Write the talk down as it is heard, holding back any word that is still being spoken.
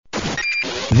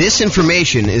This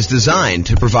information is designed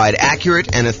to provide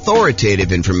accurate and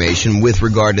authoritative information with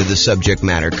regard to the subject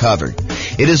matter covered.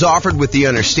 It is offered with the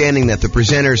understanding that the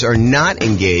presenters are not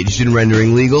engaged in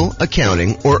rendering legal,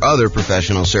 accounting, or other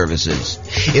professional services.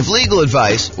 If legal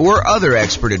advice or other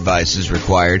expert advice is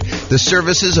required, the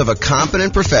services of a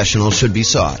competent professional should be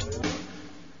sought.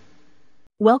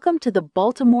 Welcome to the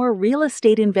Baltimore Real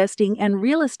Estate Investing and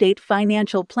Real Estate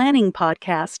Financial Planning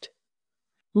Podcast.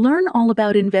 Learn all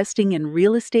about investing in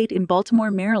real estate in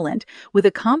Baltimore, Maryland, with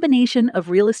a combination of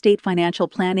real estate financial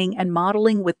planning and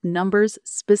modeling with numbers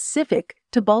specific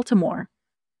to Baltimore.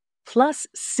 Plus,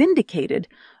 syndicated,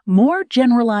 more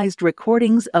generalized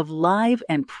recordings of live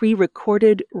and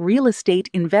pre-recorded real estate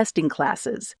investing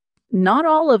classes, not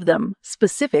all of them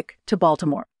specific to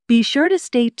Baltimore. Be sure to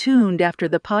stay tuned after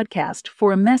the podcast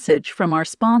for a message from our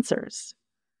sponsors.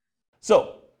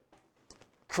 So,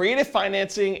 creative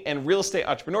financing and real estate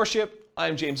entrepreneurship.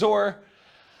 I'm James Orr.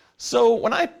 So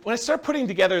when I started putting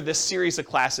together this series of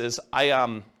classes,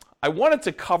 I wanted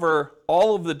to cover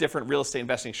all of the different real estate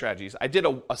investing strategies. I did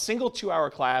a single 2-hour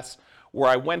class where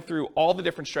I went through all the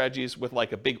different strategies with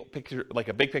like a big picture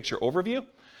overview.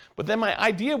 But then my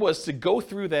idea was to go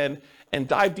through then and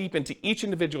dive deep into each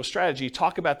individual strategy,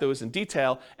 talk about those in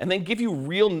detail, and then give you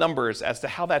real numbers as to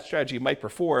how that strategy might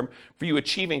perform for you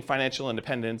achieving financial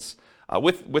independence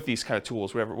with these kind of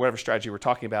tools, whatever strategy we're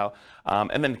talking about,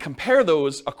 and then compare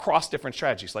those across different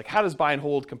strategies. Like how does buy and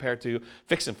hold compare to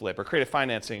fix and flip or creative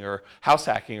financing or house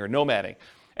hacking or nomading?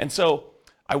 And so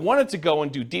I wanted to go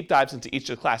and do deep dives into each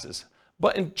of the classes.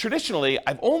 But traditionally,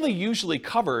 I've only usually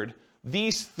covered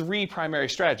these 3 primary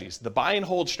strategies: the buy and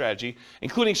hold strategy,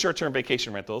 including short-term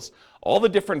vacation rentals, all the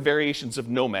different variations of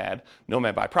nomad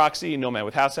by proxy, nomad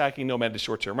with house hacking, nomad to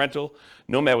short-term rental,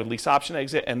 nomad with lease option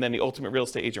exit, and then the ultimate real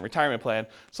estate agent retirement plan.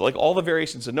 So like all the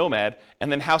variations of nomad,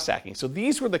 and then house hacking. So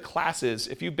these were the classes.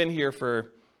 If you've been here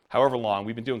for however long,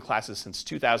 we've been doing classes since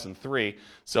 2003.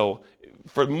 So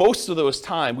for most of those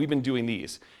time, we've been doing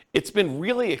these. It's been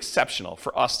really exceptional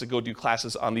for us to go do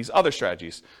classes on these other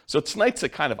strategies. So tonight's a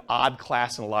kind of odd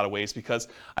class in a lot of ways because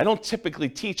I don't typically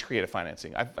teach creative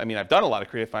financing. I've done a lot of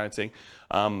creative financing,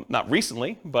 not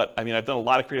recently, but I've done a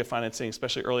lot of creative financing,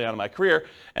 especially early on in my career.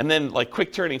 And then like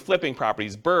quick turning, flipping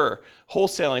properties, BRRRR,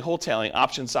 wholesaling,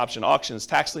 options, option auctions,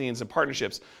 tax liens, and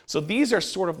partnerships. So these are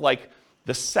sort of like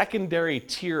the secondary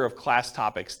tier of class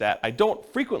topics that I don't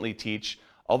frequently teach,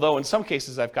 although in some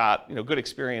cases I've got good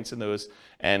experience in those,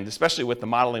 and especially with the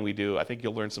modeling we do, I think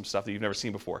you'll learn some stuff that you've never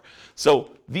seen before.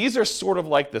 So these are sort of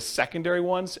like the secondary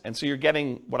ones, and so you're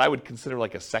getting what I would consider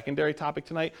like a secondary topic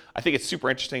tonight. I think it's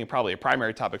super interesting and probably a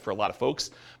primary topic for a lot of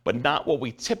folks, but not what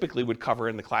we typically would cover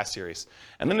in the class series.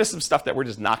 And then there's some stuff that we're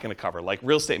just not going to cover, like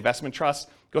real estate investment trusts.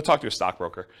 Go talk to a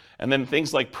stockbroker. And then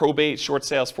things like probate, short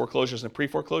sales, foreclosures, and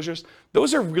pre-foreclosures,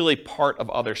 those are really part of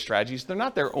other strategies. They're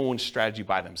not their own strategy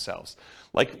by themselves.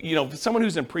 Like, someone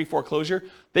who's in pre-foreclosure,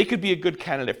 they could be a good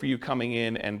candidate for you coming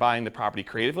in and buying the property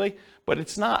creatively, but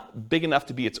it's not big enough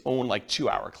to be its own like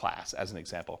 2-hour class, as an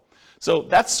example. So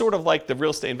that's sort of like the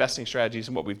real estate investing strategies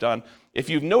and what we've done. If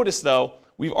you've noticed though,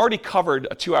 we've already covered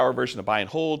a 2-hour version of buy and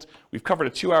hold. We've covered a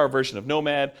 2-hour version of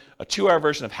nomad, a 2-hour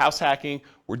version of house hacking.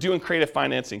 We're doing creative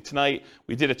financing tonight.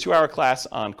 We did a 2-hour class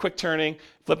on quick turning,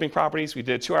 flipping properties. We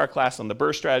did a 2-hour class on the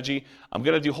BRRRR strategy. I'm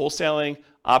going to do wholesaling,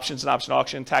 options and option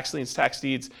auction, tax liens, tax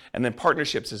deeds, and then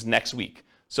partnerships is next week.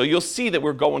 So you'll see that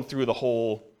we're going through the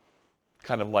whole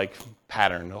kind of like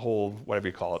pattern, the whole, whatever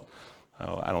you call it.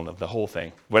 Oh, I don't know, the whole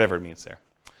thing, whatever it means there.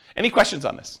 Any questions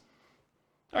on this?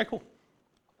 All right, cool.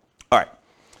 All right.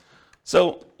 So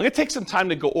I'm going to take some time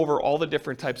to go over all the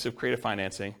different types of creative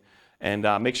financing and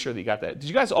make sure that you got that. Did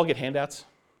you guys all get handouts?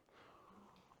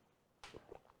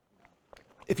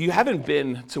 If you haven't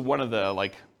been to one of the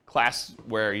like class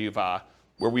where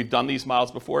we've done these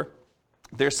models before,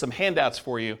 there's some handouts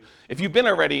for you. If you've been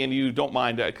already and you don't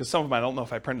mind, because some of them I don't know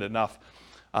if I printed enough,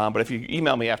 but if you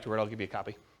email me afterward, I'll give you a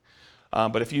copy.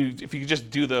 But if you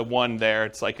just do the one there,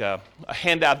 it's like a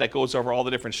handout that goes over all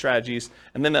the different strategies,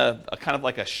 and then a kind of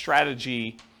like a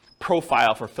strategy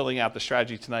profile for filling out the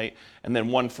strategy tonight, and then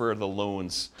one for the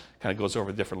loans, kind of goes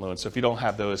over the different loans. So if you don't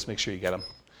have those, make sure you get them.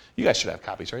 You guys should have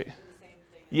copies, right?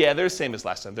 Yeah, they're the same as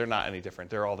last time. They're not any different.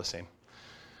 They're all the same.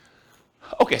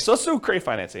 Okay, so let's do creative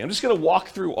financing. I'm just going to walk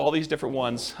through all these different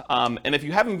ones. And if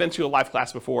you haven't been to a live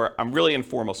class before, I'm really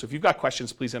informal. So if you've got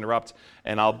questions, please interrupt,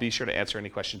 and I'll be sure to answer any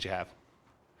questions you have.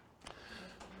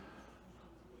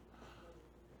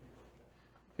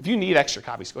 If you need extra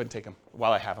copies, go ahead and take them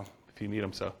while I have them, if you need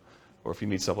them, or if you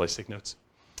need someplace to take notes.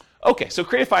 Okay, so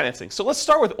creative financing. So let's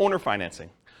start with owner financing.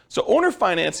 So owner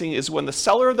financing is when the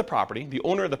seller of the property, the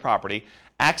owner of the property,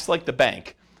 acts like the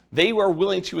bank they are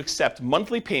willing to accept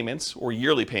monthly payments or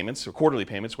yearly payments or quarterly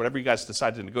payments, whatever you guys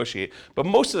decide to negotiate. But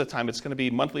most of the time, it's going to be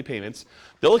monthly payments.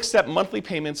 They'll accept monthly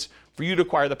payments for you to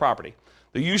acquire the property.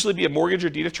 There'll usually be a mortgage or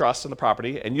deed of trust on the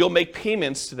property, and you'll make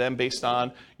payments to them based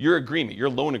on your agreement, your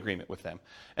loan agreement with them.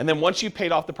 And then once you've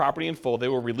paid off the property in full, they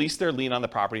will release their lien on the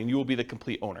property, and you will be the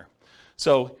complete owner.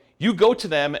 So you go to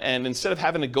them, and instead of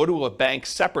having to go to a bank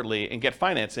separately and get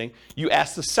financing, you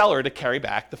ask the seller to carry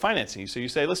back the financing. So you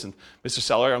say, listen, Mr.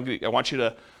 Seller, I want you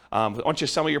to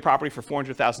sell me your property for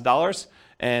 $400,000,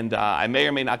 and I may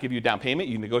or may not give you a down payment.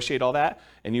 You negotiate all that,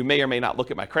 and you may or may not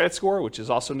look at my credit score, which is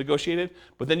also negotiated,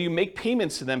 but then you make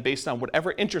payments to them based on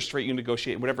whatever interest rate you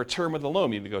negotiate, whatever term of the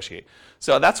loan you negotiate.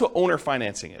 So that's what owner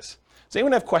financing is. Does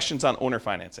anyone have questions on owner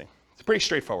financing? It's a pretty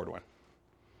straightforward one.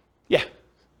 Yeah?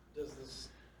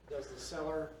 Does the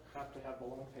seller have to have the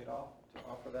loan paid off to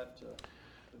offer that to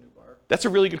the new buyer? That's a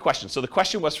really good question. So the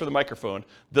question was for the microphone,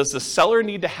 does the seller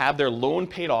need to have their loan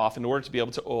paid off in order to be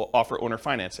able to offer owner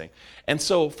financing? And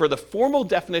so for the formal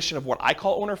definition of what I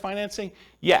call owner financing,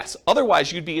 yes.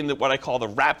 Otherwise, you'd be in what I call the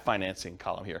wrap financing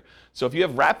column here. So if you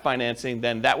have wrap financing,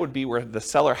 then that would be where the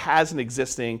seller has an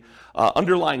existing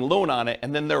underlying loan on it,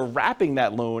 and then they're wrapping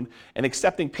that loan and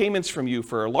accepting payments from you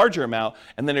for a larger amount,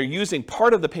 and then they're using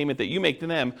part of the payment that you make to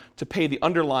them to pay the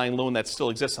underlying loan that still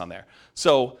exists on there.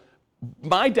 So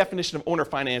my definition of owner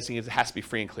financing is it has to be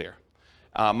free and clear.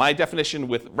 My definition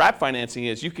with wrap financing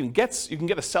is you can get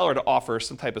a seller to offer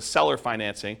some type of seller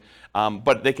financing,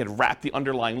 but they can wrap the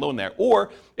underlying loan there.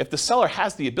 Or if the seller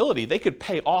has the ability, they could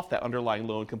pay off that underlying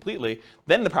loan completely.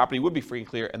 Then the property would be free and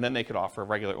clear, and then they could offer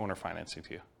regular owner financing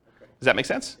to you. Okay. Does that make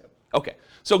sense? Yep. Okay.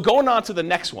 So going on to the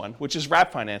next one, which is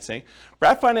wrap financing.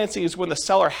 Wrap financing is when the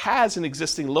seller has an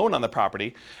existing loan on the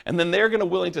property, and then they're going to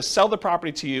willing to sell the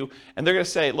property to you, and they're going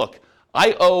to say, look,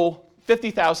 I owe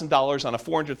 $50,000 on a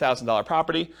 $400,000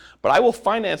 property, but I will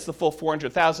finance the full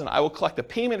 $400,000. I will collect a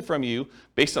payment from you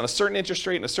based on a certain interest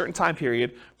rate and a certain time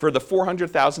period for the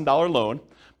 $400,000 loan.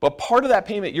 But part of that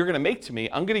payment you're going to make to me,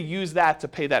 I'm going to use that to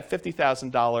pay that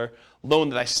 $50,000 loan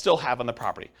that I still have on the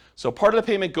property. So part of the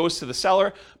payment goes to the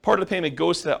seller, part of the payment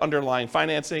goes to the underlying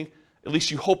financing. At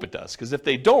least you hope it does, because if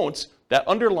they don't, that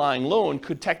underlying loan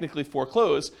could technically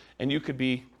foreclose and you could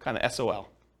be kind of SOL.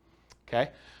 Okay?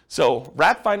 So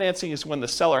wrap financing is when the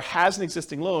seller has an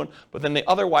existing loan, but then they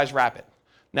otherwise wrap it.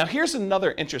 Now here's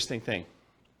another interesting thing.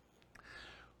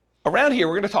 Around here,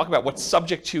 we're going to talk about what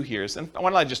subject to here is, and why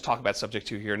don't I just talk about subject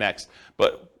to here next.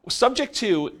 But subject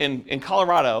to in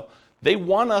Colorado, they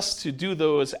want us to do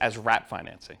those as wrap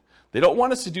financing. They don't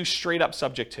want us to do straight up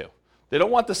subject to. They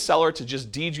don't want the seller to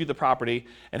just deed you the property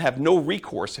and have no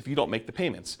recourse if you don't make the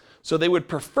payments. So they would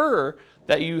prefer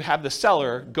that you have the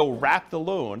seller go wrap the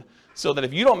loan so that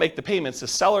if you don't make the payments, the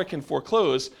seller can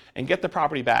foreclose and get the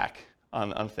property back on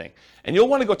the thing. And you'll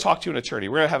want to go talk to an attorney.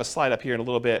 We're going to have a slide up here in a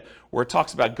little bit where it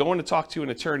talks about going to talk to an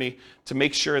attorney to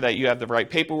make sure that you have the right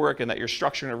paperwork and that you're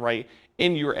structuring it right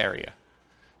in your area.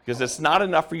 Because it's not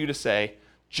enough for you to say,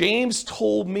 James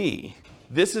told me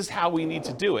this is how we need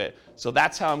to do it, so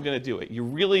that's how I'm going to do it. You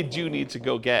really do need to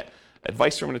go get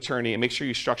advice from an attorney and make sure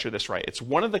you structure this right. It's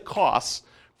one of the costs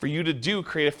for you to do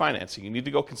creative financing. You need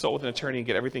to go consult with an attorney and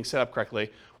get everything set up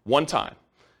correctly one time.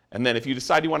 And then if you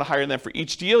decide you want to hire them for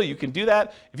each deal, you can do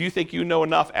that. If you think you know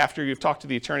enough after you've talked to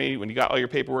the attorney, when you got all your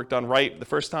paperwork done right the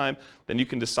first time, then you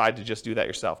can decide to just do that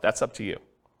yourself. That's up to you.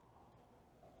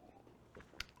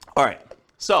 All right,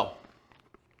 so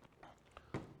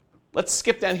let's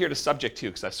skip down here to subject to,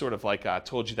 because I sort of like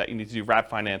told you that you need to do wrap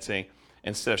financing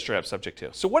instead of straight up subject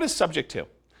to. So what is subject to?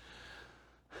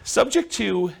 Subject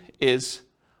to is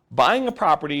buying a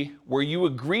property where you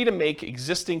agree to make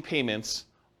existing payments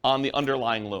on the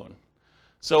underlying loan.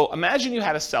 So imagine you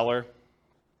had a seller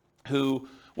who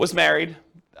was married,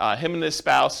 him and his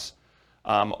spouse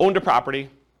owned a property,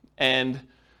 and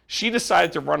she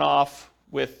decided to run off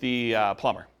with the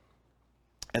plumber.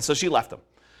 And so she left him.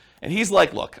 And he's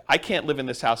like, look, I can't live in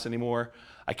this house anymore.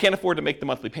 I can't afford to make the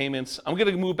monthly payments. I'm going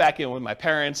to move back in with my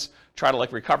parents, try to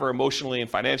like recover emotionally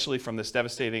and financially from this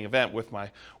devastating event with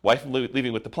my wife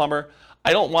leaving with the plumber.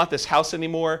 I don't want this house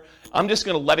anymore. I'm just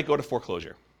going to let it go to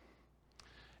foreclosure.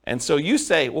 And so you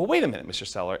say, well, wait a minute, Mr.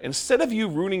 Seller. Instead of you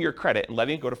ruining your credit and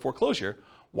letting it go to foreclosure,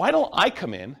 why don't I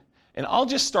come in and I'll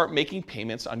just start making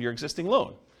payments on your existing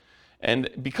loan? And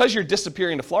because you're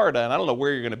disappearing to Florida, and I don't know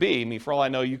where you're going to be, I mean, for all I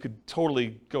know, you could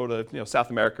totally go to South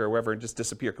America or wherever and just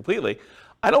disappear completely.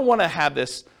 I don't want to have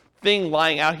this thing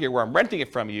lying out here where I'm renting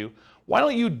it from you. Why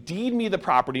don't you deed me the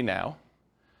property now,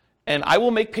 and I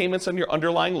will make payments on your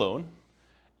underlying loan,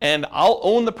 and I'll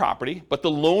own the property, but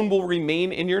the loan will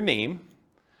remain in your name.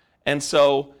 And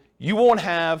so you won't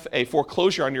have a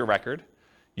foreclosure on your record.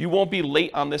 You won't be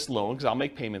late on this loan because I'll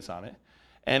make payments on it,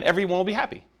 and everyone will be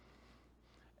happy.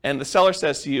 And the seller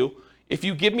says to you, if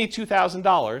you give me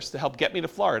 $2,000 to help get me to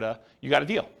Florida, you got a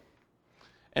deal.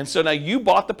 And so now you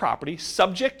bought the property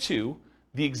subject to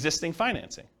the existing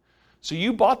financing. So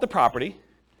you bought the property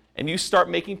and you start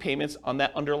making payments on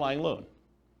that underlying loan.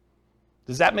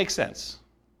 Does that make sense?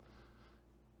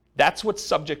 That's what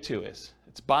subject to is.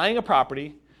 It's buying a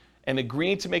property and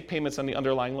agreeing to make payments on the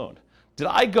underlying loan. Did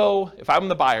I go, if I'm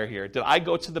the buyer here, did I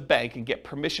go to the bank and get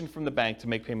permission from the bank to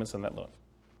make payments on that loan?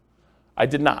 I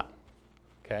did not,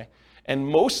 okay? And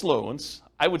most loans,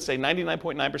 I would say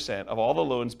 99.9% of all the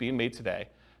loans being made today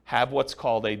have what's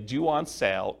called a due on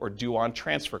sale or due on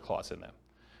transfer clause in them.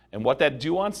 And what that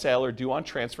due on sale or due on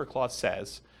transfer clause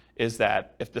says is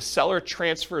that if the seller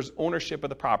transfers ownership of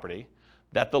the property,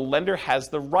 that the lender has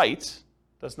the right,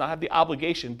 does not have the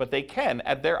obligation, but they can,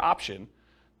 at their option,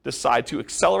 decide to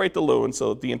accelerate the loan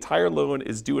so the entire loan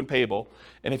is due and payable.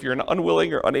 And if you're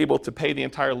unwilling or unable to pay the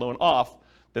entire loan off,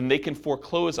 then they can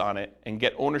foreclose on it and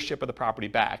get ownership of the property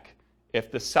back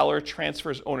if the seller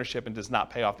transfers ownership and does not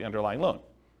pay off the underlying loan.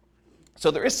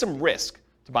 So there is some risk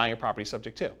to buying a property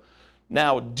subject to.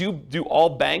 Now, do all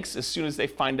banks, as soon as they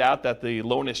find out that the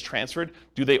loan is transferred,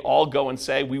 do they all go and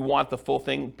say, we want the full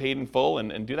thing paid in full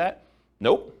and do that?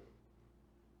 Nope.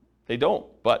 They don't.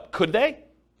 But could they?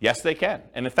 Yes, they can.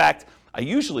 And in fact, I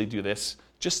usually do this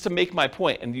just to make my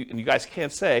point, and you guys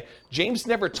can't say, James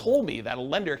never told me that a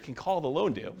lender can call the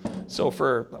loan due. So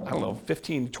for, I don't know,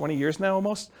 15, 20 years now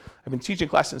almost, I've been teaching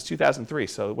class since 2003,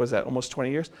 so what is that, almost 20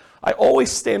 years? I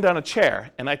always stand on a chair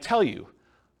and I tell you,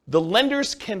 the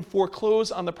lenders can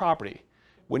foreclose on the property.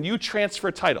 When you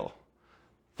transfer title,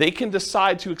 they can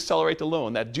decide to accelerate the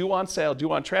loan. That due on sale,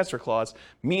 due on transfer clause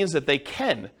means that they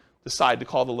can decide to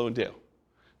call the loan due.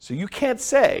 So you can't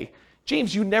say,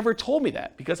 James, you never told me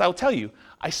that, because I'll tell you,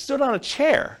 I stood on a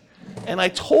chair and I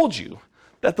told you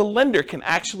that the lender can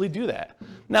actually do that.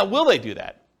 Now, will they do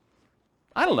that?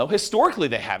 I don't know. Historically,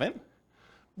 they haven't.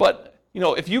 But,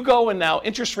 if you go and now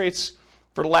interest rates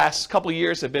for the last couple of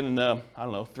years have been in the,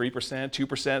 3%,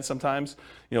 2% sometimes,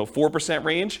 4%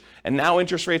 range, and now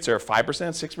interest rates are 5%,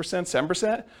 6%,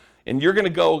 7%, and you're going to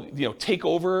go, take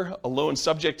over a loan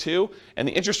subject to, and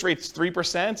the interest rate's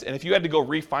 3%, and if you had to go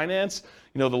refinance,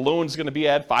 the loan's going to be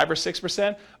at 5 or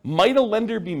 6%. Might a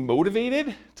lender be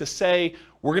motivated to say,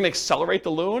 we're going to accelerate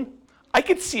the loan? I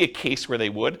could see a case where they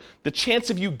would. The chance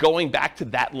of you going back to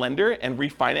that lender and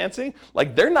refinancing,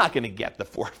 they're not going to get the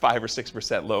 4, 5, or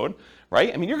 6% loan,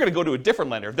 right? I mean, you're going to go to a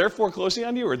different lender. If they're foreclosing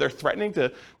on you or they're threatening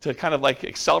to kind of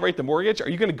accelerate the mortgage, are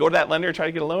you going to go to that lender and try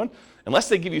to get a loan? Unless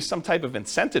they give you some type of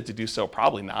incentive to do so,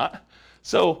 probably not.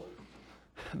 So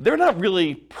they're not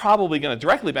really probably going to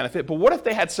directly benefit, but what if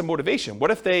they had some motivation?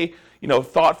 What if they,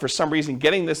 thought for some reason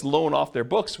getting this loan off their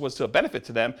books was a benefit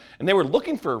to them, and they were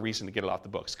looking for a reason to get it off the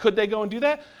books? Could they go and do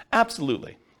that?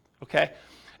 Absolutely, okay?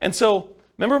 And so,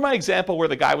 remember my example where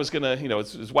the guy was going to,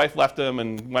 his wife left him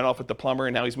and went off with the plumber,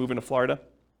 and now he's moving to Florida?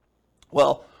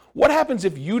 Well, what happens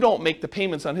if you don't make the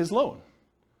payments on his loan?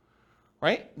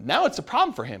 Right? Now it's a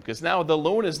problem for him, because now the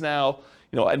loan is now,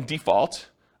 in default,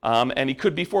 and he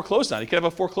could be foreclosed on. He could have a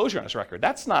foreclosure on his record.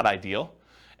 That's not ideal.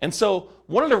 And so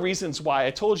one of the reasons why I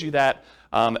told you that,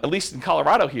 at least in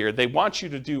Colorado here, they want you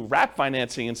to do wrap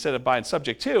financing instead of buying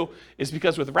subject to, is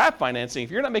because with wrap financing,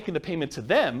 if you're not making the payment to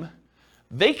them,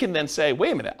 they can then say,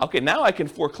 wait a minute, okay, now I can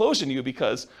foreclose on you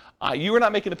because you are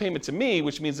not making the payment to me,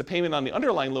 which means the payment on the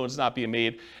underlying loan is not being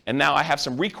made, and now I have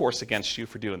some recourse against you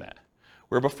for doing that.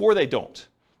 Where before they don't,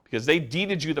 because they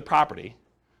deeded you the property.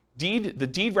 The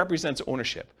deed represents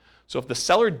ownership. So if the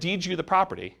seller deeds you the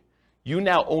property, you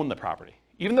now own the property,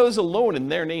 even though there's a loan in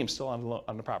their name still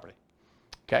on the property.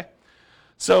 Okay?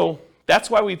 So that's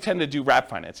why we tend to do wrap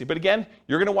financing. But again,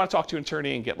 you're going to want to talk to an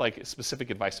attorney and get specific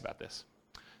advice about this.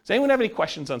 Does anyone have any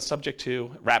questions on subject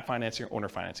to wrap financing or owner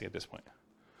financing at this point?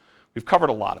 We've covered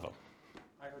a lot of them.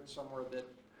 I heard somewhere that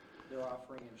they're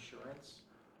offering insurance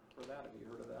for that. Have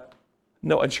you heard of that?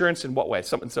 No, insurance in what way?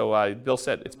 So Bill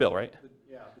said, it's Bill, right?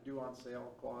 The due on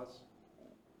sale clause.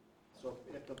 So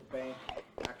if the bank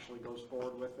actually goes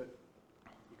forward with it,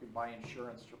 you can buy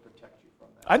insurance to protect you from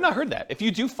that. I've not heard that. If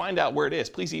you do find out where it is,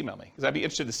 please email me, because I'd be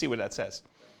interested to see what that says.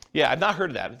 Yeah, I've not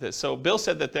heard of that. So Bill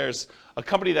said that there's a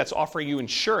company that's offering you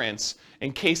insurance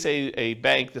in case a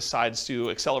bank decides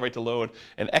to accelerate the loan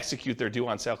and execute their due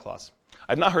on sale clause.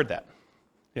 I've not heard that.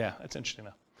 Yeah, that's interesting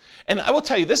though. And I will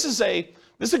tell you, this is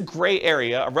a gray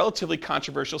area, a relatively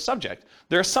controversial subject.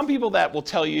 There are some people that will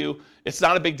tell you it's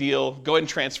not a big deal, go ahead and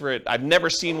transfer it. I've never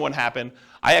seen one happen.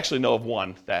 I actually know of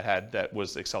one that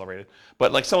was accelerated.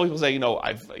 But like some people say,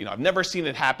 I've never seen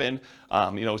it happen.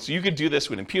 So you could do this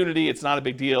with impunity. It's not a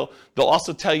big deal. They'll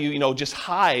also tell you, just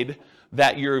hide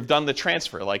that you've done the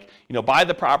transfer. Like, buy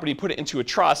the property, put it into a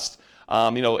trust.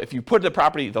 If you put the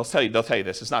property, they'll tell you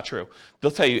this, it's not true.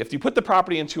 They'll tell you if you put the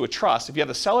property into a trust, if you have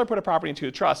the seller put a property into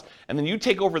a trust, and then you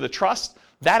take over the trust,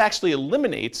 that actually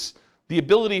eliminates the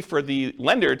ability for the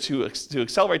lender to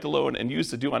accelerate the loan and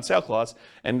use the due on sale clause,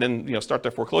 and then start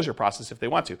their foreclosure process if they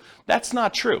want to. That's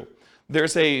not true.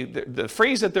 The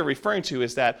phrase that they're referring to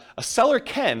is that a seller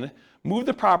can move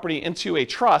the property into a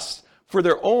trust for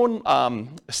their own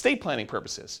estate planning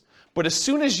purposes. But as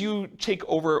soon as you take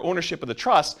over ownership of the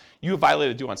trust, you have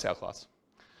violated due on sale clause.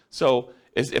 So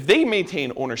if they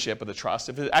maintain ownership of the trust,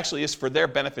 if it actually is for their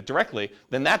benefit directly,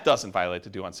 then that doesn't violate the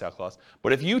due on sale clause.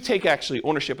 But if you take actually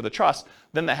ownership of the trust,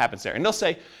 then that happens there. And they'll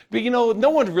say, but no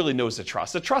one really knows the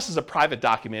trust. The trust is a private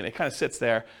document. It kind of sits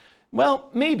there. Well,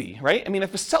 maybe, right? I mean,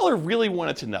 if a seller really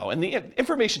wanted to know, and the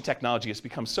information technology has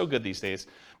become so good these days,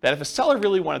 that if a seller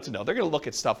really wanted to know, they're going to look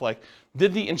at stuff like,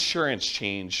 did the insurance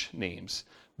change names?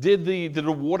 Did the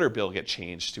water bill get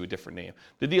changed to a different name?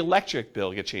 Did the electric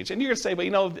bill get changed? And you're going to say,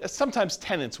 but sometimes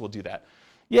tenants will do that.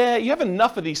 Yeah, you have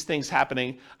enough of these things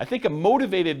happening. I think a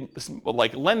motivated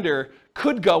lender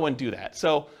could go and do that.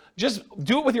 So just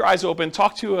do it with your eyes open.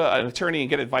 Talk to an attorney and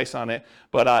get advice on it.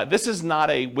 But this is not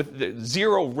with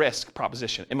zero risk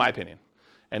proposition, in my opinion.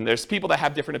 And there's people that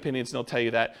have different opinions, and they'll tell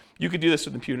you that you could do this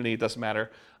with impunity. It doesn't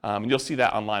matter. And you'll see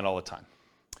that online all the time.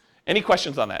 Any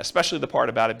questions on that, especially the part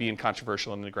about it being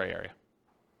controversial in the gray area?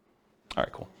 All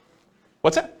right, cool.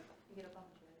 What's that? You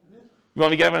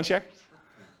want me to get up on a chair?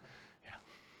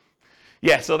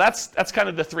 Yeah, so that's kind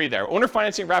of the three there. Owner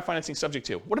financing, wrap financing, subject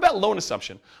to. What about loan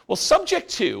assumption? Well,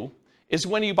 subject to is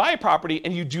when you buy a property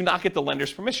and you do not get the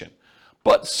lender's permission.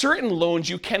 But certain loans,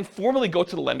 you can formally go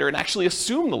to the lender and actually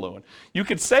assume the loan. You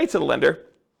could say to the lender,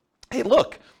 hey,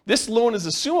 look, this loan is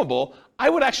assumable. I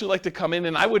would actually like to come in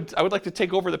and I would like to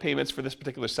take over the payments for this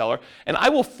particular seller, and I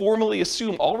will formally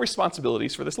assume all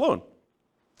responsibilities for this loan.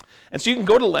 And so you can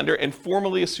go to the lender and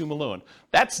formally assume a loan.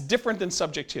 That's different than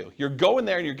subject to. You're going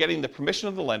there and you're getting the permission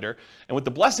of the lender, and with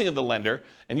the blessing of the lender,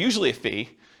 and usually a fee,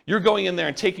 you're going in there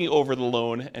and taking over the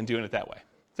loan and doing it that way.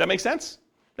 Does that make sense?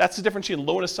 That's the difference between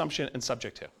loan assumption and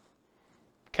subject to.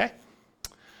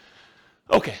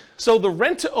 Okay, so the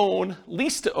rent-to-own,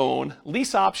 lease-to-own,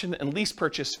 lease option, and lease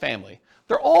purchase family,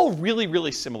 they're all really,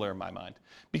 really similar in my mind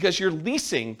because you're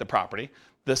leasing the property.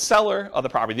 The seller of the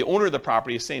property, the owner of the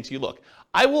property is saying to you, look,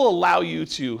 I will allow you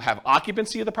to have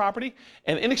occupancy of the property,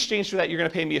 and in exchange for that, you're going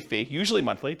to pay me a fee, usually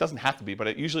monthly. It doesn't have to be, but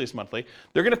it usually is monthly.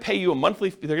 They're going to pay you a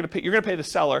monthly, you're going to pay the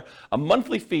seller a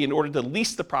monthly fee in order to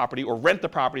lease the property or rent the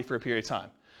property for a period of time.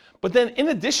 But then in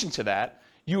addition to that,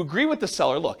 you agree with the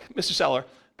seller, look, Mr. Seller,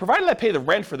 provided I pay the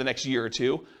rent for the next year or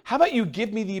two, how about you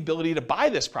give me the ability to buy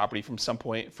this property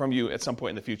from you at some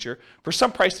point in the future for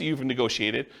some price that you've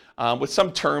negotiated, with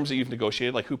some terms that you've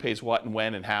negotiated, like who pays what and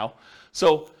when and how.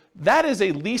 So that is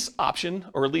a lease option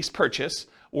or a lease purchase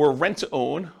or rent to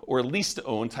own or lease to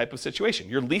own type of situation.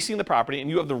 You're leasing the property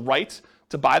and you have the right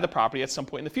to buy the property at some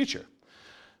point in the future.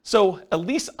 So a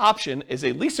lease option is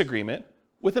a lease agreement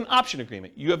with an option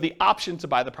agreement. You have the option to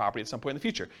buy the property at some point in the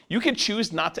future. You can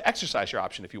choose not to exercise your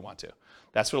option if you want to.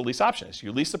 That's what a lease option is.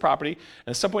 You lease the property,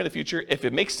 and at some point in the future, if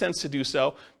it makes sense to do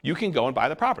so, you can go and buy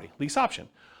the property. Lease option.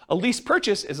 A lease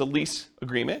purchase is a lease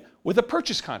agreement with a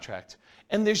purchase contract.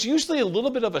 And there's usually a little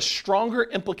bit of a stronger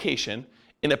implication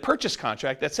in a purchase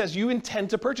contract that says you intend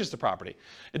to purchase the property.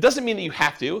 It doesn't mean that you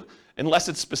have to, unless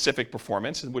it's specific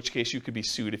performance, in which case you could be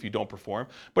sued if you don't perform.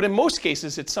 But in most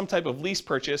cases, it's some type of lease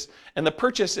purchase, and the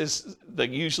purchase is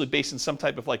usually based in some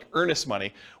type of earnest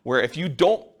money, where if you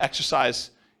don't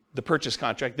exercise the purchase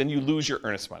contract, then you lose your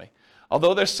earnest money.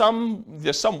 Although there's some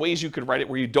ways you could write it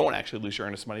where you don't actually lose your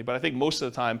earnest money, but I think most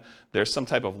of the time there's some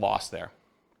type of loss there.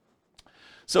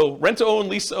 So rent to own,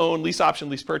 lease option,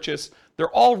 lease purchase, they're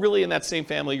all really in that same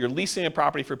family. You're leasing a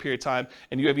property for a period of time,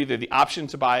 and you have either the option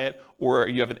to buy it or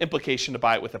you have an implication to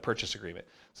buy it with a purchase agreement.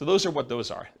 So those are what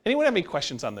those are. Anyone have any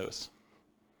questions on those?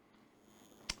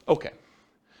 Okay.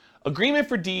 Agreement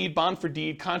for deed, bond for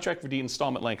deed, contract for deed,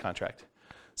 installment land contract.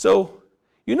 So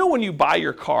when you buy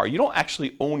your car, you don't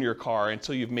actually own your car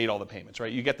until you've made all the payments,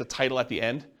 right? You get the title at the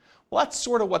end. Well, that's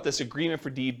sort of what this agreement for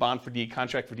deed, bond for deed,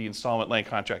 contract for deed, installment land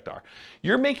contract are.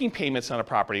 You're making payments on a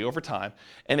property over time,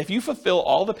 and if you fulfill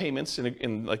all the payments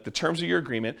in the terms of your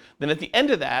agreement, then at the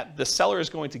end of that, the seller is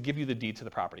going to give you the deed to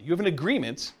the property. You have an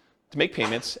agreement to make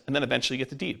payments, and then eventually get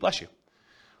the deed. Bless you.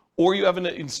 Or you have an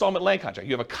installment land contract.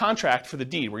 You have a contract for the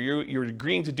deed where you're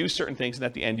agreeing to do certain things, and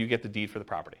at the end you get the deed for the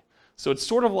property. So it's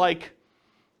sort of like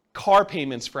car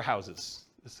payments for houses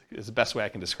is the best way I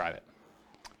can describe it.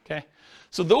 Okay?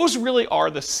 So those really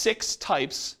are the 6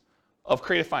 types of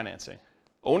creative financing.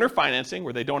 Owner financing,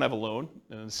 where they don't have a loan,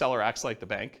 and the seller acts like the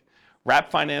bank.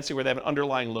 Wrap financing, where they have an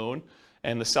underlying loan,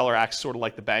 and the seller acts sort of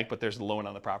like the bank, but there's a loan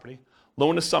on the property.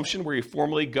 Loan assumption, where you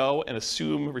formally go and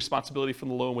assume responsibility from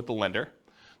the loan with the lender.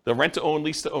 The rent-to-own,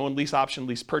 lease option,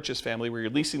 lease purchase family, where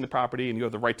you're leasing the property and you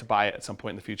have the right to buy it at some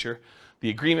point in the future. The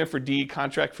agreement for deed,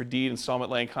 contract for deed, installment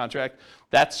land contract,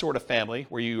 that sort of family,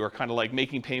 where you are kind of like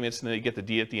making payments and then you get the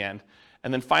deed at the end.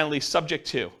 And then finally, subject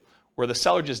to, where the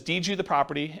seller just deeds you the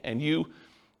property and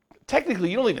technically,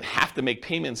 you don't even have to make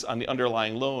payments on the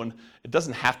underlying loan. It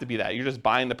doesn't have to be that. You're just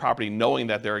buying the property knowing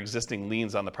that there are existing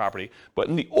liens on the property. But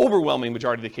in the overwhelming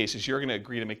majority of the cases, you're going to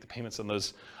agree to make the payments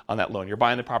on that loan. You're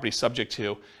buying the property subject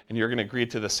to, and you're going to agree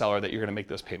to the seller that you're going to make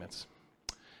those payments.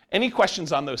 Any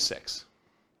questions on those 6?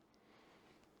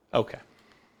 Okay.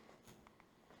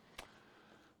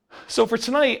 So for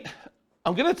tonight,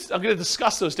 I'm gonna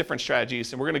discuss those different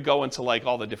strategies, and we're gonna go into like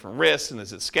all the different risks and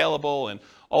is it scalable and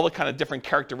all the kind of different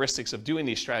characteristics of doing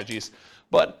these strategies.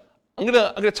 But I'm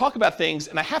gonna talk about things,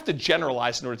 and I have to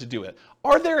generalize in order to do it.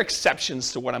 Are there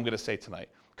exceptions to what I'm gonna say tonight?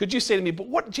 Could you say to me,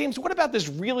 but James, what about this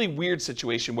really weird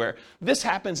situation where this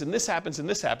happens and this happens and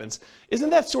this happens? Isn't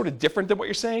that sort of different than what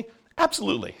you're saying?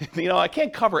 Absolutely. I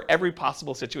can't cover every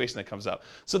possible situation that comes up.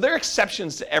 So there are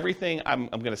exceptions to everything I'm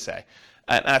gonna say.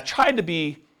 And I've tried to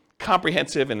be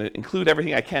comprehensive and include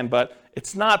everything I can, but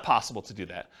it's not possible to do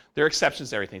that. There are exceptions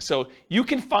to everything. So you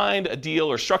can find a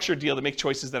deal or structure a deal to make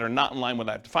choices that are not in line with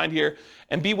what I have defined here.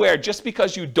 And beware, just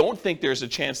because you don't think there's a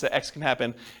chance that X can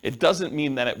happen, it doesn't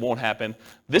mean that it won't happen.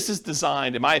 This is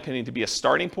designed, in my opinion, to be a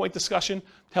starting point discussion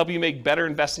to help you make better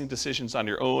investing decisions on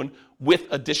your own with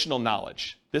additional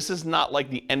knowledge. This is not like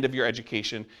the end of your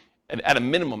education. And at a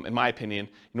minimum, in my opinion,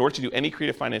 in order to do any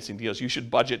creative financing deals, you should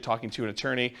budget talking to an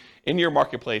attorney in your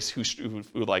marketplace who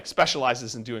like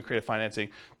specializes in doing creative financing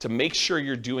to make sure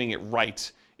you're doing it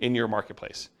right in your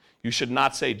marketplace. You should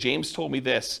not say, James told me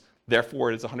this,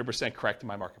 therefore it is 100% correct in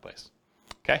my marketplace.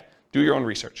 Okay? Do your own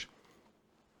research.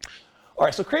 All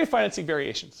right, so creative financing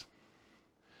variations.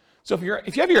 So if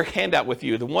you have your handout with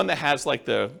you, the one that has like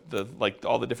like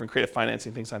all the different creative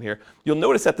financing things on here, you'll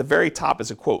notice at the very top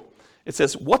is a quote. It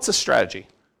says, what's a strategy?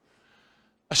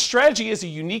 A strategy is a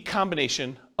unique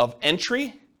combination of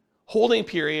entry, holding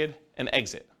period, and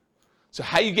exit. So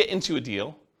how you get into a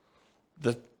deal,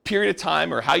 the period of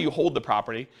time or how you hold the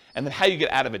property, and then how you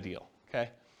get out of a deal, okay?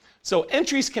 So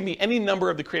entries can be any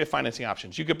number of the creative financing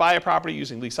options. You could buy a property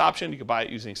using lease option, you could buy it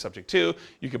using subject to,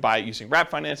 you could buy it using wrap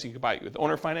financing, you could buy it with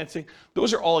owner financing.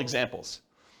 Those are all examples.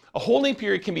 A holding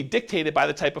period can be dictated by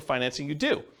the type of financing you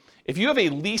do. If you have a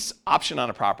lease option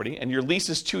on a property and your lease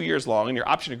is 2 years long and your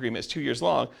option agreement is 2 years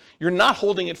long, you're not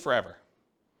holding it forever.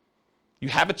 You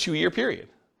have a 2-year period.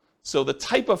 So the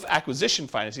type of acquisition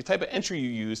financing, the type of entry you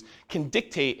use can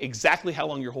dictate exactly how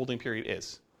long your holding period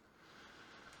is.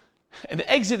 An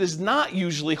exit is not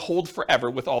usually hold forever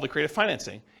with all the creative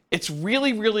financing. It's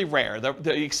really, really rare.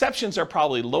 The exceptions are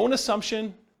probably loan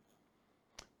assumption,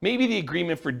 maybe the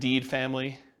agreement for deed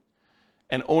family,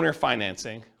 and owner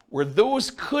financing, where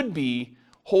those could be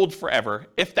hold forever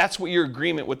if that's what your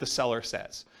agreement with the seller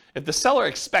says. If the seller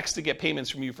expects to get payments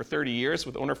from you for 30 years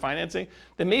with owner financing,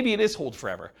 then maybe it is hold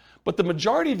forever. But the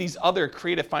majority of these other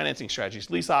creative financing strategies,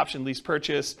 lease option, lease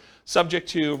purchase, subject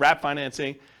to, wrap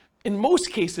financing, in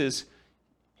most cases,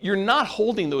 you're not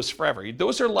holding those forever.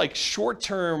 Those are like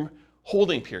short-term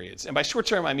holding periods. And by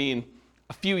short-term, I mean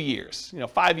a few years,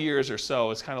 5 years or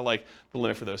so is kind of like the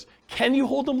limit for those. Can you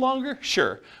hold them longer?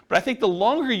 Sure. But I think the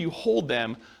longer you hold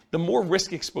them, the more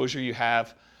risk exposure you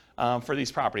have for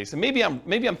these properties. And maybe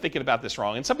I'm thinking about this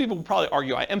wrong. And some people would probably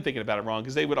argue I am thinking about it wrong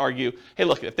because they would argue, hey,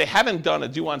 look, if they haven't done a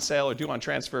due on sale or due on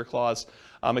transfer clause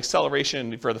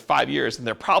acceleration for the 5 years, then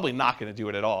they're probably not going to do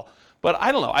it at all. But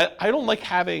I don't know. I don't like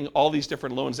having all these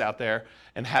different loans out there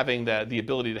and having the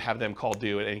ability to have them call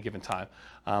due at any given time.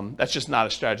 That's just not a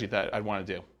strategy that I'd want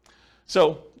to do.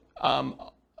 So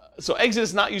exit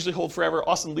is not usually hold forever.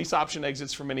 Often lease option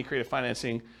exits for many creative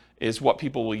financing is what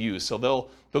people will use. So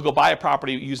they'll go buy a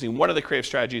property using one of the creative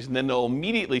strategies, and then they'll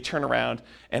immediately turn around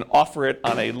and offer it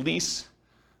on a lease,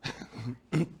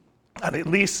 on a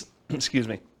lease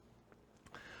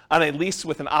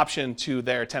with an option to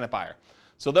their tenant buyer.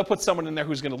 So they'll put someone in there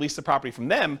who's going to lease the property from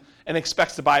them and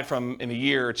expects to buy it from in a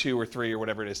year or 2 or 3 or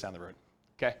whatever it is down the road.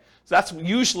 Okay, so that's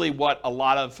usually what a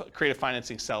lot of creative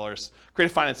financing sellers,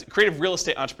 creative real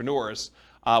estate entrepreneurs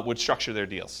would structure their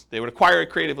deals. They would acquire it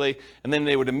creatively, and then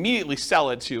they would immediately sell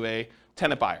it to a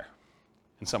tenant buyer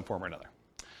in some form or another.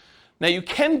 Now, you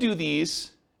can do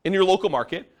these in your local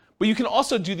market, but you can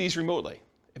also do these remotely.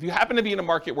 If you happen to be in a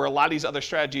market where a lot of these other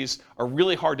strategies are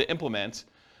really hard to implement,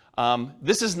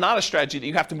 this is not a strategy that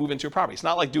you have to move into a property. It's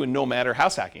not like doing nomad or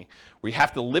house hacking, where you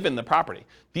have to live in the property.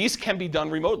 These can be done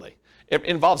remotely. It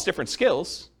involves different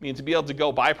skills. I mean, to be able to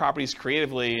go buy properties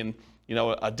creatively in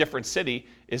a different city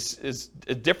is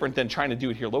different than trying to do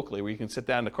it here locally, where you can sit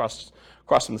down across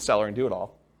from the seller and do it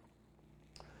all.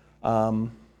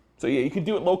 So yeah, you can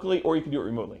do it locally or you can do it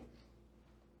remotely.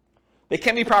 They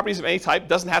can be properties of any type.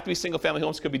 Doesn't have to be single family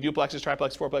homes. Could be duplexes,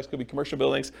 triplex, fourplex. Could be commercial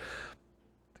buildings.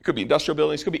 Could be industrial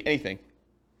buildings. Could be anything.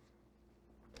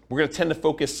 We're going to tend to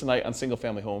focus tonight on single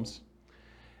family homes.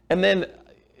 And then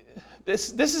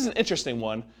this is an interesting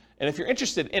one. And if you're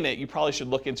interested in it, you probably should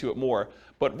look into it more.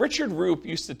 But Richard Roop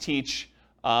used to teach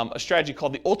a strategy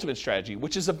called the ultimate strategy,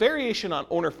 which is a variation on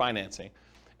owner financing.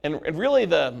 And really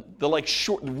the like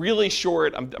short, really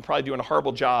short, I'm probably doing a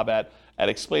horrible job at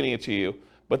explaining it to you.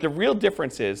 But the real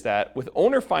difference is that with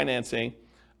owner financing,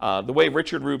 the way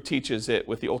Richard Roop teaches it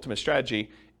with the ultimate strategy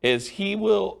is he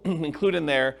will include in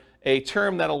there a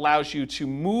term that allows you to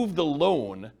move the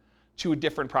loan to a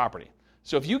different property.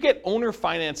 So if you get owner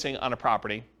financing on a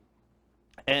property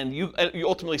and you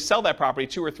ultimately sell that property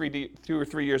 2 or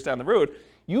 3 years down the road,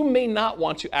 you may not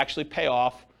want to actually pay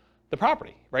off the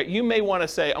property, right? You may want to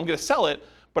say, I'm going to sell it,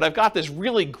 but I've got this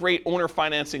really great owner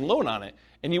financing loan on it.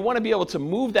 And you want to be able to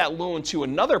move that loan to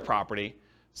another property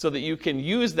so that you can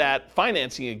use that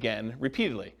financing again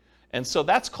repeatedly. And so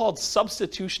that's called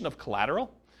substitution of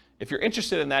collateral. If you're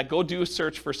interested in that, go do a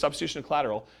search for substitution of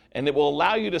collateral, and it will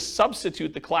allow you to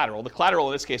substitute the collateral. The collateral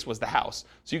in this case was the house.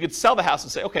 So you could sell the house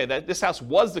and say, okay, this house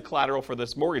was the collateral for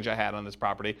this mortgage I had on this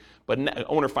property, but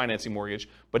owner financing mortgage.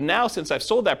 But now since I've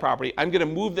sold that property, I'm going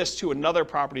to move this to another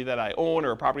property that I own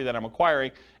or a property that I'm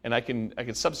acquiring, and I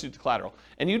can substitute the collateral.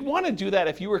 And you'd want to do that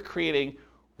if you were creating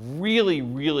really,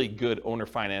 really good owner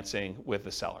financing with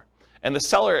the seller. And the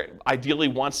seller ideally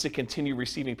wants to continue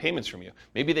receiving payments from you.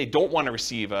 Maybe they don't want to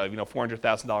receive a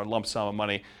 $400,000 lump sum of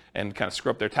money and kind of screw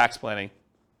up their tax planning.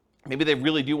 Maybe they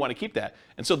really do want to keep that.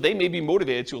 And so they may be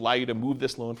motivated to allow you to move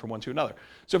this loan from one to another.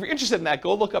 So if you're interested in that,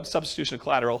 go look up substitution of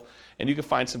collateral, and you can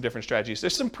find some different strategies.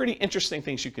 There's some pretty interesting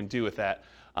things you can do with that.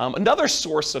 Another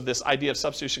source of this idea of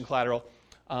substitution collateral,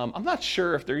 I'm not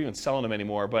sure if they're even selling them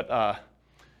anymore, but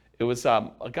it was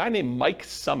a guy named Mike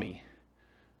Summey.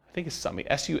 I think it's Summey,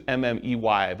 Summey,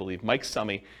 I believe, Mike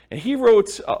Summey. And he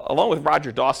wrote, along with Roger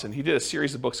Dawson, he did a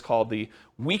series of books called The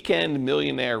Weekend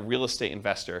Millionaire Real Estate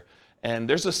Investor. And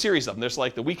there's a series of them. There's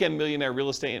like the Weekend Millionaire Real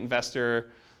Estate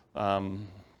Investor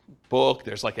book.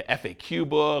 There's like an FAQ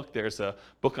book. There's a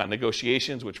book on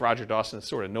negotiations, which Roger Dawson is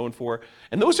sort of known for.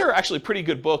 And those are actually pretty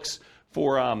good books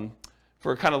for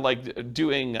kind of like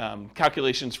doing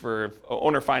calculations for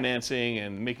owner financing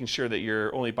and making sure that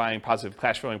you're only buying positive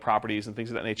cash flowing properties and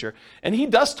things of that nature. And he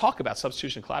does talk about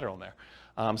substitution collateral in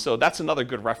there. So that's another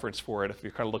good reference for it if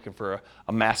you're kind of looking for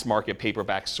a mass market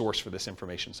paperback source for this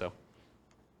information. So,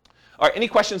 all right, any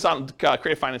questions on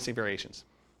creative financing variations?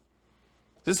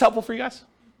 Is this helpful for you guys?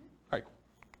 All right.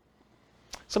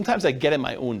 Sometimes I get in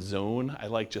my own zone. I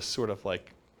like just sort of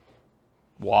like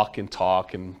walk and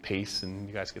talk and pace, and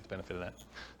you guys get the benefit of that.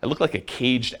 I look like a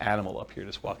caged animal up here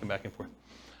just walking back and forth.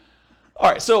 All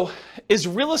right, so is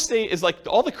real estate, is like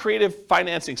all the creative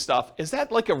financing stuff, is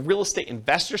that like a real estate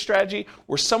investor strategy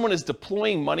where someone is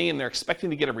deploying money and they're expecting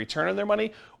to get a return on their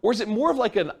money? Or is it more of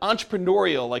like an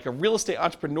entrepreneurial, like a real estate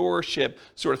entrepreneurship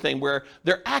sort of thing where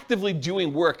they're actively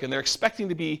doing work and they're expecting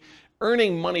to be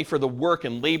earning money for the work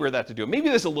and labor that to do it? Maybe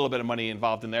there's a little bit of money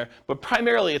involved in there, but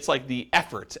primarily it's like the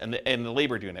effort and the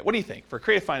labor doing it. What do you think? For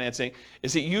creative financing,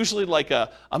 is it usually like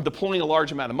I'm deploying a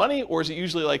large amount of money, or is it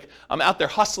usually like I'm out there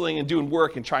hustling and doing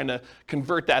work and trying to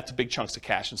convert that to big chunks of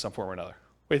cash in some form or another?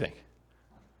 What do you think?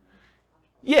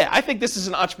 Yeah, I think this is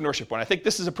an entrepreneurship one. I think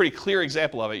this is a pretty clear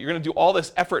example of it. You're going to do all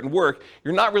this effort and work.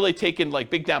 You're not really taking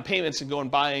like big down payments and going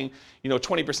buying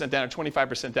 20% down or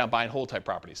 25% down buying whole type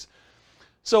properties.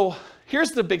 So here's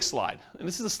the big slide. And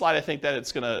this is a slide I think that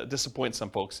it's going to disappoint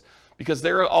some folks because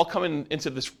they're all coming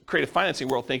into this creative financing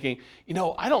world thinking,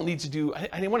 I don't need to do, I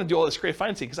didn't want to do all this creative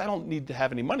financing because I don't need to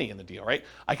have any money in the deal, right?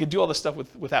 I could do all this stuff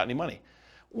without any money.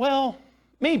 Well,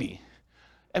 maybe.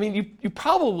 I mean, you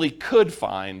probably could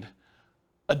find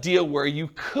a deal where you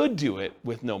could do it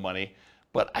with no money,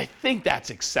 but I think that's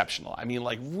exceptional. I mean,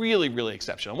 like really, really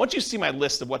exceptional. Once you see my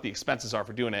list of what the expenses are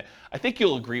for doing it, I think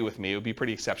you'll agree with me. It would be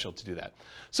pretty exceptional to do that.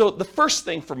 So the first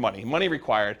thing for money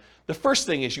required, the first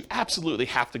thing is you absolutely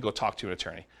have to go talk to an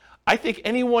attorney. I think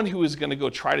anyone who is going to go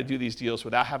try to do these deals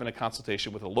without having a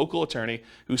consultation with a local attorney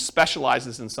who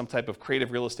specializes in some type of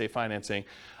creative real estate financing,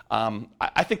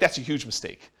 I think that's a huge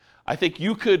mistake. I think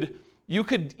you could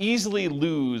easily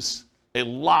lose a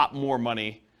lot more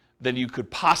money than you could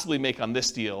possibly make on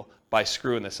this deal by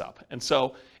screwing this up. And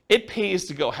so it pays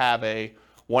to go have a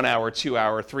 1 hour, 2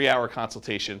 hour, 3 hour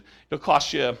consultation. It'll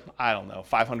cost you, I don't know,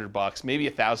 $500, maybe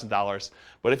 $1,000.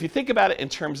 But if you think about it in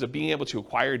terms of being able to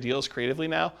acquire deals creatively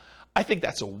now, I think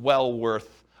that's a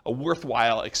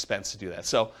worthwhile expense to do that.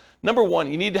 So number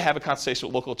one, you need to have a consultation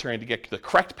with a local attorney to get the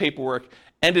correct paperwork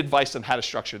and advice on how to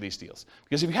structure these deals.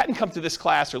 Because if you hadn't come to this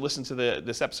class or listened to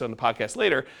this episode in the podcast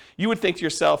later, you would think to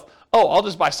yourself, oh, I'll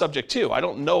just buy subject to. I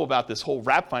don't know about this whole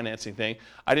wrap financing thing.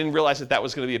 I didn't realize that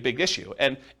was going to be a big issue.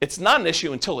 And it's not an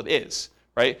issue until it is,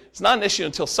 right? It's not an issue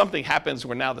until something happens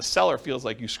where now the seller feels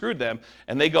like you screwed them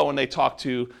and they go and they talk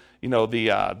to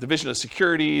the Division of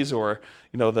Securities or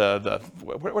what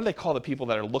do they call the people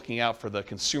that are looking out for the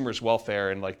consumer's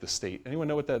welfare in like the state? Anyone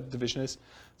know what that division is?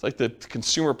 It's like the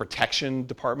Consumer Protection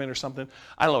Department or something.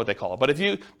 I don't know what they call it. But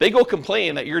if they go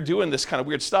complain that you're doing this kind of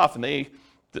weird stuff and a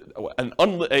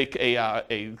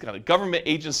kind of government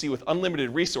agency with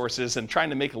unlimited resources and trying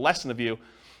to make a lesson of you,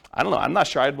 I don't know. I'm not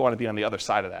sure I'd want to be on the other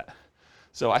side of that.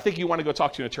 So I think you want to go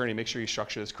talk to an attorney, make sure you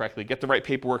structure this correctly, get the right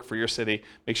paperwork for your city,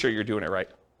 make sure you're doing it right.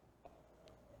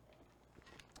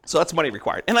 So that's money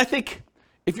required. And I think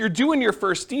if you're doing your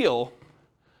first deal,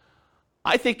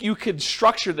 I think you could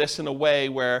structure this in a way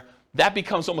where that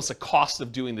becomes almost a cost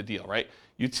of doing the deal, right?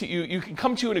 You can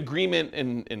come to an agreement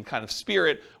in kind of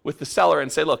spirit with the seller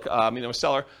and say, look,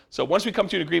 seller, so once we come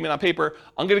to an agreement on paper,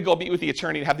 I'm going to go meet with the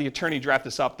attorney and have the attorney draft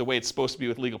this up the way it's supposed to be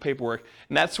with legal paperwork.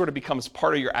 And that sort of becomes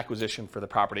part of your acquisition for the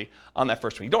property on that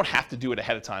first one. You don't have to do it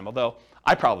ahead of time, although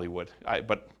I probably would.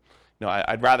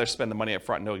 I'd rather spend the money up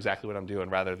front and know exactly what I'm doing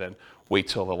rather than wait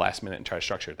till the last minute and try to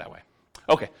structure it that way.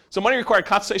 Okay, so money required,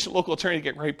 consultation with local attorney to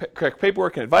get correct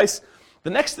paperwork and advice. The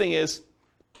next thing is,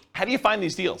 how do you find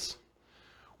these deals?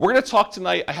 We're going to talk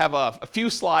tonight, I have a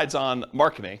few slides on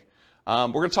marketing. We're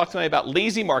going to talk tonight about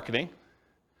lazy marketing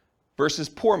versus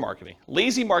poor marketing.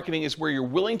 Lazy marketing is where you're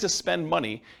willing to spend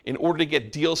money in order to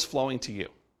get deals flowing to you.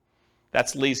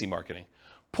 That's lazy marketing.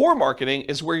 Poor marketing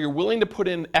is where you're willing to put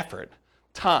in effort,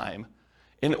 time,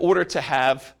 in order to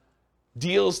have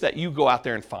deals that you go out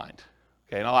there and find.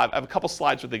 Okay, and I have a couple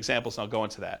slides with examples and I'll go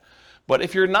into that. But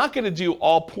if you're not going to do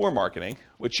all poor marketing,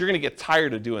 which you're going to get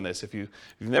tired of doing this if you've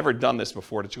never done this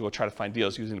before to go try to find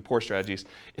deals using the poor strategies,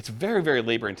 it's very, very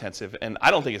labor intensive and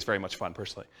I don't think it's very much fun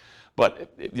personally.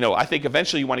 But I think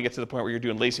eventually you want to get to the point where you're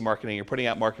doing lazy marketing, you're putting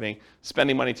out marketing,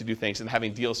 spending money to do things and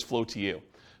having deals flow to you.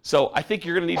 So I think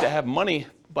you're going to need to have money,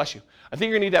 bless you, I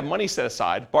think you're going to need to have money set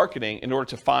aside, marketing, in order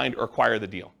to find or acquire the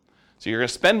deal. So you're going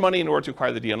to spend money in order to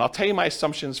acquire the deal. And I'll tell you my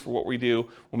assumptions for what we do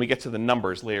when we get to the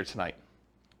numbers later tonight.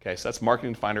 Okay, so that's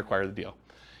marketing to find or acquire the deal.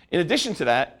 In addition to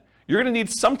that, you're going to need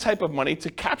some type of money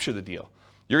to capture the deal.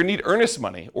 You're going to need earnest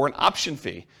money or an option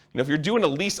fee. If you're doing a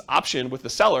lease option with the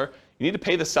seller, you need to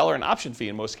pay the seller an option fee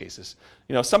in most cases.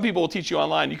 Some people will teach you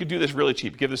online, you could do this really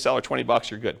cheap. Give the seller $20,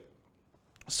 you're good.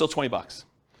 Still $20.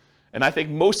 And I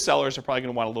think most sellers are probably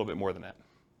going to want a little bit more than that.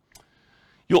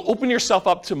 You'll open yourself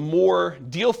up to more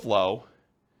deal flow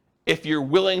if you're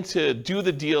willing to do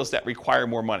the deals that require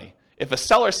more money. If a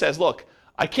seller says, look,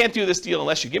 I can't do this deal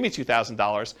unless you give me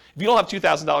 $2,000. If you don't have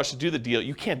 $2,000 to do the deal,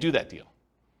 you can't do that deal,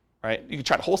 right? You can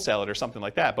try to wholesale it or something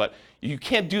like that, but you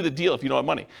can't do the deal if you don't have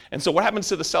money. And so what happens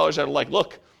to the sellers that are like,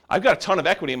 look, I've got a ton of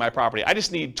equity in my property. I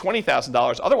just need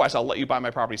 $20,000. Otherwise, I'll let you buy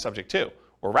my property subject to,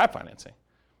 or wrap financing.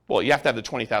 Well, you have to have the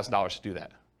 $20,000 to do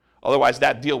that. Otherwise,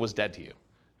 that deal was dead to you.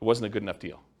 It wasn't a good enough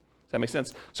deal. Does that make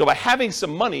sense? So by having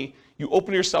some money, you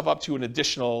open yourself up to an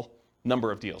additional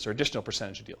number of deals or additional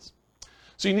percentage of deals.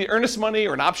 So you need earnest money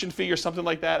or an option fee or something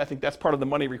like that. I think that's part of the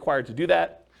money required to do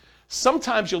that.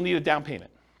 Sometimes you'll need a down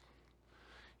payment.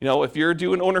 If you're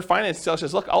doing owner finance, the seller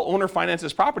says, look, I'll owner finance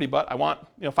this property, but I want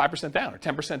 5% down or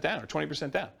 10% down or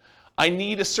 20% down. I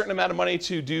need a certain amount of money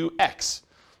to do X.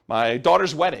 My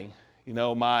daughter's wedding.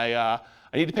 I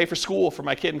need to pay for school for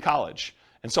my kid in college.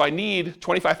 And so I need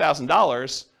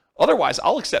 $25,000. Otherwise,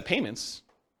 I'll accept payments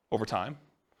over time,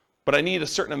 but I need a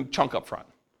certain chunk up front.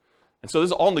 And so this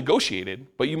is all negotiated,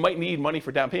 but you might need money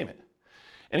for down payment.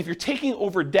 And if you're taking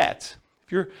over debt,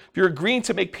 if you're agreeing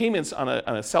to make payments on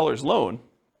a seller's loan,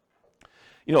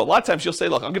 a lot of times you'll say,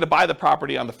 look, I'm going to buy the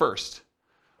property on the 1st.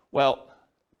 Well,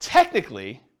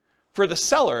 technically, for the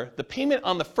seller, the payment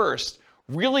on the 1st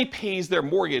really pays their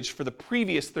mortgage for the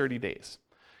previous 30 days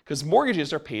because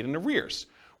mortgages are paid in arrears.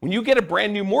 When you get a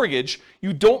brand new mortgage,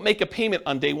 you don't make a payment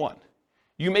on day 1.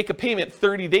 You make a payment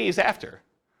 30 days after,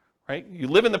 right? You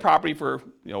live in the property for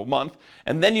a month,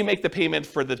 and then you make the payment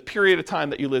for the period of time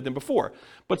that you lived in before.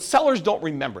 But sellers don't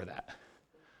remember that,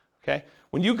 okay?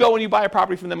 When you go and you buy a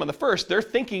property from them on the 1st, they're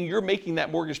thinking you're making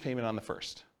that mortgage payment on the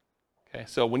 1st. Okay,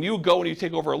 so when you go and you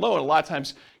take over a loan, a lot of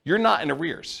times you're not in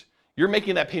arrears. You're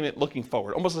making that payment looking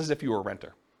forward, almost as if you were a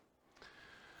renter.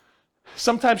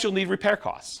 Sometimes you'll need repair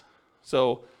costs.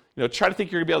 So, try to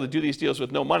think you're gonna be able to do these deals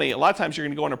with no money. A lot of times you're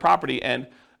gonna go on a property and,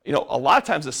 a lot of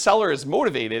times the seller is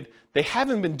motivated. They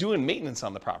haven't been doing maintenance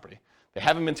on the property. They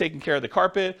haven't been taking care of the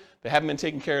carpet. They haven't been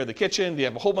taking care of the kitchen. They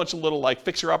have a whole bunch of little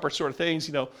fixer-upper sort of things,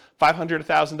 $500,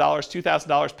 $1,000,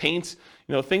 $2,000, paint,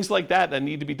 things like that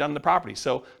need to be done in the property.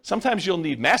 So sometimes you'll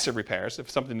need massive repairs if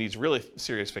something needs really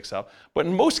serious fix-up. But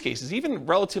in most cases, even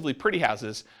relatively pretty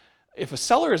houses, if a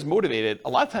seller is motivated, a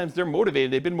lot of times they're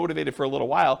motivated. They've been motivated for a little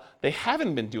while. They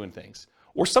haven't been doing things.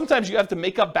 Or sometimes you have to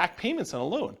make up back payments on a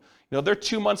loan. They're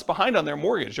 2 months behind on their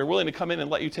mortgage. They're willing to come in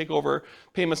and let you take over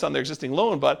payments on their existing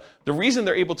loan, but the reason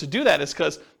they're able to do that is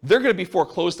because they're going to be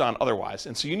foreclosed on otherwise,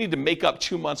 and so you need to make up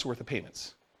 2 months worth of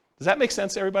payments. Does that make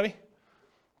sense to everybody?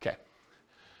 Okay.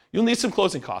 You'll need some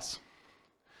closing costs.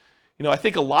 I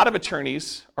think a lot of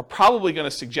attorneys are probably going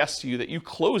to suggest to you that you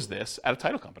close this at a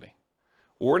title company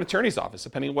or an attorney's office,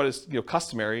 depending on what is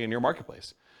customary in your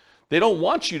marketplace. They don't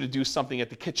want you to do something at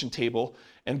the kitchen table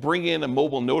and bring in a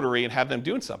mobile notary and have them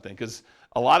doing something, because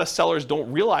a lot of sellers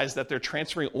don't realize that they're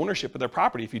transferring ownership of their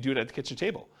property if you do it at the kitchen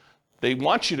table. They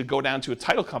want you to go down to a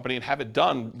title company and have it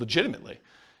done legitimately.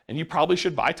 And you probably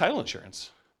should buy title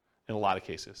insurance in a lot of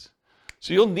cases.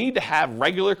 So you'll need to have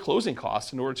regular closing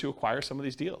costs in order to acquire some of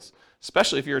these deals,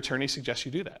 especially if your attorney suggests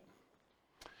you do that.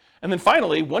 And then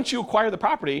finally, once you acquire the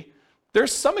property,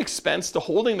 there's some expense to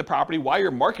holding the property while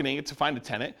you're marketing it to find a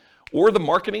tenant, or the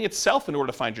marketing itself in order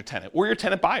to find your tenant, or your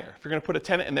tenant buyer. If you're going to put a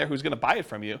tenant in there who's going to buy it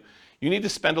from you, you need to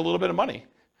spend a little bit of money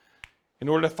in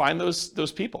order to find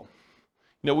those people.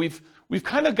 We've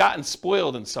kind of gotten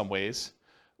spoiled in some ways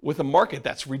with a market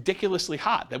that's ridiculously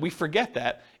hot, that we forget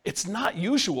that it's not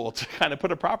usual to kind of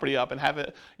put a property up and have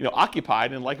it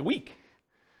occupied in like a week.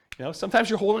 Sometimes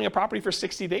you're holding a property for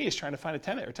 60 days trying to find a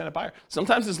tenant or tenant buyer.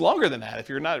 Sometimes it's longer than that if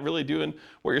you're not really doing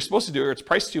what you're supposed to do, or it's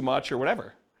priced too much or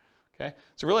whatever. Okay?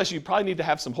 So realize you probably need to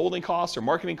have some holding costs or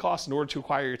marketing costs in order to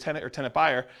acquire your tenant or tenant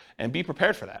buyer, and be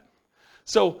prepared for that.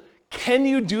 So can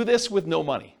you do this with no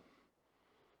money?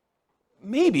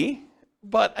 Maybe,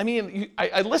 but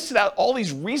I listed out all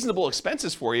these reasonable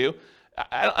expenses for you.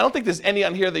 I don't think there's any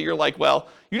on here that you're like, well,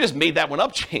 you just made that one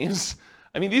up, James.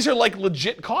 These are like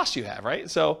legit costs you have, right?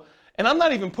 So, and I'm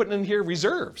not even putting in here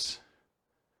reserves,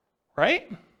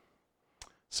 right?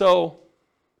 So,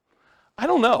 I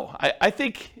don't know. I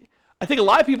think a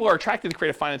lot of people are attracted to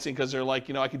creative financing because they're like,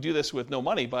 I could do this with no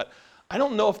money, but I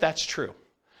don't know if that's true.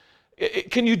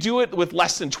 Can you do it with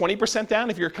less than 20%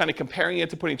 down if you're kind of comparing it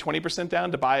to putting 20%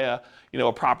 down to buy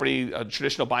a property, a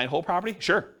traditional buy and hold property?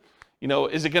 Sure.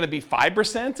 Is it going to be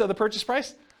 5% of the purchase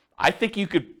price? I think you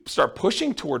could start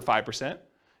pushing toward 5%,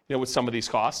 with some of these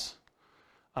costs.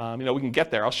 We can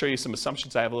get there. I'll show you some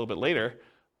assumptions I have a little bit later,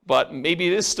 but maybe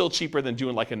it is still cheaper than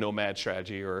doing like a nomad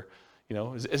strategy, or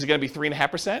is it going to be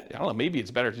 3.5%? I don't know. Maybe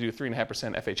it's better to do a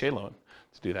 3.5% FHA loan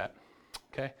to do that.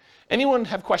 Okay. Anyone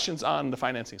have questions on the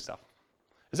financing stuff?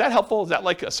 Is that helpful? Is that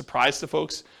like a surprise to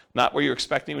folks? Not what you were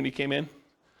expecting when you came in?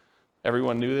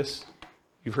 Everyone knew this?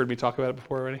 You've heard me talk about it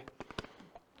before already?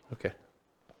 Okay.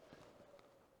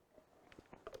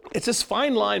 It's this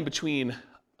fine line between,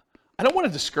 I don't want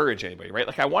to discourage anybody, right?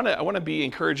 Like I want to be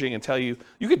encouraging and tell you,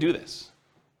 you could do this.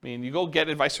 You go get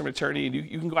advice from an attorney, and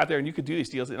you can go out there and you could do these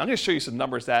deals. And I'm going to show you some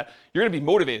numbers that you're going to be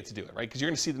motivated to do it, right? Because you're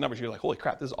going to see the numbers, you're like, holy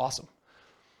crap, this is awesome.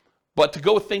 But to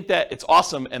go think that it's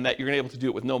awesome and that you're going to be able to do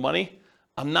it with no money,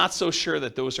 I'm not so sure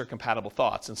that those are compatible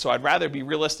thoughts. And so I'd rather be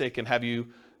realistic and have you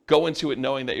go into it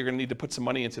knowing that you're going to need to put some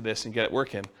money into this and get it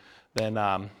working than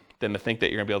to think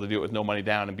that you're going to be able to do it with no money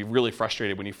down and be really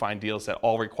frustrated when you find deals that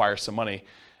all require some money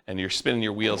and you're spinning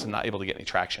your wheels and not able to get any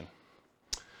traction.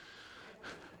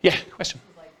 Yeah, question?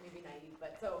 Like maybe naive,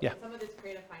 but so yeah. Some of this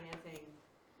creative financing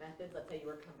methods, let's say you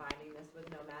were combining this with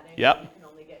nomading, yep. You can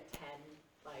only get 10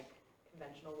 like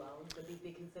conventional loans. Would these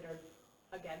be considered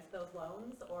against those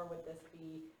loans, or would this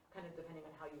be kind of depending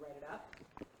on how you write it up?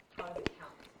 How does it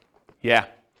count? Yeah.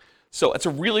 So it's a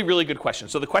really, really good question.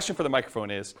 So the question for the microphone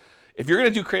is, if you're going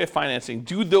to do creative financing,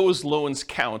 do those loans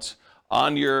count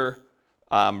on your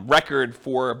record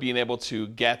for being able to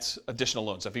get additional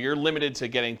loans? If you're limited to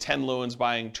getting 10 loans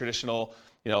buying traditional,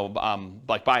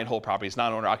 like buy and hold properties,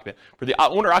 non-owner occupant. For the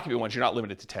owner occupant ones, you're not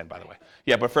limited to 10, by the way.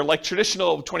 Yeah, but for like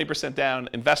traditional 20% down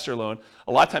investor loan,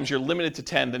 a lot of times you're limited to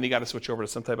 10, then you got to switch over to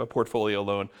some type of portfolio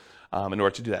loan in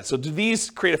order to do that. So do these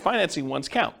creative financing ones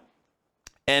count?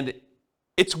 And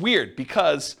it's weird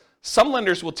because some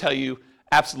lenders will tell you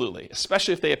absolutely,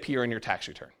 especially if they appear in your tax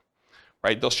return,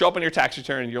 right? They'll show up on your tax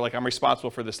return and you're like, I'm responsible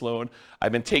for this loan.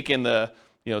 I've been taking the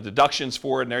deductions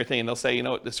for it and everything, and they'll say,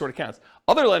 this sort of counts.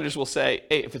 Other lenders will say,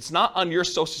 hey, if it's not on your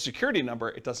social security number,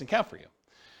 it doesn't count for you.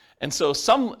 And so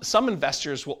some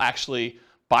investors will actually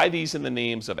buy these in the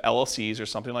names of LLCs or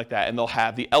something like that, and they'll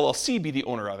have the LLC be the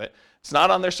owner of it. It's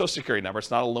not on their social security number. It's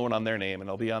not a loan on their name, and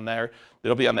it'll be on the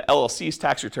LLC's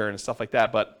tax return and stuff like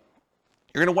that. But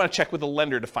you're going to want to check with the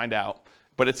lender to find out.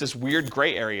 But it's this weird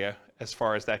gray area as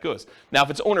far as that goes. Now, if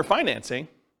it's owner financing,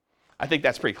 I think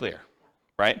that's pretty clear,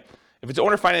 right? If it's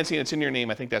owner financing and it's in your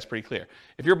name, I think that's pretty clear.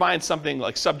 If you're buying something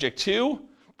like subject to,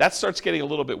 that starts getting a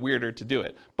little bit weirder to do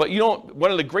it. But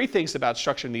one of the great things about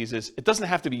structuring these is it doesn't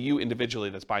have to be you individually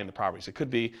that's buying the properties. It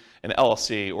could be an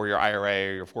LLC or your IRA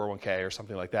or your 401k or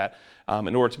something like that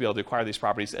in order to be able to acquire these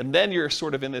properties. And then you're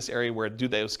sort of in this area where do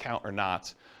those count or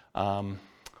not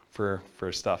for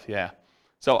stuff, yeah.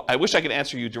 So I wish I could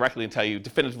answer you directly and tell you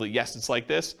definitively, yes, it's like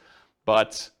this,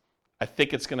 but I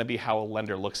think it's going to be how a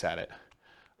lender looks at it.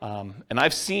 And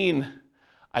I've seen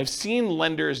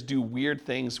lenders do weird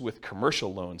things with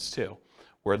commercial loans too,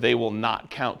 where they will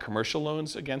not count commercial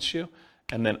loans against you,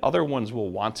 and then other ones will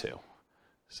want to.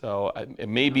 So it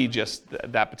may be just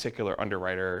that particular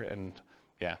underwriter, and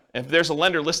yeah. If there's a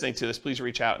lender listening to this, please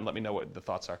reach out and let me know what the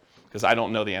thoughts are, because I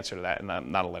don't know the answer to that, and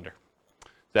I'm not a lender.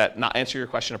 Does that not answer your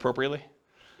question appropriately?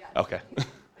 Yeah. Okay.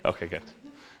 Okay, good.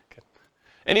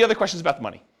 Any other questions about the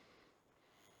money?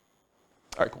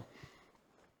 All right, cool.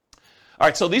 All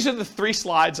right, so these are the 3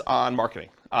 slides on marketing.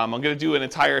 I'm going to do an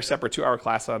entire separate 2-hour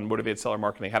class on motivated seller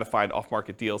marketing, how to find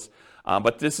off-market deals.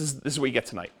 But this is what you get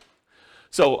tonight.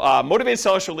 So motivated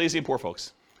sellers for lazy and poor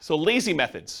folks. So lazy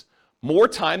methods: more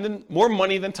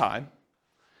money than time.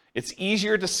 It's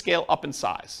easier to scale up in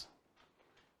size.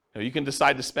 You can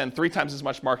decide to spend 3 times as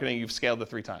much marketing. You've scaled to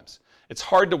 3 times. It's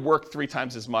hard to work 3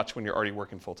 times as much when you're already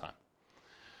working full time.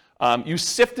 You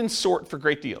sift and sort for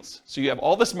great deals. So you have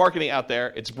all this marketing out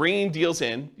there. It's bringing deals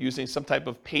in using some type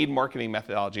of paid marketing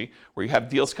methodology where you have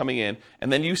deals coming in,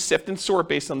 and then you sift and sort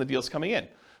based on the deals coming in.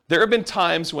 There have been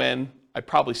times when I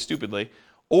probably stupidly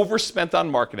overspent on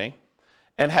marketing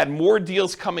and had more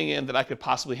deals coming in than I could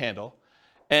possibly handle.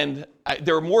 And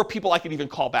there were more people I could even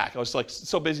call back. I was like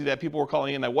so busy that people were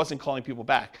calling in, I wasn't calling people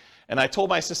back. And I told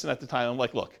my assistant at the time, I'm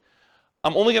like, look,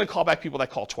 I'm only going to call back people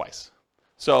that call twice.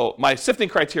 So my sifting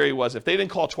criteria was if they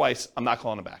didn't call twice, I'm not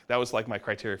calling them back. That was like my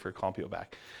criteria for calling people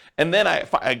back. And then I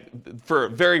for a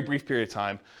very brief period of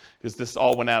time, because this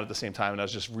all went out at the same time and I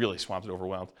was just really swamped and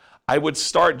overwhelmed, I would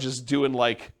start just doing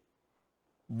like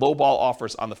lowball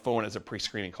offers on the phone as a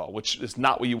pre-screening call, which is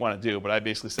not what you want to do. But I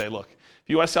basically say, look, if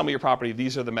you want to sell me your property,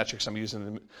 these are the metrics I'm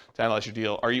using to analyze your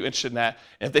deal. Are you interested in that?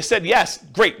 And if they said yes,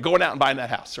 great, going out and buying that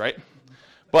house, right?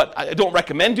 But I don't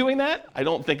recommend doing that. I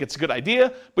don't think it's a good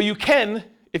idea. But you can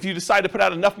if you decide to put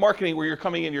out enough marketing where you're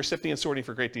coming in, you're sifting and sorting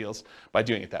for great deals by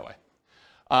doing it that way.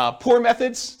 Poor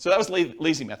methods, so that was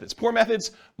lazy methods. Poor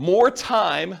methods, more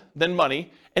time than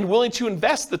money, and willing to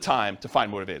invest the time to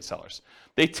find motivated sellers.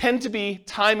 They tend to be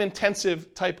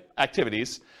time-intensive type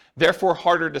activities, therefore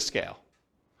harder to scale.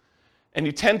 And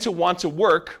you tend to want to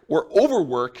work or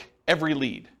overwork every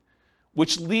lead,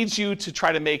 which leads you to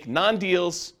try to make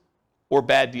non-deals or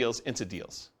bad deals into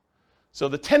deals. So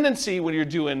the tendency when you're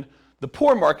doing the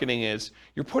poor marketing is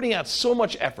you're putting out so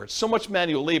much effort, so much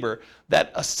manual labor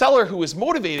that a seller who is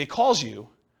motivated calls you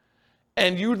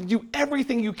and you do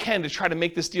everything you can to try to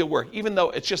make this deal work, even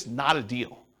though it's just not a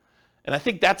deal. And I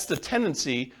think that's the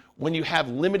tendency when you have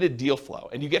limited deal flow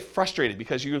and you get frustrated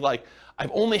because you're like,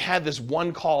 I've only had this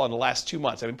one call in the last 2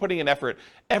 months. I've been putting in effort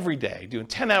every day, doing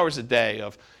 10 hours a day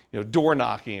of door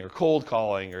knocking or cold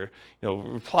calling or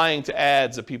replying to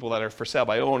ads of people that are for sale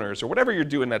by owners or whatever you're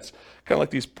doing that's kind of like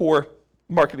these poor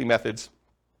marketing methods.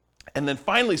 And then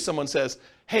finally someone says,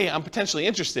 hey, I'm potentially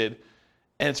interested,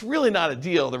 and it's really not a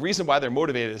deal. The reason why they're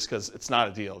motivated is because it's not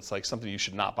a deal. It's like something you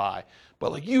should not buy.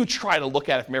 But like you try to look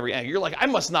at it from every angle. You're like, I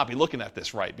must not be looking at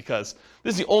this right because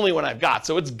this is the only one I've got,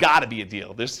 so it's got to be a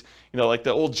deal. There's, like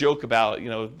the old joke about,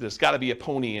 there's got to be a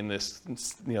pony in this,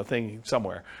 thing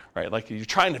somewhere, right? Like you're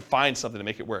trying to find something to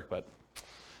make it work, but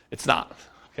it's not,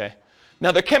 okay?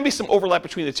 Now there can be some overlap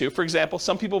between the two. For example,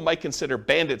 some people might consider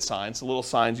bandit signs, the little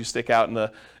signs you stick out in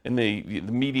the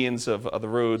medians of the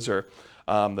roads, or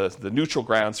the neutral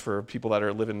grounds for people that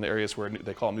live in areas where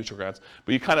they call them neutral grounds.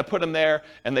 But you kind of put them there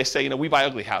and they say, we buy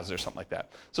ugly houses or something like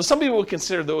that. So some people would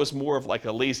consider those more of like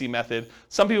a lazy method.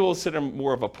 Some people will consider them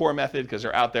more of a poor method because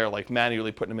they're out there like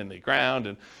manually putting them in the ground.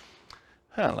 And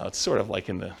I don't know, it's sort of like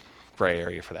in the gray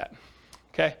area for that.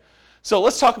 Okay? So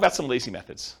let's talk about some lazy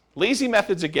methods. Lazy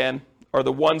methods, again, are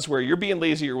the ones where you're being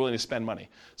lazy, you're willing to spend money.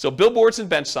 So billboards and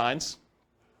bench signs,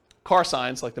 car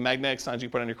signs, like the magnetic signs you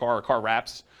put on your car or car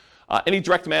wraps, any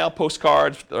direct mail,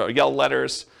 postcards, yellow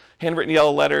letters, handwritten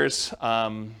yellow letters,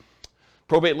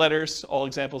 probate letters, all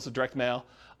examples of direct mail.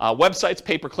 Websites,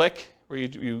 pay-per-click, where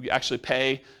you actually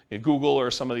pay Google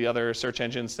or some of the other search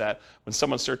engines that when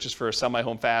someone searches for sell my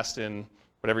home fast in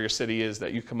whatever your city is,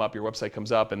 that you come up, your website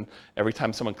comes up, and every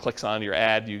time someone clicks on your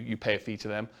ad, you pay a fee to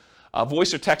them.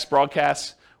 Voice or text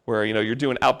broadcasts, where you're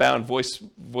doing outbound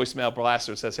voicemail blast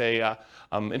that says, hey,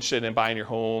 I'm interested in buying your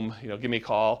home, give me a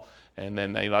call, and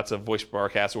then lots of voice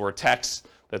broadcasts or texts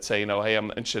that say, hey, I'm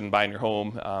interested in buying your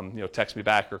home, text me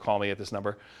back or call me at this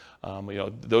number.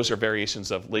 Those are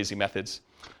variations of lazy methods.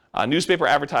 Newspaper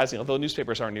advertising, although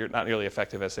newspapers are not nearly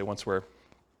effective as they once were.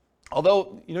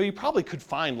 Although, you probably could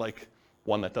find like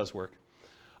one that does work.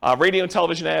 Radio and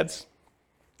television ads,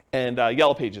 and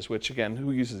Yellow Pages, which again,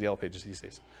 who uses Yellow Pages these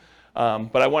days?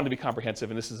 But I wanted to be comprehensive,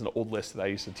 and this is an old list that I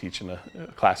used to teach in a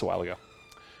class a while ago.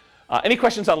 Any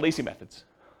questions on lazy methods?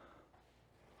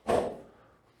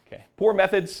 Okay, poor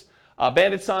methods,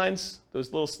 bandit signs,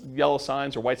 those little yellow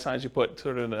signs or white signs you put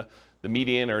sort of in the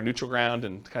median or neutral ground,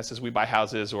 and kind of says we buy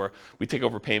houses or we take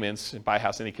over payments and buy a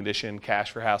house any condition, cash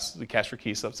for house, cash for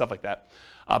keys, stuff like that.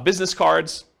 Business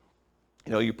cards,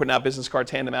 you're putting out business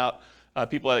cards, hand them out.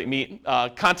 People that you meet,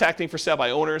 contacting for sale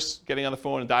by owners, getting on the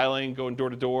phone and dialing, going door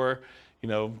to door,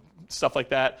 stuff like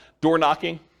that. Door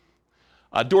knocking,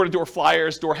 door-to-door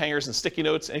flyers, door hangers, and sticky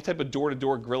notes. Any type of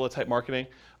door-to-door guerrilla type marketing,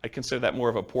 I consider that more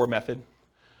of a poor method.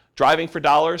 Driving for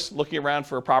dollars, looking around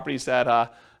for properties that are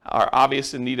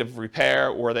obvious in need of repair,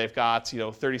 or they've got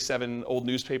 37 old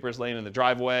newspapers laying in the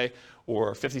driveway,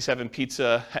 or 57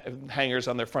 pizza hangers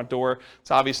on their front door.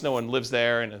 It's obvious no one lives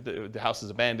there and the house is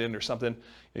abandoned or something.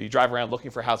 You drive around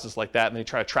looking for houses like that, and then you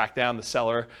try to track down the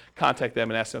seller, contact them,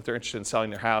 and ask them if they're interested in selling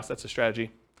their house. That's a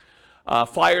strategy.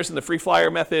 Flyers and the free flyer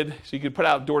method. So you could put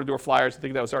out door-to-door flyers. I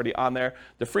think that was already on there.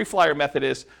 The free flyer method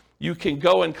is you can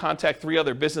go and contact 3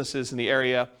 other businesses in the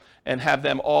area and have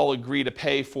them all agree to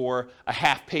pay for a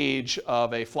half page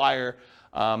of a flyer.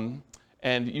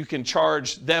 And you can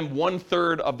charge them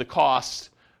 1/3 of the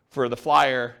cost for the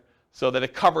flyer so that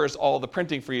it covers all the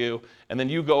printing for you. And then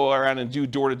you go around and do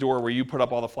door-to-door where you put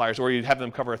up all the flyers, or you have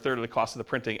them cover 1/3 of the cost of the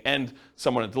printing and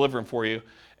someone to deliver them for you.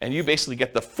 And you basically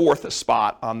get the 4th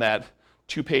spot on that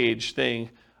 2-page thing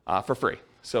for free.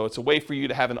 So it's a way for you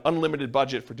to have an unlimited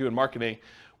budget for doing marketing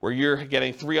where you're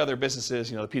getting 3 other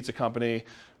businesses, the pizza company,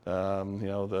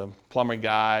 the plumbing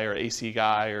guy or AC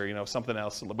guy or something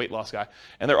else, the weight loss guy,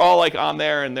 and they're all like on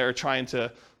there and they're trying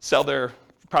to sell their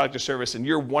product or service, and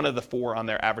you're one of the 4 on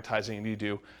their advertising, and you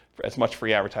do as much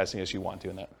free advertising as you want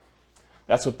doing that.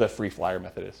 That's what the free flyer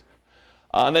method is.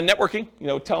 And then networking,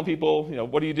 telling people,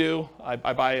 what do you do? I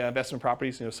buy investment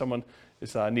properties. Someone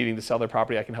is needing to sell their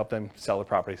property, I can help them sell their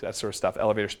properties, that sort of stuff,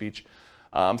 elevator speech.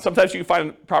 Sometimes you can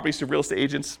find properties through real estate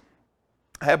agents.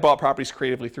 I have bought properties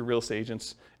creatively through real estate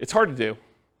agents. It's hard to do.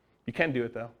 You can do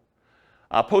it though.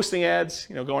 Posting ads,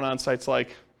 going on sites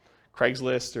like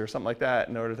Craigslist or something like that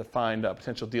in order to find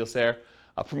potential deals there.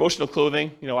 Promotional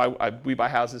clothing, we buy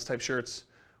houses type shirts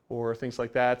or things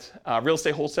like that. Real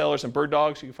estate wholesalers and bird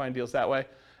dogs, you can find deals that way.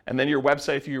 And then your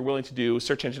website, if you're willing to do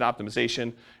search engine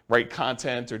optimization, write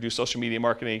content, or do social media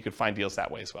marketing, you can find deals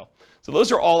that way as well. So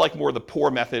those are all like more the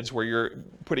poor methods where you're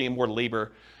putting in more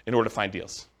labor in order to find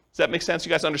deals. Does that make sense? You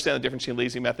guys understand the difference between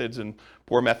lazy methods and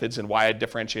poor methods and why I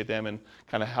differentiate them and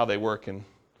kind of how they work and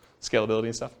scalability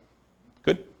and stuff?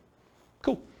 Good?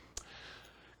 Cool.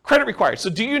 Credit required. So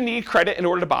do you need credit in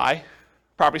order to buy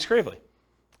properties creatively?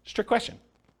 Strict question.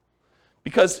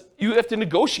 Because you have to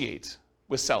negotiate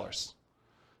with sellers.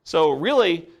 So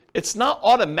really, it's not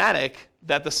automatic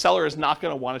that the seller is not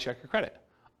going to want to check your credit.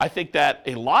 I think that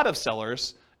a lot of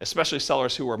sellers, especially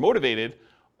sellers who are motivated,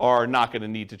 are not going to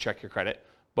need to check your credit.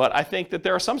 But I think that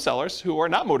there are some sellers who are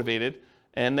not motivated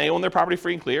and they own their property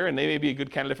free and clear, and they may be a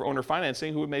good candidate for owner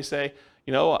financing who may say,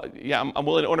 yeah, I'm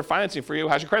willing to owner financing for you.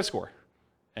 How's your credit score?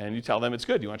 And you tell them it's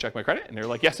good. You want to check my credit? And they're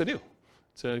like, yes, I do.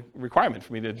 It's a requirement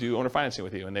for me to do owner financing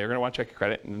with you, and they're going to want to check your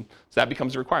credit, and so that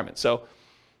becomes a requirement. So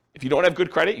if you don't have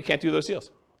good credit, you can't do those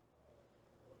deals.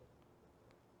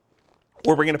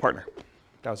 Or bring in a partner.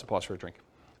 That was a pause for a drink.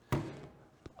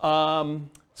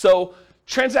 So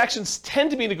transactions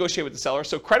tend to be negotiated with the seller,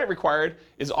 so credit required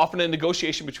is often a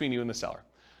negotiation between you and the seller.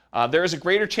 There is a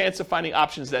greater chance of finding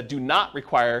options that do not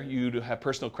require you to have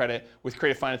personal credit with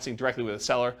creative financing directly with a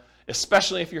seller,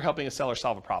 especially if you're helping a seller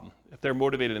solve a problem, if they're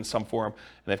motivated in some form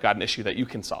and they've got an issue that you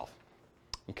can solve.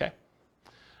 Okay?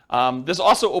 This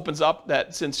also opens up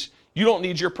that since You don't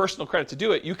need your personal credit to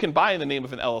do it. You can buy in the name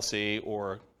of an LLC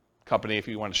or company if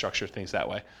you want to structure things that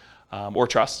way, or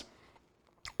trust,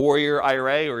 or your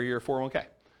IRA or your 401k,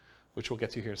 which we'll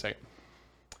get to here in a second.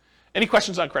 Any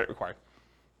questions on credit required?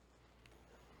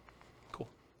 Cool.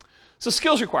 So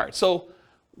skills required. So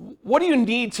what do you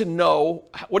need to know?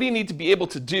 What do you need to be able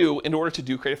to do in order to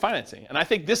do creative financing? And I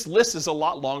think this list is a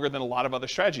lot longer than a lot of other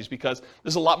strategies because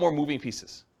there's a lot more moving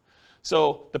pieces.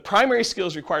 So the primary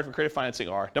skills required for creative financing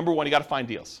are, number one, you got to find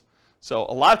deals. So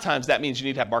a lot of times that means you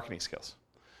need to have marketing skills.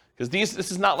 Because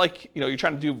this is not like, you're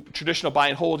trying to do traditional buy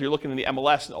and hold, you're looking in the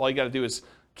MLS, and all you got to do is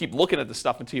keep looking at the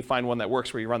stuff until you find one that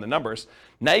works where you run the numbers.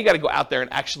 Now you got to go out there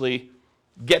and actually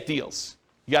get deals.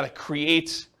 You got to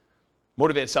create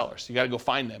motivated sellers. You got to go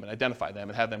find them and identify them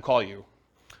and have them call you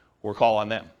or call on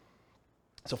them.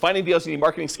 So finding deals, you need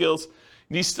marketing skills.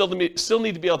 You still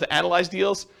need to be able to analyze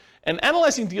deals. And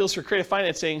analyzing deals for creative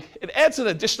financing, it adds an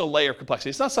additional layer of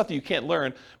complexity. It's not something you can't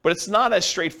learn, but it's not as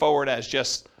straightforward as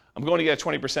just, I'm going to get a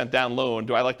 20% down loan.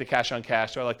 Do I like the cash on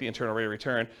cash? Do I like the internal rate of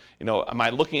return? Am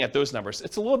I looking at those numbers?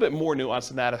 It's a little bit more nuanced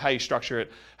than that of how you structure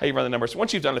it, how you run the numbers.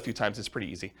 Once you've done it a few times, it's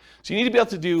pretty easy. So you need to be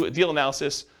able to do a deal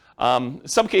analysis. In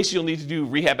some cases, you'll need to do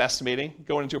rehab estimating,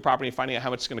 going into a property and finding out how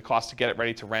much it's going to cost to get it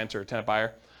ready to rent or a tenant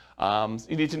buyer.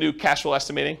 You need to do cash flow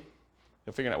estimating,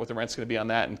 figuring out what the rent's going to be on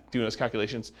that and doing those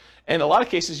calculations. And in a lot of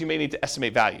cases, you may need to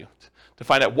estimate value to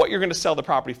find out what you're going to sell the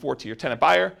property for to your tenant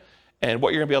buyer and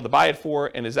what you're going to be able to buy it for,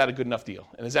 and is that a good enough deal?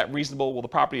 And is that reasonable? Will the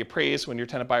property appraise when your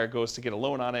tenant buyer goes to get a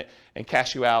loan on it and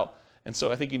cash you out? And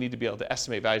so I think you need to be able to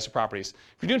estimate values of properties.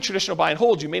 If you're doing traditional buy and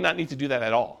hold, you may not need to do that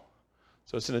at all.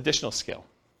 So it's an additional skill.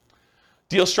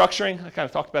 Deal structuring, I kind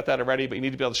of talked about that already, but you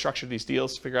need to be able to structure these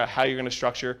deals, figure out how you're going to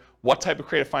structure, what type of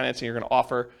creative financing you're going to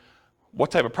offer, what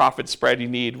type of profit spread you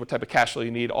need, what type of cash flow you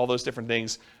need, all those different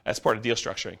things as part of deal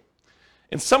structuring.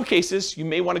 In some cases, you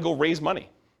may want to go raise money.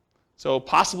 So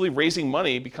possibly raising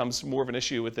money becomes more of an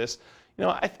issue with this.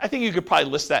 I think you could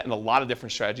probably list that in a lot of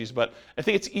different strategies, but I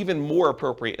think it's even more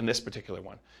appropriate in this particular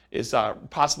one, is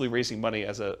possibly raising money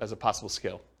as a possible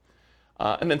skill.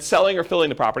 And then selling or filling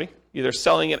the property, either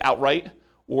selling it outright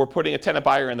or putting a tenant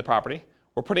buyer in the property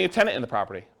or putting a tenant in the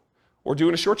property or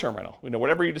doing a short-term rental.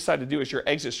 Whatever you decide to do as your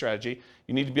exit strategy,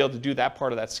 you need to be able to do that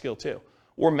part of that skill too,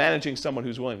 or managing someone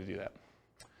who's willing to do that.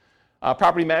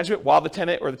 Property management, while the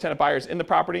tenant or the tenant buyer is in the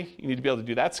property, you need to be able to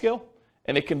do that skill.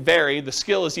 And it can vary. The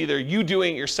skill is either you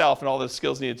doing it yourself and all the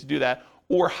skills needed to do that,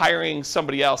 or hiring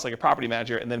somebody else like a property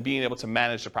manager and then being able to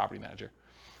manage the property manager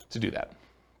to do that.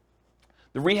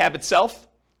 The rehab itself,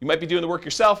 you might be doing the work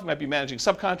yourself, you might be managing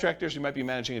subcontractors, you might be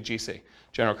managing a GC,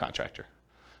 general contractor.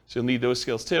 So you'll need those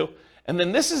skills too. And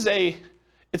then this is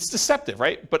it's deceptive,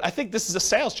 right? But I think this is a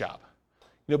sales job.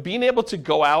 Being able to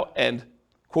go out and,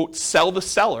 quote, sell the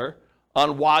seller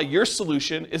on why your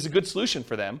solution is a good solution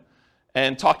for them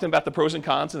and talk to them about the pros and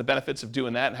cons and the benefits of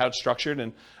doing that and how it's structured,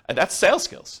 and that's sales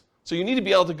skills. So you need to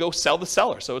be able to go sell the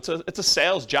seller. So it's a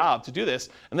sales job to do this.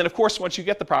 And then of course, once you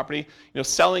get the property,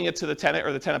 selling it to the tenant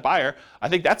or the tenant buyer, I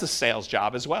think that's a sales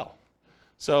job as well.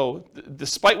 So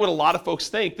despite what a lot of folks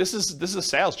think, this is a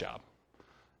sales job.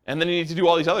 And then you need to do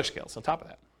all these other skills on top of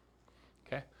that.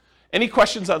 Okay. Any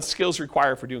questions on skills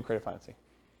required for doing creative financing?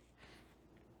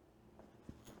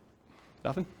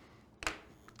 Nothing?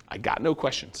 I got no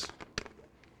questions.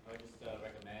 I would just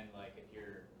recommend, if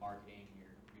you're marketing,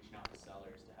 you're reaching out to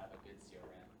sellers to have a good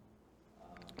CRM.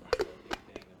 That's a big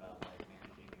thing about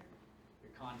managing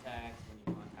your contacts, when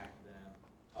you contact them,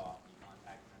 how often you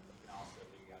contact them. You can also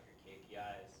figure out your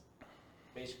KPIs.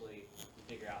 Basically, you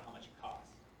figure out how much it costs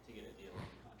to get a deal in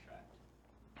the contract.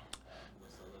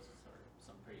 So those are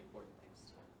some pretty important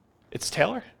things. It's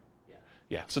Taylor?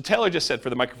 Yeah. So Taylor just said, for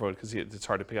the microphone, because it's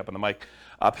hard to pick up on the mic,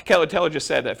 Taylor just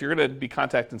said if you're going to be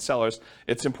contacting sellers,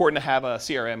 it's important to have a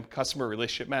CRM, customer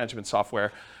relationship management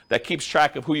software, that keeps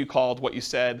track of who you called, what you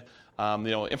said,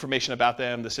 information about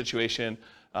them, the situation,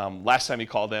 last time you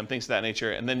called them, things of that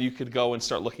nature. And then you could go and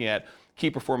start looking at key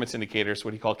performance indicators,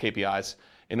 what you call KPIs,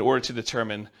 in order to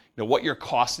determine what your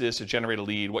cost is to generate a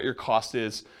lead, what your cost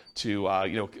is to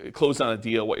close on a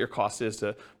deal, what your cost is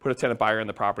to put a tenant buyer in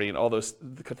the property, and all those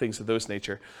things of those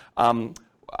nature.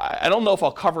 I don't know if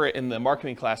I'll cover it in the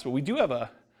marketing class, but I do have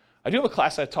a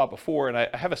class I taught before, and I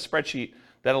have a spreadsheet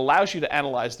that allows you to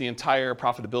analyze the entire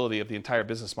profitability of the entire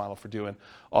business model for doing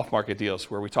off-market deals,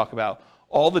 where we talk about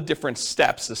all the different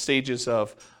steps, the stages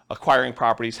of acquiring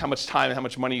properties, how much time and how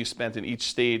much money you spent in each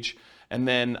stage, and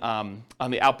then on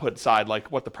the output side,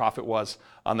 what the profit was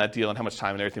on that deal and how much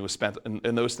time and everything was spent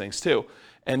in those things too.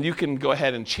 And you can go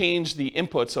ahead and change the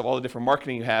inputs of all the different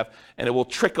marketing you have, and it will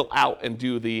trickle out and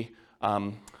do the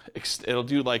it'll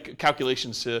do like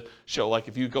calculations to show like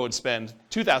if you go and spend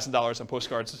 $2,000 on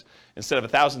postcards instead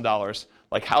of $1,000,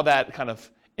 like how that kind of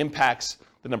impacts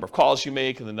the number of calls you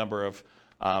make and the number of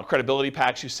credibility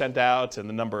packs you send out and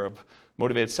the number of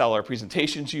motivated seller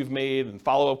presentations you've made and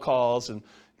follow-up calls and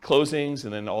closings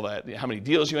and then all that, how many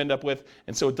deals you end up with.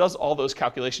 And so it does all those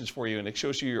calculations for you and it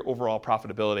shows you your overall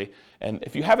profitability. And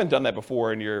if you haven't done that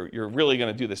before and you're really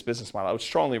going to do this business model, I would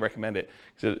strongly recommend it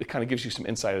because it kind of gives you some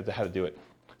insight into how to do it.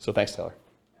 So thanks, Taylor.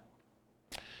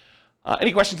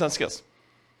 Any questions on skills?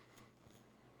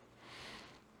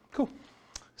 Cool.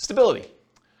 Stability.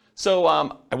 So I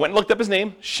went and looked up his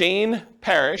name, Shane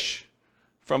Parrish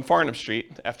from Farnham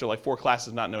Street. After like 4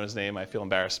 classes not knowing his name, I feel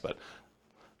embarrassed, but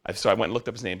so I went and looked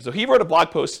up his name. So he wrote a blog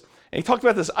post, and he talked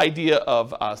about this idea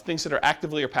of things that are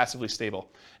actively or passively stable.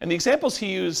 And the examples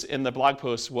he used in the blog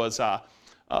post was a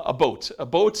boat. A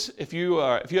boat, if you're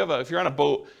on a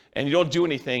boat and you don't do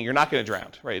anything, you're not going to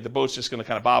drown, right? The boat's just going to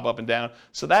kind of bob up and down.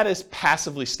 So that is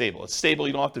passively stable. It's stable.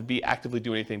 You don't have to be actively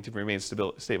doing anything to remain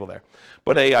stable there.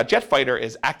 But a jet fighter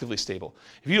is actively stable.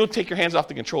 If you don't take your hands off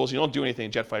the controls, you don't do anything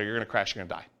in a jet fighter, you're going to crash, you're going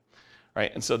to die.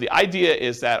 Right? And so the idea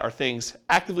is that are things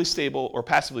actively stable or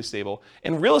passively stable?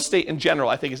 And real estate in general,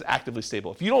 I think, is actively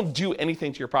stable. If you don't do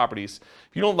anything to your properties,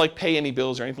 if you don't like pay any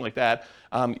bills or anything like that,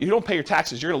 you don't pay your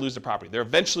taxes, you're going to lose the property. They're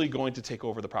eventually going to take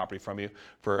over the property from you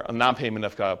for a non-payment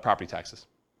of property taxes.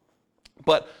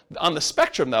 But on the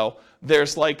spectrum, though,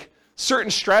 there's like certain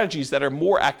strategies that are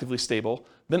more actively stable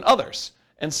than others.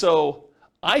 And so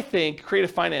I think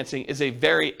creative financing is a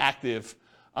very active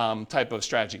type of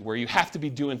strategy where you have to be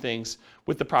doing things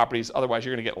with the properties, otherwise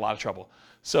you're going to get a lot of trouble.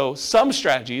 So some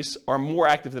strategies are more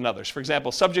active than others. For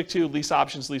example, subject to lease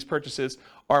options, lease purchases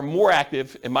are more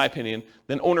active, in my opinion,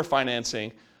 than owner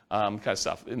financing kind of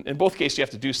stuff. In both cases, you have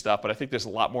to do stuff, but I think there's a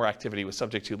lot more activity with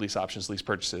subject to lease options, lease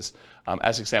purchases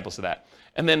as examples of that.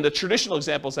 And then the traditional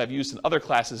examples I've used in other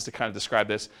classes to kind of describe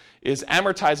this is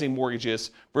amortizing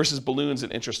mortgages versus balloons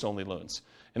and interest-only loans.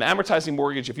 An amortizing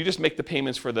mortgage, if you just make the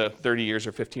payments for the 30 years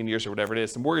or 15 years or whatever it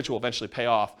is, the mortgage will eventually pay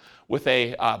off. With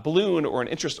a balloon or an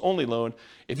interest-only loan,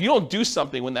 if you don't do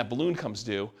something when that balloon comes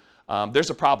due, there's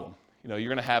a problem. You're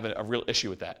going to have a real issue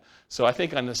with that. So I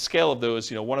think on the scale of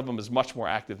those, one of them is much more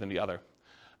active than the other.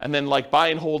 And then like buy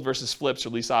and hold versus flips or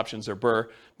lease options or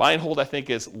BRRRR, buy and hold I think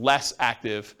is less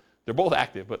active. They're both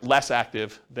active, but less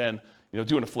active than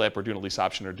doing a flip or doing a lease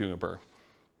option or doing a BRRRR.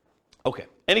 Okay,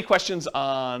 any questions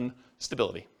on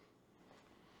stability?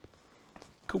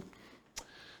 Cool.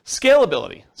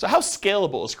 Scalability. So how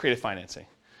scalable is creative financing?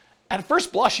 At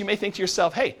first blush, you may think to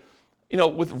yourself, hey,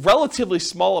 with relatively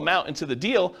small amount into the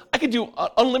deal, I could do an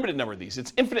unlimited number of these.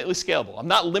 It's infinitely scalable. I'm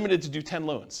not limited to do 10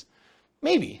 loans.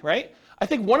 Maybe, right? I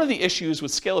think one of the issues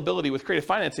with scalability with creative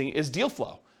financing is deal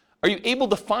flow. Are you able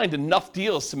to find enough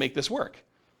deals to make this work?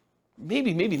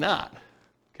 Maybe, maybe not,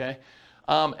 okay?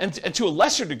 And to a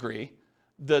lesser degree,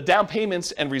 the down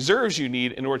payments and reserves you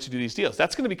need in order to do these deals.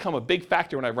 That's going to become a big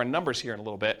factor when I run numbers here in a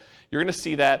little bit. You're going to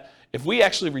see that if we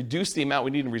actually reduce the amount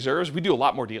we need in reserves, we do a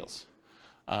lot more deals.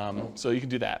 So you can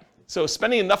do that. So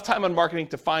spending enough time on marketing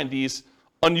to find these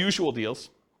unusual deals,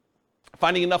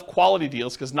 finding enough quality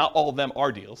deals, because not all of them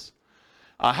are deals,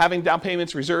 having down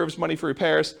payments, reserves, money for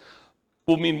repairs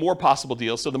will mean more possible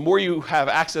deals. So the more you have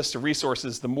access to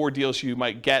resources, the more deals you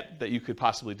might get that you could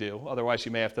possibly do. Otherwise,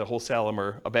 you may have to wholesale them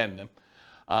or abandon them.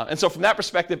 And so from that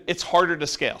perspective, it's harder to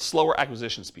scale, slower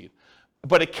acquisition speed.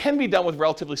 But it can be done with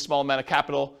relatively small amount of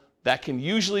capital that can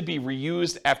usually be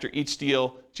reused after each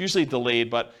deal. It's usually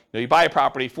delayed, but you buy a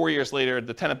property, 4 years later,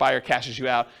 the tenant buyer cashes you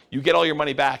out, you get all your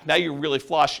money back, now you're really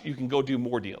flush, you can go do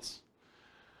more deals.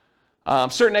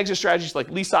 Certain exit strategies like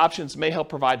lease options may help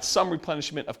provide some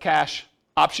replenishment of cash,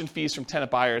 option fees from tenant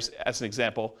buyers as an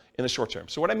example in the short term.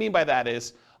 So what I mean by that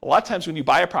is, a lot of times when you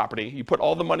buy a property, you put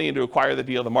all the money in to acquire the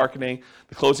deal, the marketing,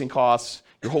 the closing costs,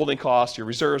 your holding costs, your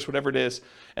reserves, whatever it is,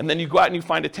 and then you go out and you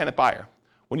find a tenant buyer.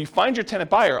 When you find your tenant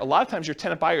buyer, a lot of times your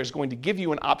tenant buyer is going to give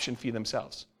you an option fee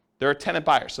themselves. They're a tenant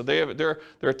buyer, so they're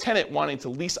a tenant wanting to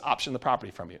lease option the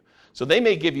property from you. So they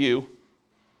may give you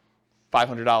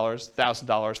 $500, $1,000,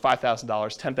 $5,000,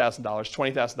 $10,000,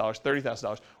 $20,000,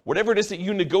 $30,000, whatever it is that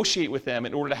you negotiate with them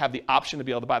in order to have the option to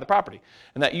be able to buy the property.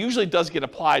 And that usually does get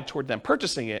applied toward them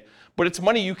purchasing it, but it's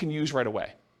money you can use right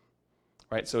away.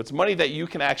 Right? So it's money that you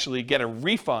can actually get a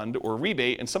refund or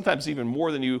rebate, and sometimes even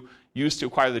more than you used to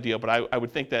acquire the deal, but I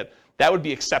would think that that would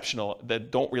be exceptional,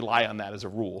 that don't rely on that as a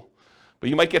rule. But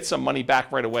you might get some money back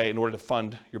right away in order to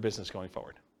fund your business going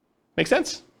forward. Make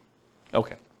sense?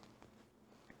 Okay.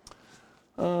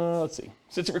 Let's see.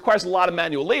 Since it requires a lot of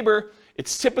manual labor,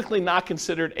 it's typically not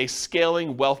considered a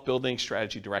scaling wealth building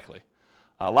strategy directly.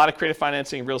 A lot of creative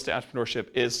financing and real estate entrepreneurship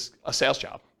is a sales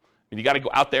job. I mean, you got to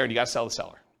go out there and you got to sell the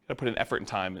seller. You got to put in effort and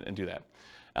time and do that.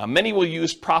 Many will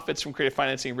use profits from creative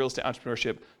financing and real estate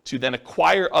entrepreneurship to then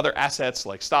acquire other assets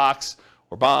like stocks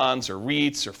or bonds or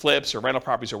REITs or flips or rental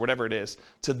properties or whatever it is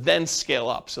to then scale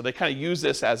up. So they kind of use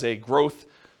this as a growth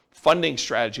funding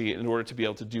strategy in order to be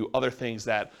able to do other things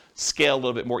that scale a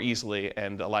little bit more easily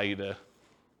and allow you to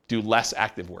do less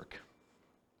active work.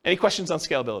 Any questions on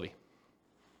scalability?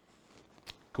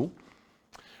 Cool.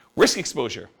 Risk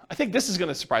exposure. I think this is going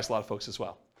to surprise a lot of folks as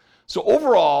well. So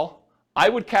overall, I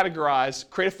would categorize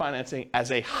creative financing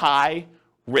as a high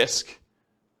risk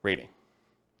rating.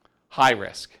 High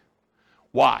risk.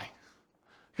 Why?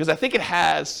 Because I think it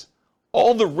has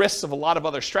all the risks of a lot of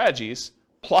other strategies,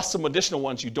 plus some additional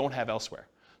ones you don't have elsewhere.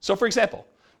 So for example,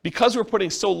 because we're putting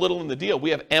so little in the deal, we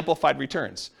have amplified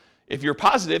returns. If you're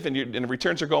positive and the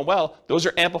returns are going well, those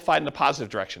are amplified in a positive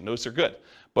direction. Those are good.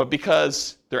 But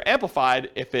because they're amplified,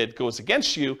 if it goes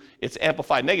against you, it's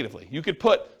amplified negatively. You could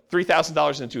put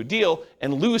 $3,000 into a deal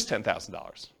and lose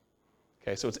 $10,000.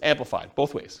 Okay, so it's amplified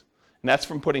both ways. And that's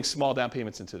from putting small down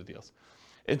payments into the deals.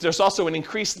 There's also an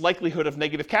increased likelihood of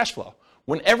negative cash flow.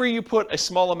 Whenever you put a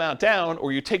small amount down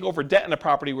or you take over debt in a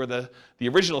property where the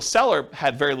original seller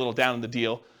had very little down in the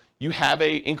deal, you have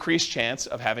an increased chance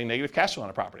of having negative cash flow on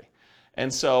a property.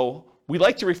 And so we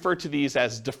like to refer to these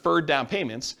as deferred down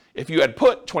payments. If you had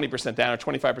put 20% down or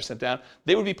 25% down,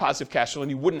 they would be positive cash flow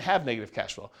and you wouldn't have negative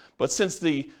cash flow. But since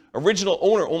the original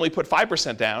owner only put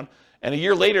 5% down and a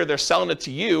year later they're selling it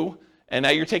to you and now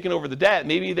you're taking over the debt,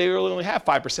 maybe they really only have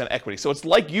 5% equity. So it's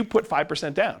like you put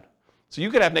 5% down. So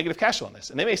you could have negative cash flow on this.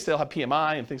 And they may still have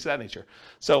PMI and things of that nature.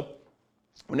 So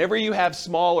whenever you have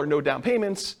small or no down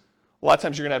payments, a lot of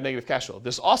times you're going to have negative cash flow.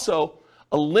 There's also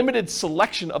a limited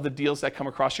selection of the deals that come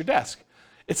across your desk.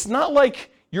 It's not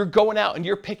like you're going out and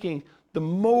you're picking the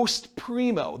most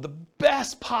primo, the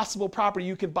best possible property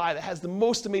you can buy that has the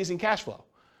most amazing cash flow.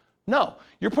 No,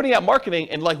 you're putting out marketing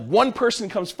and like one person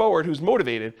comes forward who's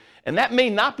motivated, and that may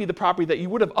not be the property that you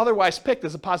would have otherwise picked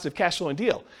as a positive cash flowing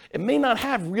deal. It may not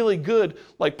have really good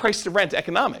like price to rent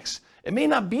economics. It may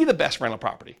not be the best rental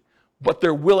property, but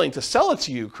they're willing to sell it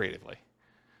to you creatively.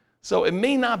 So it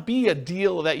may not be a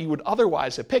deal that you would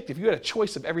otherwise have picked if you had a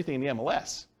choice of everything in the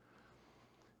MLS.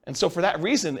 And so for that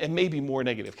reason, it may be more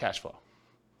negative cash flow.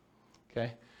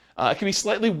 Okay? It can be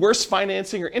slightly worse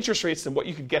financing or interest rates than what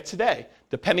you could get today,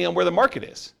 depending on where the market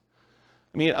is.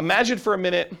 I mean, imagine for a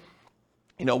minute,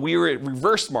 we were at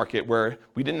reverse market where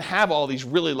we didn't have all these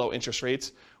really low interest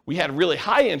rates. We had really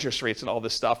high interest rates and all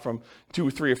this stuff from 2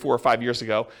 or 3 or 4 or 5 years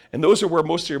ago. And those are where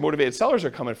most of your motivated sellers are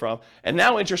coming from. And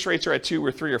now interest rates are at 2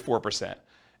 or 3 or 4%.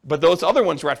 But those other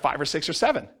ones were at 5 or 6 or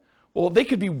 7. Well, they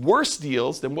could be worse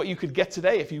deals than what you could get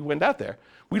today if you went out there.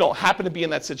 We don't happen to be in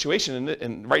that situation.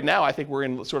 And right now, I think we're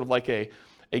in sort of like a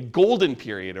golden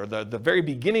period or the very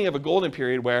beginning of a golden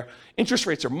period where interest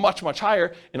rates are much, much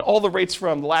higher. And all the rates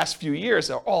from the last few years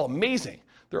are all amazing.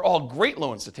 They're all great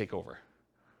loans to take over,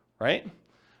 right?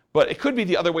 But it could be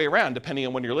the other way around, depending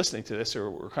on when you're listening to this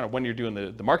or kind of when you're doing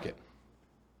the market.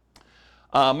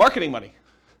 Marketing money.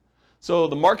 So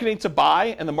the marketing to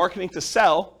buy and the marketing to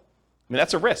sell, I mean,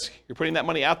 that's a risk. You're putting that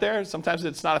money out there. Sometimes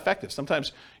it's not effective.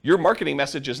 Sometimes your marketing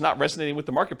message is not resonating with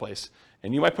the marketplace.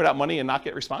 And you might put out money and not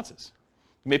get responses.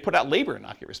 You may put out labor and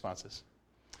not get responses.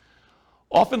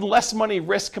 Often less money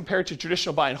risk compared to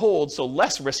traditional buy and hold, so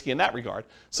less risky in that regard.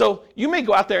 So you may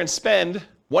go out there and spend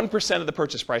 1% of the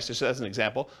purchase price, just as an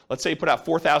example. Let's say you put out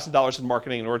 $4,000 in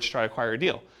marketing in order to try to acquire a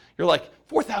deal. You're like,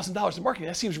 $4,000 in marketing,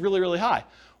 that seems really, really high.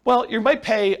 Well, you might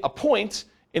pay a point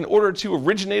in order to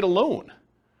originate a loan,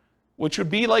 which would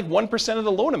be like 1% of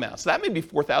the loan amount. So that may be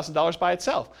 $4,000 by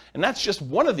itself. And that's just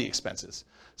one of the expenses.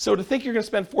 So to think you're going to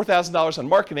spend $4,000 on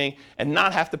marketing and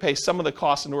not have to pay some of the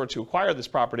costs in order to acquire this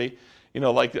property,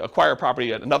 like acquire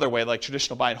property another way, like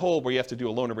traditional buy and hold, where you have to do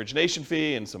a loan origination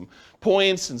fee and some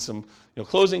points and some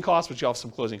closing costs, which you have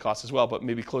some closing costs as well, but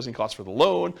maybe closing costs for the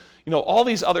loan. All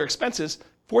these other expenses,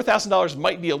 $4,000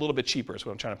 might be a little bit cheaper is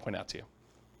what I'm trying to point out to you.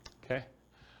 Okay?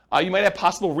 You might have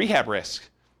possible rehab risk.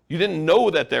 You didn't know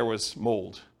that there was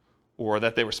mold or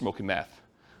that they were smoking meth.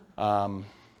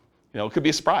 It could be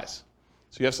a surprise.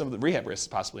 So you have some of the rehab risks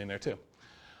possibly in there too.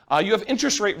 You have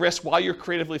interest rate risk while you're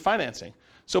creatively financing.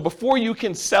 So before you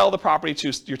can sell the property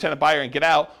to your tenant buyer and get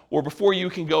out, or before you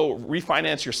can go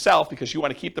refinance yourself because you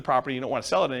want to keep the property, you don't want to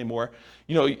sell it anymore,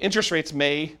 interest rates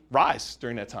may rise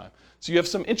during that time. So you have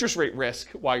some interest rate risk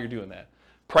while you're doing that.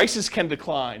 Prices can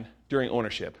decline during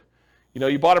ownership.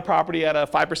 You bought a property at a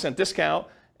 5% discount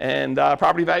and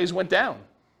property values went down,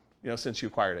 since you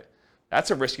acquired it. That's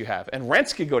a risk you have. And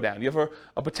rents could go down. You have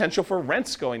a potential for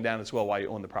rents going down as well while you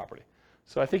own the property.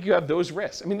 So I think you have those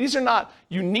risks. I mean, these are not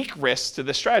unique risks to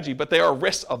this strategy, but they are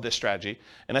risks of this strategy.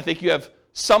 And I think you have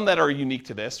some that are unique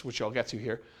to this, which I'll get to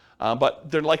here. But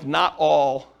they're like not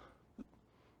all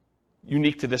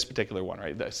unique to this particular one,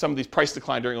 right? Some of these price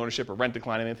decline during ownership or rent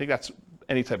decline, and I think that's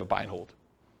any type of buy and hold.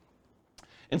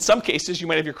 In some cases, you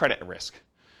might have your credit at risk.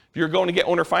 If you're going to get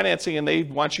owner financing and they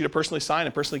want you to personally sign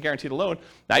and personally guarantee the loan,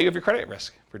 now you have your credit at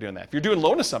risk for doing that. If you're doing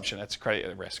loan assumption, that's credit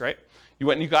at risk, right? You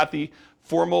went and you got the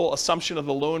formal assumption of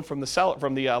the loan from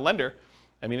the lender.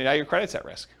 I mean, now your credit's at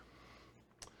risk.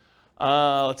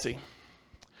 Let's see.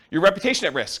 Your reputation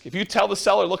at risk. If you tell the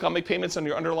seller, look, I'll make payments on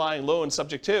your underlying loan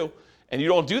subject to, and you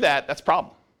don't do that, that's a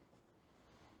problem.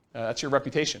 That's your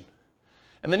reputation.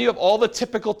 And then you have all the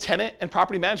typical tenant and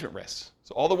property management risks.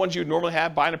 So all the ones you would normally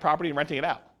have buying a property and renting it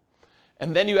out.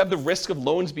 And then you have the risk of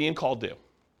loans being called due,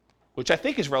 which I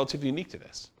think is relatively unique to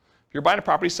this. If you're buying a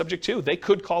property subject to, they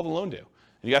could call the loan due.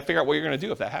 And you got to figure out what you're going to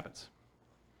do if that happens.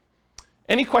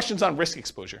 Any questions on risk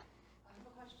exposure? I have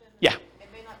a question. Yeah. It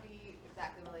may not be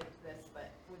exactly related to this,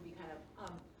 but would be kind of,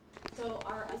 so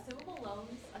are assumable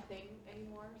loans a thing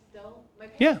anymore still? My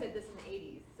parents did this in the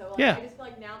 80s. So like, I just feel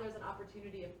like now there's an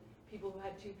opportunity of people who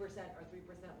had 2% or 3%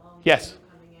 loans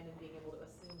coming in and being able to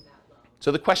assume that loan.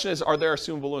 So the question is, are there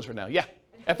assumable loans right now? Yeah.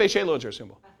 FHA loans are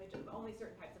assumable. FHA, but only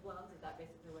certain types of loans? Is that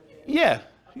basically what it is? Yeah.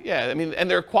 Yeah. I mean, and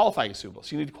they're qualifying assumable,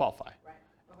 so you need to qualify. Right.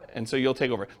 Okay. And so you'll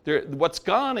take over. What's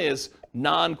gone is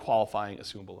non-qualifying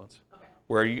assumable loans,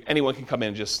 where anyone can come in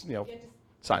and just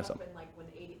sign something. Like when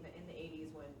in the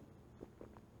 80s when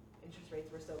interest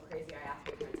rates were so crazy, I asked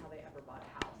my parents how they ever bought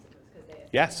a house, and it was because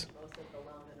they assumed most of the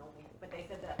loan and only. But they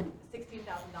said that $16,000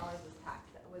 was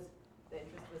taxed. The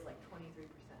interest was like 23%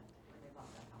 when they bought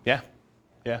that house. Yeah.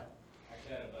 Yeah.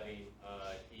 Actually, I had a buddy.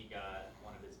 He got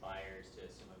one of his buyers to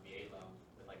assume a VA loan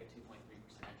with like a 2.3%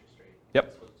 interest rate. Yep.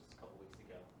 This was just a couple weeks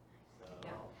ago. So.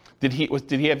 Yeah.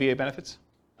 Did he have VA benefits?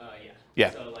 Yeah.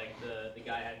 Yeah. So like the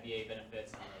guy had VA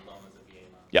benefits and the loan was a VA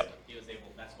loan. Yep. So he was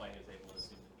able. That's why he was able to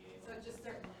assume the VA So loan. it's just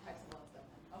certain types of loans then.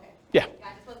 Okay. Yeah.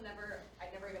 I just was never. I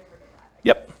never even heard of that.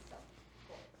 Yep. So,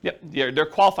 cool. Yep. They're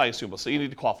qualifying assumable, so you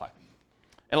need to qualify.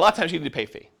 And a lot of times you need to pay a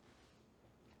fee.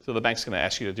 So the bank's going to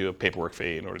ask you to do a paperwork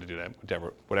fee in order to do that,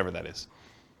 whatever that is.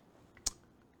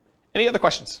 Any other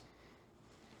questions?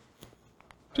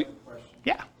 I have a question.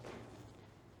 Yeah.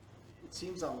 It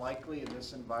seems unlikely in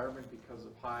this environment because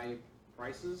of high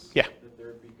prices Yeah. that there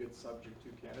would be good subject to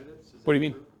candidates. Is What do that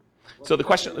you mean? true? Well, So the because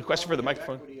question they for the don't have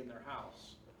microphone. Equity in their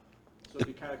house, so it'd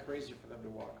be kind of crazy for them to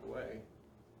walk away.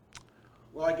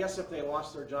 Well, I guess if they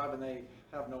lost their job and they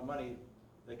have no money,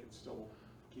 they could still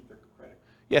keep their credit.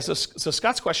 Yeah, so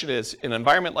Scott's question is, in an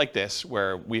environment like this,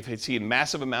 where we've seen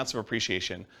massive amounts of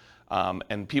appreciation,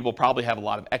 and people probably have a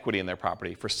lot of equity in their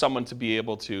property, for someone to be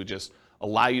able to just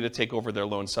allow you to take over their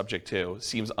loan subject to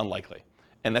seems unlikely.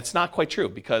 And that's not quite true,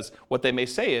 because what they may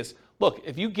say is, look,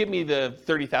 if you give me the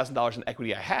 $30,000 in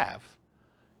equity I have,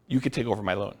 you could take over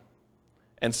my loan.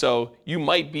 And so you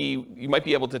might be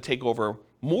able to take over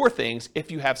more things if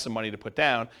you have some money to put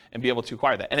down and be able to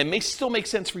acquire that. And it may still make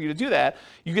sense for you to do that.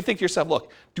 You could think to yourself,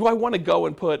 look, do I want to go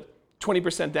and put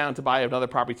 20% down to buy another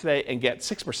property today and get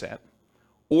 6%?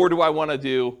 Or do I want to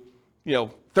do,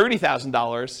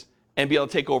 $30,000 and be able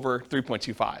to take over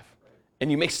 3.25? And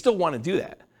you may still want to do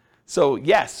that. So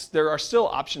yes, there are still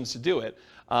options to do it.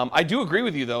 I do agree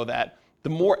with you, though, that the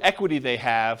more equity they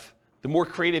have, the more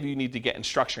creative you need to get in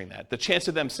structuring that. The chance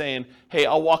of them saying, hey,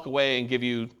 I'll walk away and give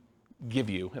you,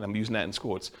 and I'm using that in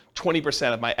quotes,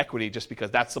 20% of my equity just because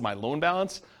that's my loan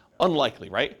balance, unlikely,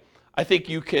 right? I think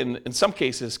you can, in some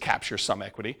cases, capture some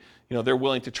equity. They're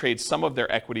willing to trade some of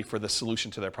their equity for the solution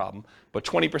to their problem. But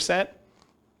 20%,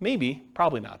 maybe,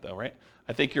 probably not, though, right?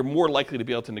 I think you're more likely to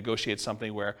be able to negotiate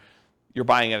something where you're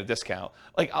buying at a discount.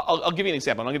 Like, I'll give you an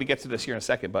example. I'm going to get to this here in a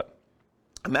second, but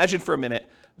imagine for a minute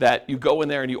that you go in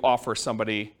there and you offer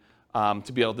somebody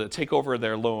to be able to take over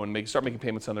their loan, start making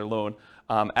payments on their loan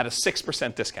at a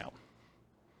 6% discount.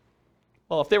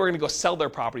 Well, if they were going to go sell their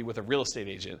property with a real estate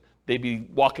agent, they'd be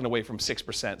walking away from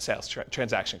 6% sales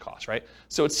transaction costs, right?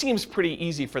 So it seems pretty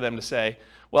easy for them to say,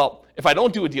 well, if I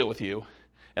don't do a deal with you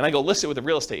and I go list it with a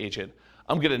real estate agent,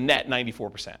 I'm going to net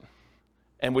 94%.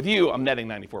 And with you, I'm netting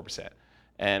 94%.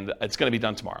 And it's going to be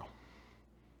done tomorrow.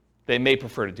 They may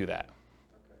prefer to do that,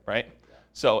 right?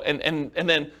 So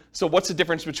so what's the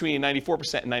difference between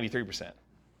 94% and 93%?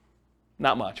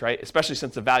 Not much, right? Especially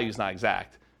since the value is not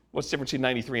exact. What's the difference between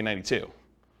 93 and 92?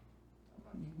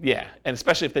 Yeah, and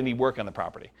especially if they need work on the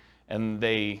property.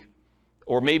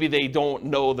 Or maybe they don't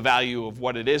know the value of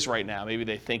what it is right now. Maybe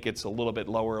they think it's a little bit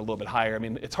lower, a little bit higher. I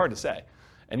mean, it's hard to say.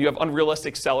 And you have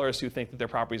unrealistic sellers who think that their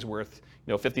property is worth,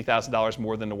 $50,000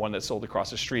 more than the one that sold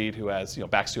across the street, who has,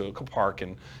 backs to a park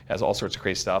and has all sorts of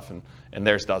crazy stuff, and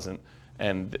theirs doesn't.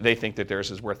 And they think that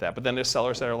theirs is worth that. But then there's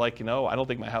sellers that are like, I don't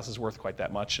think my house is worth quite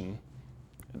that much. And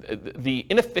the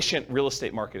inefficient real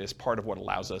estate market is part of what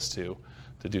allows us to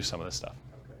do some of this stuff.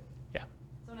 Okay. Yeah.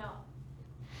 So now,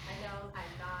 I know I'm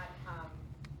not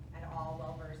at all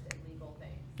well-versed in legal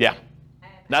things. Yeah.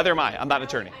 And Neither am I. I'm not an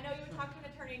attorney. I know you would talk to an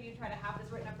attorney and you try to have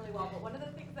this written up really well, but one of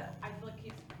the things that I feel like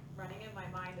keeps running in my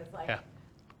mind is like,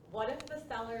 what if the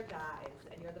seller dies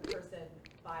and you're the person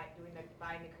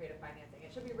buying the creative financing?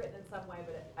 It should be written in some way,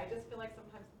 but I just feel like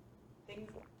sometimes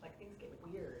things get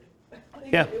weird.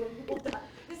 Yeah. When people die.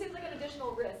 This seems like an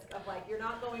additional risk of like, you're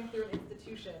not going through an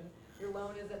institution, your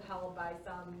loan isn't held by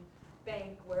some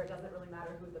bank where it doesn't really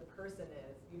matter who the person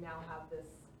is. You now have this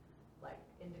like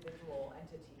individual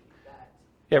entity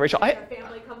that Rachel, their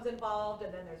family comes involved,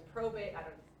 and then there's probate.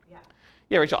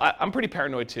 Yeah, Rachel, I'm pretty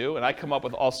paranoid too, and I come up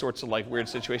with all sorts of like weird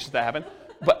situations that happen.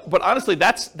 But honestly,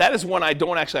 that is one I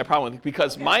don't actually have a problem with,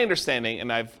 because my understanding,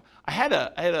 and I had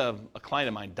a client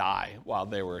of mine die while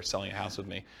they were selling a house with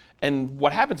me, and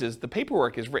what happens is the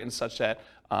paperwork is written such that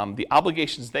the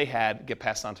obligations they had get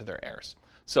passed on to their heirs.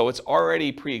 So it's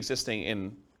already pre-existing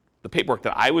in the paperwork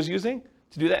that I was using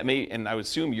to do that, and I would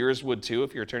assume yours would too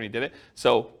if your attorney did it.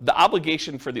 So the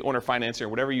obligation for the owner financier,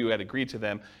 whatever you had agreed to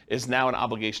them, is now an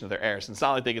obligation of their heirs. And it's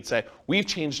not like they could say, we've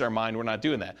changed our mind, we're not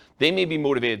doing that. They may be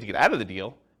motivated to get out of the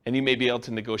deal, and you may be able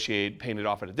to negotiate paying it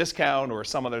off at a discount or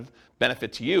some other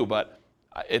benefit to you, but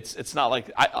it's not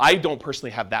like, I don't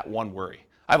personally have that one worry.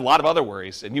 I have a lot of other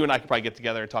worries, and you and I could probably get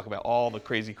together and talk about all the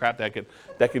crazy crap that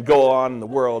could go on in the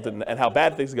world and how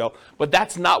bad things go, but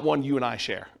that's not one you and I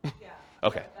share. Yeah.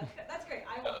 Okay. That's great.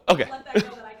 I will Okay. let that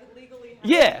go that I could legally have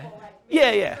Yeah. people, like,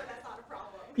 Yeah, make yeah. sure that's not a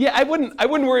problem. Yeah, I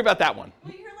wouldn't worry about that one.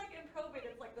 Well, you hear like in probate,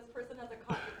 it's like this person has a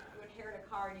car, you inherit a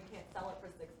car and you can't sell it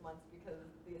for 6 months because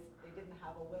they didn't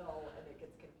have a will, and it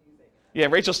gets confusing. Yeah,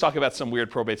 Rachel's talking about some weird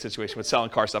probate situation with selling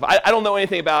car stuff. I don't know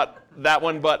anything about that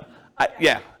one, but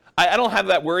I don't have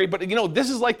that worry. But this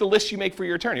is like the list you make for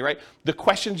your attorney, right? The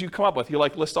questions you come up with, you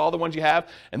like list all the ones you have,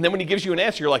 and then when he gives you an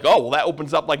answer, you're like, oh, well, that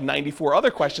opens up like 94 other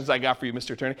questions I got for you,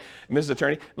 Mr. Attorney, Mrs.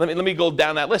 Attorney. Let me go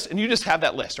down that list, and you just have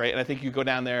that list, right? And I think you go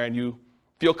down there and you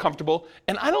feel comfortable.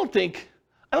 And I don't think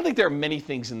there are many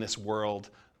things in this world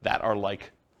that are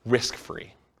like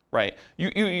risk-free, right?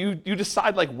 You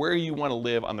decide like where you want to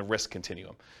live on the risk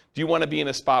continuum. Do you want to be in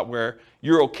a spot where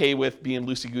you're okay with being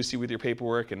loosey-goosey with your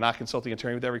paperwork and not consulting an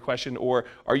attorney with every question? Or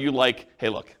are you like, hey,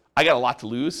 look, I got a lot to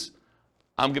lose.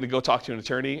 I'm going to go talk to an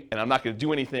attorney, and I'm not going to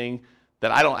do anything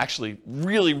that I don't actually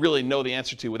really, really know the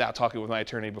answer to without talking with my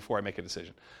attorney before I make a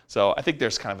decision. So I think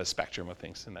there's kind of a spectrum of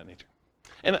things in that nature.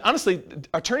 And honestly,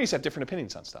 attorneys have different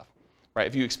opinions on stuff, right?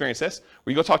 If you experience this,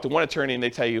 where you go talk to one attorney and they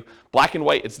tell you, black and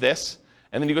white, it's this.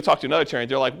 And then you go talk to another attorney,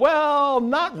 they're like, well,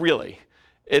 not really.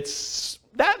 It's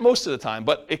that most of the time,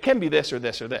 but it can be this or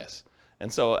this or this.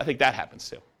 And so I think that happens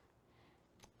too.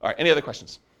 All right, any other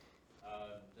questions?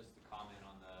 Just a comment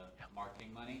on the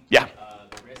marketing money. Yeah.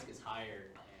 The risk is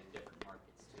higher in different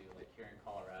markets too. Like here in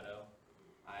Colorado,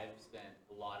 I've spent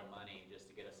a lot of money just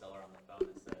to get a seller on the phone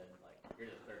that said, like, you're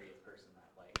the 30th person that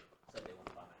said they want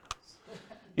to buy my house.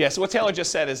 Yeah, so what Taylor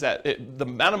just said is that the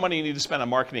amount of money you need to spend on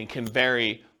marketing can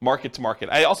vary market to market.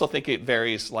 I also think it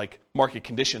varies like market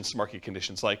conditions to market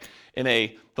conditions. Like in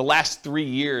the last 3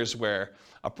 years where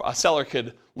a seller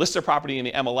could list their property in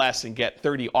the MLS and get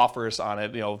 30 offers on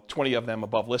it, 20 of them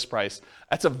above list price,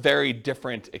 that's a very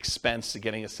different expense to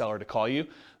getting a seller to call you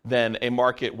than a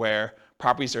market where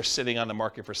properties are sitting on the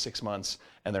market for 6 months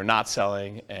and they're not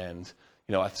selling. And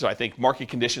so I think market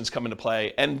conditions come into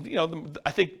play, and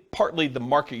I think partly the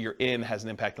market you're in has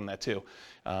an impact on that too.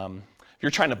 If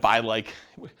you're trying to buy, like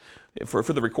for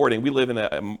the recording, we live in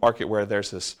a market where there's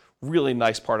this really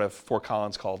nice part of Fort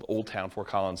Collins called Old Town Fort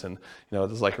Collins, and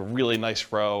there's like a really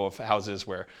nice row of houses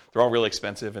where they're all really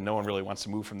expensive and no one really wants to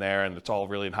move from there, and it's all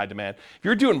really in high demand. If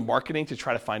you're doing marketing to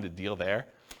try to find a deal there,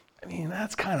 I mean,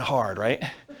 that's kind of hard, right?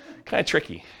 Kind of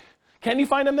tricky. Can you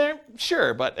find them there?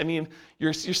 Sure, but I mean,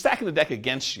 you're stacking the deck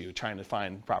against you trying to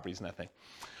find properties in that thing.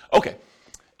 Okay,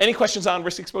 any questions on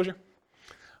risk exposure?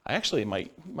 I actually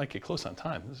might get close on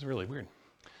time. This is really weird.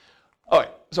 All right,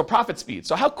 so profit speed.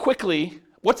 So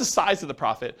what's the size of the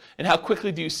profit, and how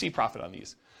quickly do you see profit on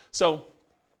these? So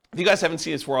If you guys haven't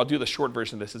seen this before, I'll do the short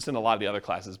version of this. It's in a lot of the other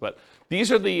classes, but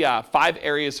these are the 5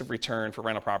 areas of return for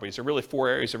rental properties. There are really 4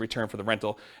 areas of return for the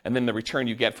rental, and then the return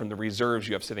you get from the reserves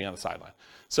you have sitting on the sideline.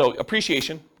 So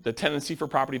appreciation, the tendency for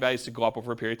property values to go up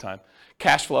over a period of time.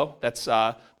 Cash flow, that's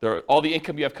all the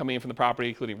income you have coming in from the property,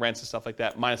 including rents and stuff like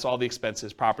that, minus all the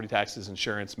expenses, property taxes,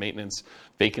 insurance, maintenance,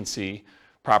 vacancy,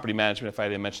 property management, if I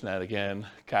didn't mention that again,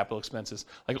 capital expenses,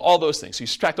 like all those things. So you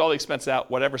subtract all the expenses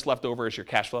out, whatever's left over is your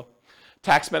cash flow.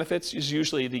 Tax benefits is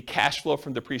usually the cash flow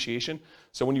from depreciation.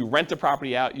 So when you rent the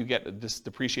property out, you get this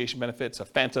depreciation benefit. It's a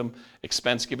phantom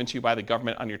expense given to you by the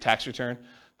government on your tax return.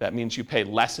 That means you pay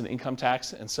less in income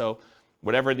tax. And so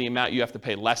whatever the amount you have to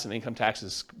pay less in income tax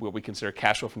is what we consider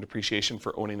cash flow from depreciation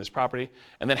for owning this property.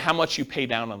 And then how much you pay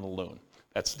down on the loan.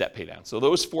 That's debt pay down. So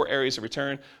those 4 areas of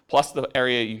return, plus the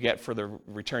area you get for the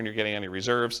return you're getting on your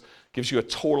reserves, gives you a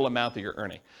total amount that you're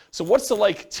earning. So what's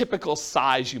the typical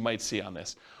size you might see on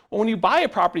this? Well, when you buy a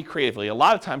property creatively, a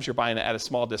lot of times you're buying it at a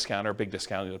small discount or a big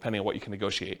discount, depending on what you can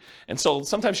negotiate. And so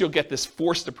sometimes you'll get this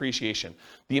forced depreciation.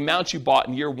 The amount you bought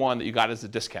in year 1 that you got as a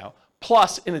discount,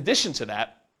 plus in addition to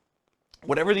that,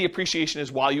 whatever the appreciation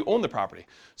is while you own the property.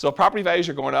 So if property values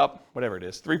are going up, whatever it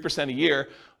is, 3% a year,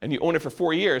 and you own it for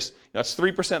 4 years, it's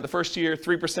 3% the first year,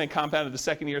 3% compounded the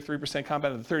second year, 3%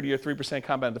 compounded the third year, 3%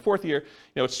 compounded the fourth year.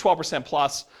 It's 12%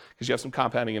 plus, because you have some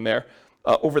compounding in there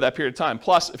over that period of time.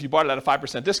 Plus, if you bought it at a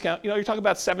 5% discount, you're talking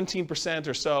about 17%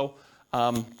 or so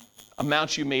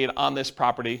amounts you made on this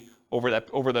property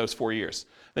over those 4 years.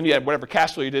 Then you had whatever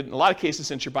cash flow you did. In a lot of cases,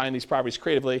 since you're buying these properties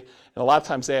creatively, and a lot of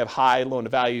times they have high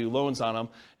loan-to-value loans on them,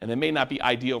 and they may not be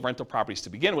ideal rental properties to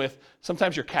begin with,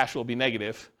 sometimes your cash flow will be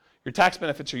negative. Your tax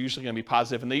benefits are usually going to be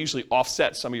positive, and they usually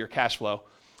offset some of your cash flow.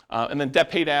 And then debt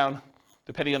pay down,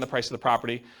 depending on the price of the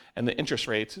property, and the interest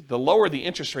rates. The lower the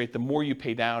interest rate, the more you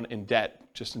pay down in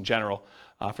debt, just in general,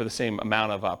 for the same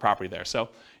amount of property there. So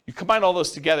you combine all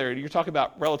those together, you're talking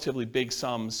about relatively big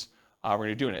sums when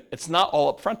you're doing it. It's not all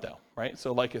up front though, right?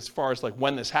 So as far as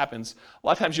when this happens, a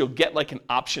lot of times you'll get an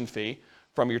option fee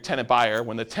from your tenant buyer.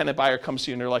 When the tenant buyer comes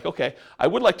to you and they're like, okay, I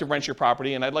would like to rent your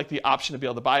property and I'd like the option to be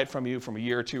able to buy it from you from a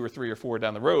year or 2 or 3 or 4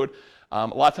 down the road. A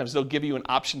lot of times they'll give you an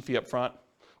option fee up front.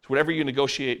 So whatever you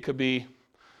negotiate could be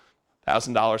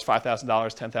 $1,000, $5,000,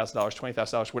 $10,000,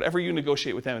 $20,000, whatever you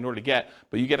negotiate with them in order to get,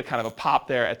 but you get a kind of a pop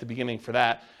there at the beginning for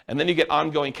that. And then you get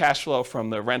ongoing cash flow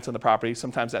from the rent on the property.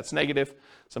 Sometimes that's negative,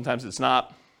 sometimes it's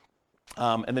not.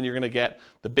 And then you're going to get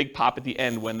the big pop at the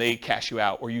end when they cash you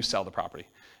out or you sell the property.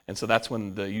 And so that's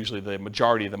when usually the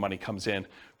majority of the money comes in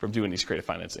from doing these creative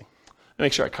financing.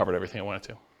 Make sure I covered everything I wanted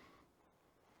to.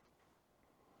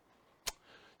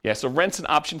 Yeah, so rents and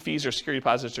option fees or security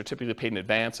deposits are typically paid in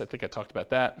advance. I think I talked about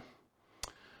that.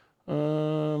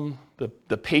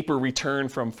 The paper return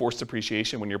from forced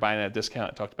depreciation when you're buying at a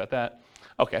discount, I talked about that.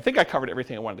 Okay, I think I covered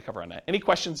everything I wanted to cover on that. Any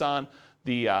questions on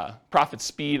the profit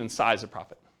speed and size of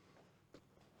profit?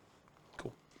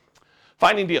 Cool.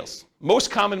 Finding deals. Most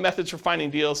common methods for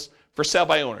finding deals for sale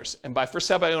by owners. And by for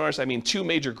sale by owners, I mean 2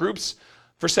 major groups.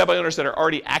 For sale by owners that are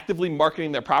already actively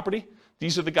marketing their property.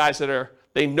 These are the guys that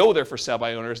they know they're for sale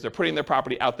by owners. They're putting their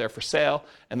property out there for sale,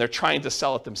 and they're trying to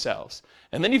sell it themselves.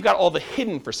 And then you've got all the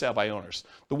hidden for sale by owners.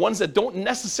 The ones that don't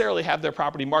necessarily have their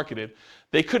property marketed.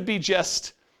 They could be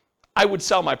just, I would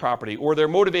sell my property, or they're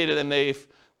motivated and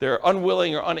they're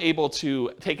unwilling or unable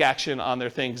to take action on their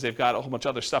things. They've got a whole bunch of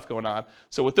other stuff going on.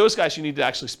 So with those guys, you need to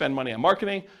actually spend money on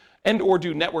marketing and or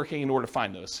do networking in order to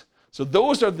find those. So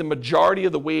those are the majority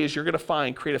of the ways you're going to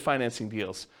find creative financing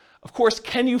deals. Of course,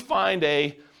 can you find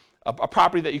a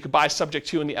property that you could buy subject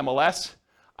to in the MLS?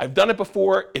 I've done it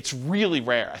before. It's really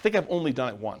rare. I think I've only done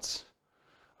it once.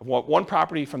 I've bought one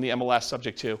property from the MLS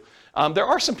subject to. There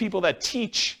are some people that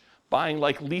teach buying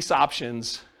lease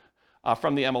options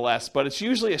from the MLS, but it's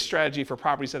usually a strategy for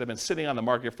properties that have been sitting on the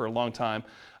market for a long time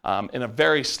in a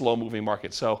very slow-moving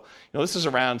market. So, this is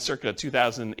around circa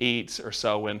 2008 or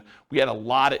so when we had a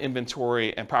lot of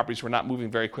inventory and properties were not moving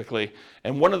very quickly.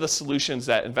 And one of the solutions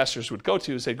that investors would go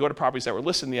to is they'd go to properties that were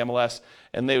listed in the MLS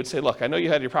and they would say, look, I know you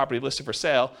had your property listed for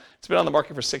sale. It's been on the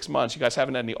market for 6 months. You guys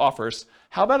haven't had any offers.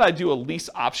 How about I do a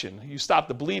lease option? You stop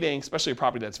the bleeding, especially a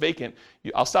property that's vacant.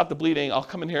 I'll stop the bleeding. I'll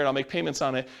come in here and I'll make payments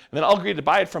on it. And then I'll agree to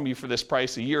buy it from you for this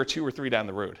price a year or 2 or 3 down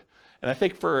the road. And I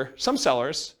think for some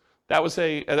sellers, that was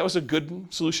a good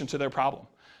solution to their problem.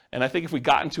 And I think if we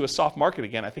got into a soft market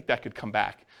again, I think that could come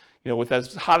back. With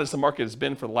as hot as the market has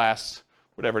been for the last,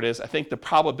 whatever it is, I think the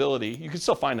probability, you can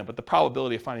still find them, but the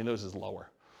probability of finding those is lower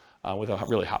with a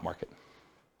really hot market.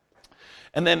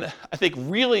 And then I think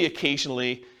really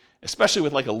occasionally, especially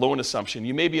with a loan assumption,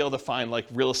 you may be able to find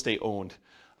real estate owned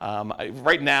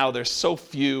Right now, there's so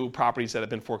few properties that have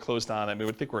been foreclosed on. I mean,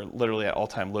 I think we're literally at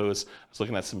all-time lows. I was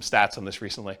looking at some stats on this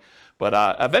recently. But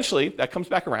eventually, that comes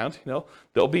back around.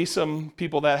 There'll be some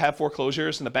people that have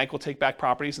foreclosures, and the bank will take back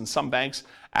properties, and some banks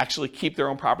actually keep their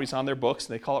own properties on their books,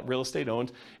 and they call it real estate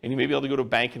owned. And you may be able to go to a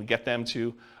bank and get them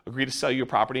to agree to sell you a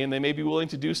property, and they may be willing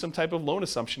to do some type of loan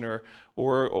assumption or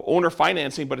owner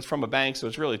financing, but it's from a bank, so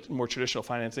it's really more traditional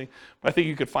financing. But I think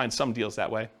you could find some deals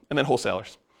that way. And then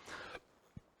wholesalers.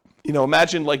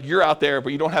 Imagine like you're out there,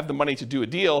 but you don't have the money to do a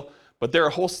deal, but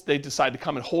they decide to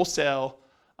come and wholesale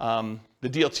the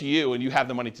deal to you, and you have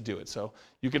the money to do it. So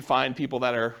you can find people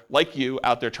that are like you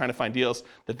out there trying to find deals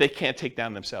that they can't take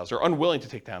down themselves or unwilling to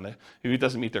take down if it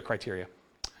doesn't meet their criteria.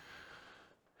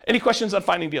 Any questions on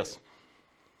finding deals?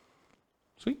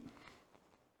 Sweet.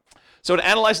 So to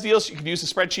analyze deals, you can use the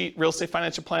spreadsheet,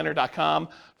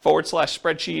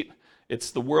 realestateFinancialPlanner.com/spreadsheet.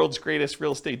 It's the world's greatest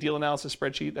real estate deal analysis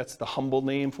spreadsheet. That's the humble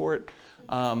name for it.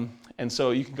 And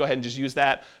so you can go ahead and just use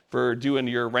that for doing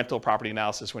your rental property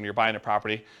analysis when you're buying a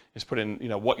property. Just put in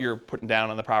what you're putting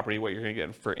down on the property, what you're going to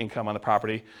get for income on the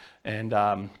property, and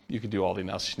you can do all the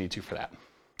analysis you need to for that.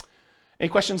 Any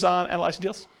questions on analyzing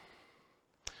deals?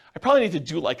 I probably need to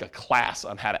do like a class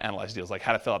on how to analyze deals, like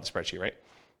how to fill out the spreadsheet, right?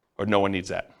 Or no one needs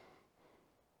that?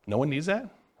 No one needs that?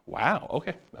 Wow,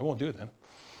 okay, I won't do it then.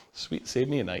 Sweet, save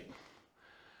me a night.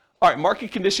 All right,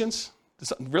 market conditions.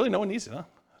 Really, no one needs it, huh?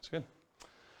 That's good.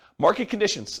 Market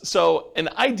conditions. So, and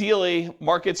ideally,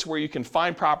 markets where you can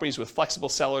find properties with flexible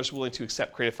sellers willing to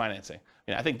accept creative financing.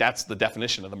 I think that's the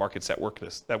definition of the markets that work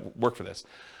for this.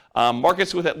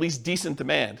 Markets with at least decent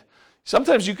demand.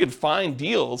 Sometimes you can find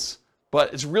deals,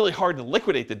 but it's really hard to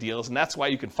liquidate the deals, and that's why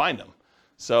you can find them.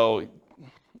 So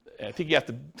I think you have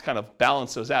to kind of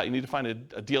balance those out. You need to find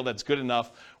a deal that's good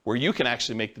enough where you can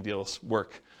actually make the deals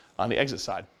work on the exit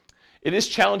side. It is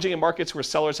challenging in markets where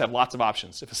sellers have lots of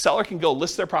options. If a seller can go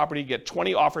list their property, get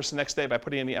 20 offers the next day by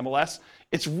putting in the MLS,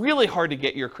 it's really hard to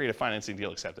get your creative financing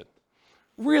deal accepted.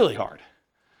 Really hard,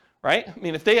 right? I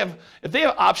mean, if they have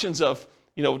options of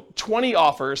 20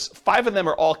 offers, 5 of them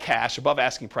are all cash, above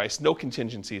asking price, no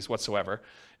contingencies whatsoever.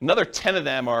 Another 10 of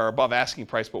them are above asking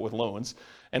price but with loans,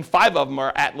 and 5 of them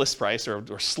are at list price or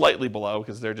slightly below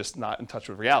because they're just not in touch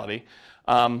with reality.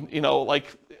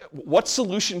 What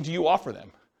solution do you offer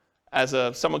them as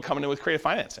someone coming in with creative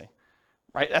financing,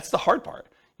 right? That's the hard part.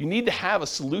 You need to have a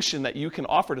solution that you can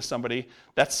offer to somebody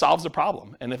that solves the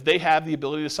problem. And if they have the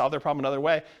ability to solve their problem another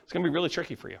way, it's going to be really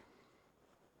tricky for you.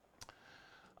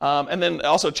 And then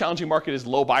also a challenging market is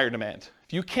low buyer demand.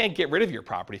 If you can't get rid of your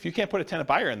property, if you can't put a tenant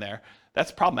buyer in there,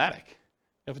 that's problematic.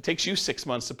 If it takes you 6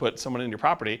 months to put someone in your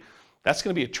property, that's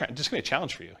going to be just going to be a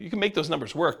challenge for you. You can make those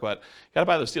numbers work, but you got to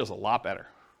buy those deals a lot better.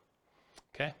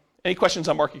 Okay? Any questions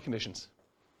on market conditions?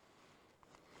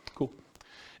 Cool.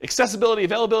 Accessibility,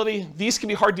 availability, these can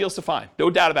be hard deals to find, no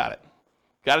doubt about it.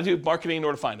 Got to do marketing in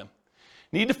order to find them.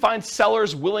 Need to find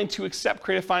sellers willing to accept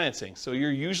creative financing. So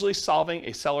you're usually solving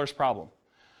a seller's problem.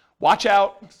 Watch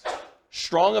out.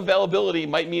 Strong availability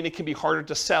might mean it can be harder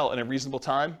to sell in a reasonable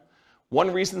time.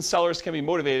 One reason sellers can be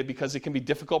motivated because it can be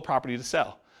difficult property to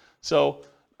sell. So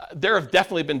there have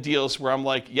definitely been deals where I'm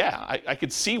like, yeah, I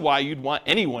could see why you'd want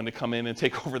anyone to come in and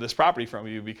take over this property from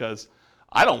you because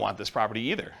I don't want this property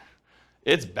either.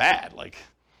 It's bad.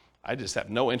 I just have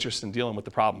no interest in dealing with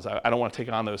the problems. I don't want to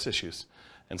take on those issues.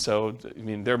 And so,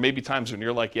 there may be times when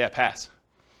you're like, yeah, pass.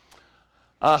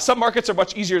 Some markets are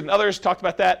much easier than others. Talked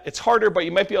about that. It's harder, but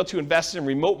you might be able to invest in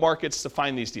remote markets to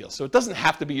find these deals. So it doesn't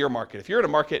have to be your market. If you're in a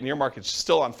market and your market's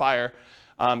still on fire,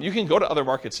 you can go to other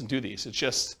markets and do these. It's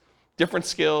just different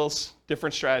skills,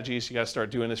 different strategies. You got to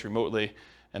start doing this remotely,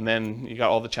 and then you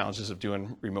got all the challenges of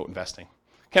doing remote investing.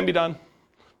 Can be done,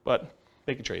 but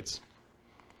making trades.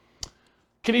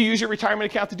 Can you use your retirement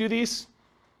account to do these?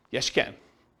 Yes, you can.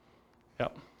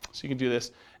 Yep. So you can do this,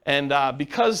 and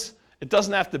because it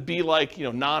doesn't have to be like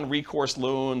non-recourse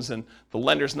loans, and the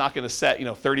lender's not going to set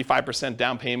 35%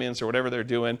 down payments or whatever they're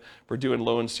doing for doing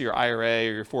loans to your IRA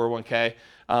or your 401k.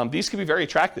 These can be very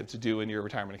attractive to do in your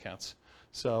retirement accounts.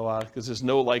 So because there's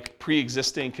no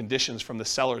pre-existing conditions from the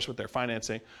sellers with their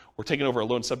financing. We're taking over a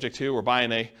loan subject to,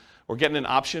 we're getting an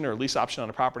option or a lease option on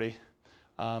a property.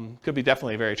 Could be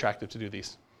definitely very attractive to do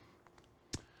these.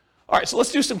 All right, so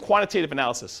let's do some quantitative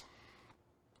analysis.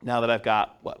 Now that I've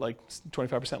got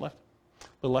 25% left? A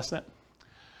little less than that.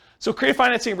 So creative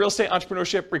financing in real estate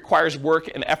entrepreneurship requires work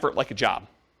and effort like a job.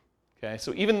 Okay,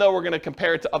 so even though we're going to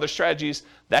compare it to other strategies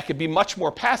that could be much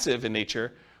more passive in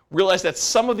nature, realize that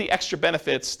some of the extra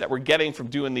benefits that we're getting from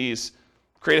doing these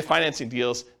creative financing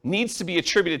deals needs to be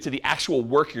attributed to the actual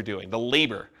work you're doing, the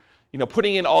labor.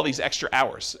 putting in all these extra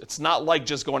hours. It's not like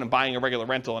just going and buying a regular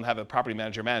rental and have a property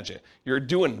manager manage it. You're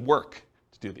doing work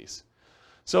to do these.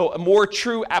 So a more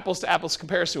true apples-to-apples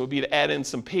comparison would be to add in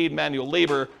some paid manual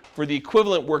labor for the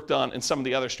equivalent work done in some of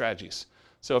the other strategies.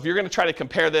 So if you're going to try to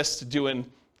compare this to doing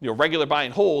regular buy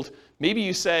and hold, maybe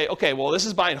you say, okay, well, this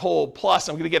is buy and hold, plus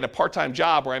I'm going to get a part-time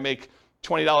job where I make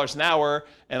 $20 an hour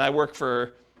and I work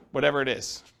for whatever it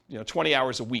is, 20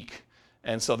 hours a week.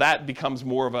 And so that becomes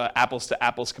more of an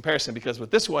apples-to-apples comparison, because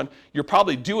with this one, you're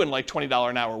probably doing like $20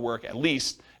 an hour work at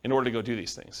least in order to go do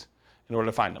these things, in order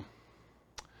to find them.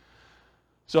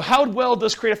 So how well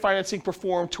does creative financing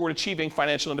perform toward achieving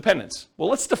financial independence? Well,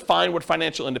 let's define what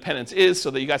financial independence is so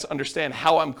that you guys understand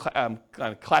how I'm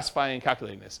classifying and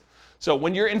calculating this. So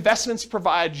when your investments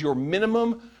provide your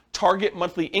minimum target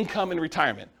monthly income in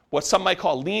retirement, what some might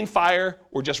call lean FIRE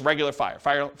or just regular FIRE.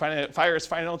 FIRE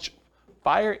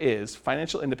is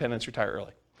financial independence, retire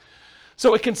early.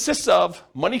 So it consists of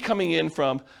money coming in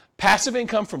from passive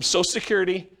income from Social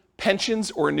Security,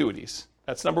 pensions, or annuities.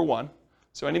 That's number one.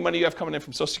 So any money you have coming in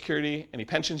from Social Security, any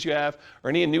pensions you have, or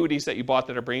any annuities that you bought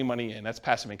that are bringing money in, that's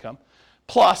passive income.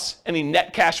 Plus any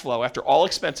net cash flow after all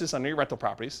expenses under your rental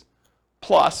properties.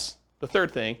 Plus, the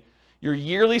third thing, your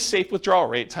yearly safe withdrawal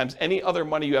rate times any other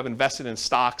money you have invested in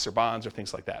stocks or bonds or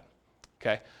things like that.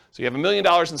 Okay? So you have $1 million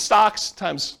in stocks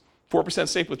times 4%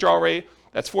 safe withdrawal rate.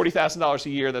 That's $40,000 a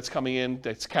year that's coming in,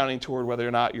 that's counting toward whether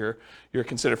or not you're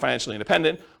considered financially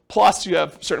independent. Plus you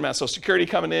have a certain amount of Social Security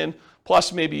coming in.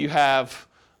 Plus maybe you have,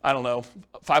 I don't know,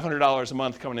 $500 a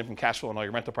month coming in from cash flow on all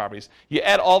your rental properties. You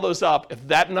add all those up. If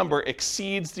that number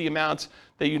exceeds the amount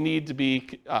that you need to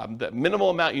be, the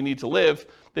minimal amount you need to live,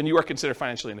 then you are considered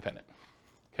financially independent.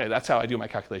 Okay, that's how I do my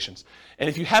calculations. And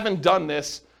if you haven't done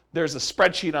this, there's a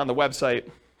spreadsheet on the website.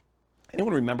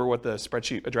 Anyone remember what the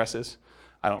spreadsheet address is?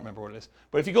 I don't remember what it is.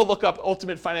 But if you go look up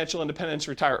Ultimate Financial Independence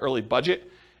Retire Early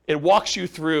Budget, it walks you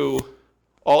through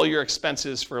all your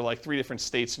expenses for like 3 different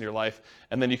states in your life,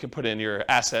 and then you can put in your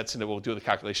assets and it will do the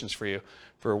calculations for you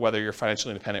for whether you're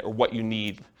financially independent or what you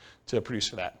need to produce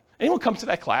for that. Anyone come to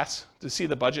that class to see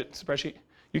the budget spreadsheet?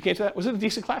 You came to that? Was it a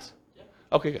decent class? Yeah.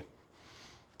 Okay, good.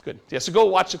 Good. Yeah, so go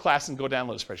watch the class and go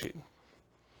download the spreadsheet.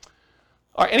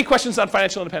 All right, any questions on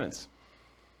financial independence?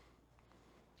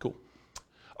 Cool.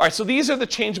 All right, so these are the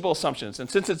changeable assumptions, and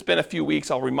since it's been a few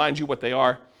weeks, I'll remind you what they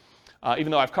are.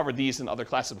 Even though I've covered these in other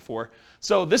classes before.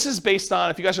 So this is based on,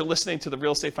 if you guys are listening to the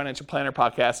Real Estate Financial Planner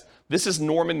podcast, this is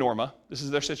Norm and Norma. This is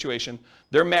their situation.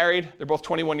 They're married. They're both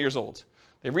 21 years old.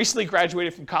 They recently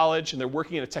graduated from college, and they're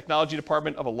working in a technology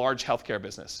department of a large healthcare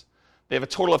business. They have a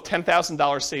total of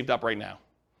 $10,000 saved up right now,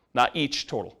 not each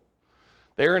total.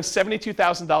 They earn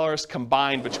 $72,000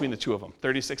 combined between the two of them,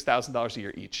 $36,000 a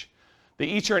year each. They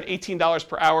each earn $18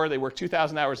 per hour. They work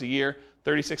 2,000 hours a year,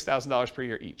 $36,000 per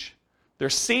year each. They're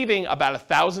saving about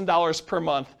 $1,000 per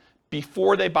month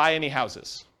before they buy any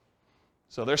houses.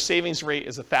 So their savings rate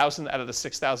is $1,000 out of the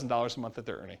 $6,000 a month that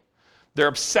they're earning. They're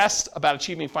obsessed about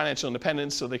achieving financial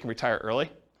independence so they can retire early.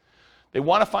 They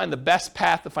want to find the best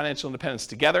path to financial independence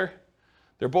together.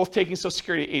 They're both taking Social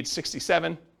Security at age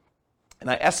 67.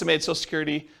 And I estimated Social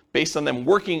Security based on them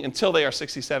working until they are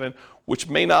 67, which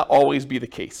may not always be the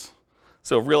case.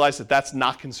 So realize that that's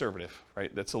not conservative, right?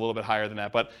 That's a little bit higher than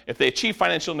that. But if they achieve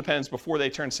financial independence before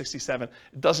they turn 67,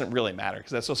 it doesn't really matter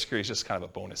because that Social Security is just kind of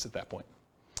a bonus at that point.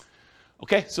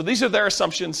 Okay, so these are their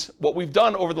assumptions. What we've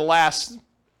done over the last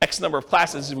X number of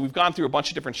classes is we've gone through a bunch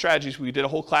of different strategies. We did a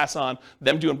whole class on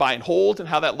them doing buy and hold and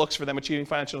how that looks for them achieving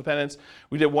financial independence.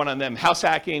 We did one on them house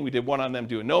hacking. We did one on them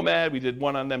doing nomad. We did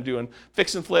one on them doing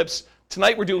fix and flips.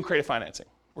 Tonight we're doing creative financing.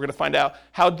 We're going to find out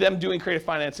how them doing creative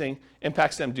financing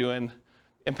impacts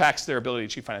their ability to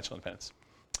achieve financial independence.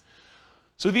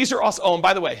 So these are also, oh, and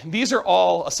by the way, these are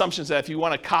all assumptions that if you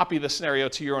want to copy the scenario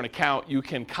to your own account, you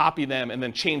can copy them and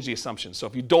then change the assumptions. So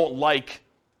if you don't like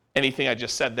anything I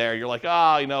just said there, you're like,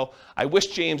 I wish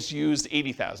James used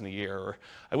 $80,000 a year, or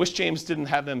I wish James didn't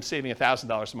have them saving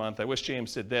 $1,000 a month. I wish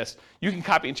James did this. You can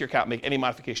copy into your account, make any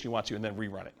modification you want to, and then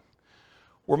rerun it.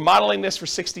 We're modeling this for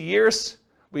 60 years.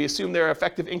 We assume their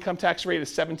effective income tax rate is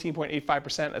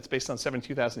 17.85%. That's based on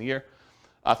 $72,000 a year.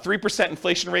 3%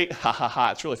 inflation rate,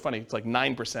 it's really funny. It's like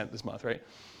 9% this month, right?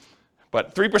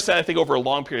 But 3%, I think, over a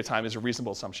long period of time is a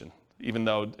reasonable assumption, even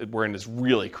though we're in this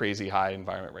really crazy high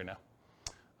environment right now.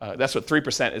 That's what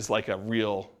 3% is, like a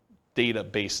real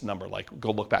data-based number. Like, go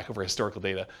look back over historical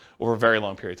data. Over a very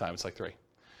long period of time, it's like 3.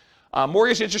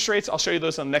 Mortgage interest rates, I'll show you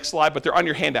those on the next slide, but they're on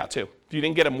your handout too. If you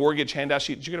didn't get a mortgage handout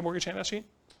sheet, did you get a mortgage handout sheet?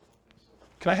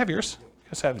 Can I have yours?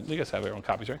 You guys have your own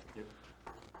copies, right? Yep.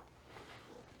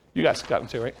 You guys got them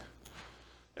too, right?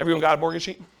 Everyone got a mortgage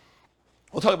sheet?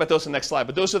 We'll talk about those in the next slide,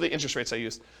 but those are the interest rates I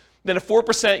used. Then a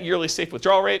 4% yearly safe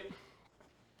withdrawal rate.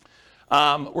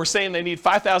 We're saying they need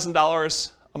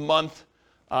 $5,000 a month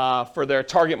for their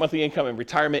target monthly income in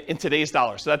retirement in today's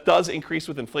dollars. So that does increase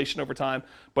with inflation over time,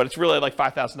 but it's really like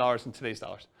 $5,000 in today's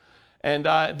dollars. And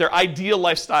their ideal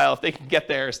lifestyle, if they can get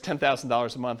there, is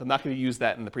 $10,000 a month. I'm not going to use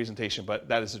that in the presentation, but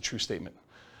that is a true statement.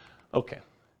 Okay.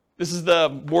 This is the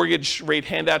mortgage rate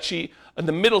handout sheet. In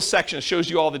the middle section, it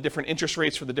shows you all the different interest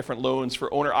rates for the different loans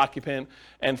for owner-occupant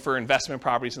and for investment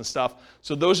properties and stuff.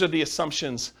 So those are the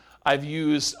assumptions I've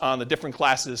used on the different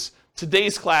classes.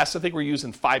 Today's class, I think we're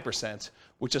using 5%,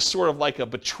 which is sort of like a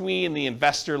between the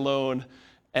investor loan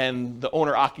and the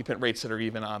owner-occupant rates that are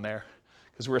even on there.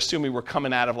 Because we're assuming we're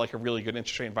coming out of like a really good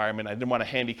interest rate environment. I didn't want to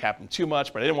handicap them too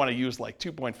much, but I didn't want to use like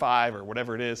 2.5 or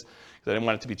whatever it is, because I didn't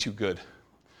want it to be too good.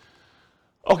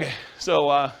 Okay,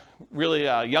 so really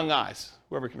young eyes,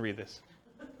 whoever can read this.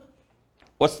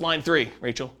 What's line 3,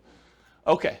 Rachel?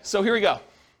 Okay, so here we go.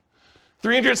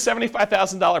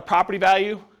 $375,000 property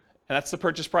value, and that's the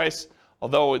purchase price,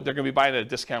 although they're going to be buying at a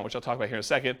discount, which I'll talk about here in a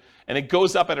second, and it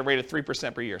goes up at a rate of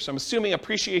 3% per year. So I'm assuming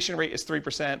appreciation rate is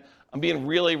 3%. I'm being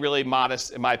really, really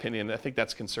modest in my opinion. I think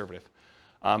that's conservative.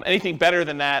 Anything better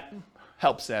than that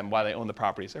helps them while they own the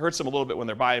properties. It hurts them a little bit when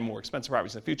they're buying more expensive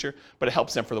properties in the future, but it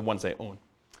helps them for the ones they own.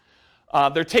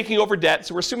 They're taking over debt,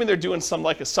 so we're assuming they're doing some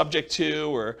like a subject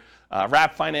to or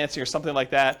wrap financing or something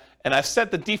like that. And I've set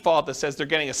the default that says they're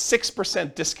getting a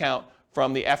 6% discount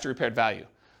from the after repaired value.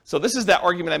 So this is that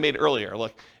argument I made earlier.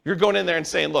 Look, you're going in there and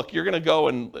saying, look, you're going to go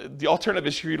and the alternative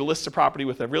is for you to list a property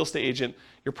with a real estate agent.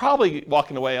 You're probably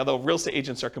walking away, although real estate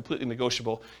agents are completely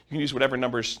negotiable. You can use whatever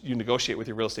numbers you negotiate with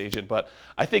your real estate agent. But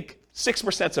I think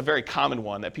 6% is a very common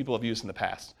one that people have used in the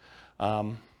past.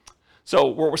 So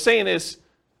what we're saying is,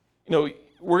 we're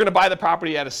going to buy the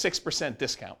property at a 6%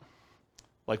 discount.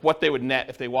 Like what they would net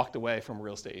if they walked away from a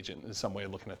real estate agent is some way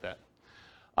of looking at that.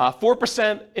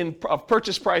 4% of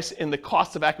purchase price in the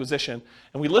cost of acquisition,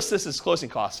 and we list this as closing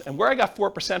costs. And where I got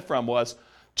 4% from was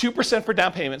 2% for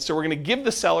down payment. So we're going to give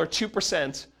the seller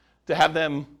 2% to have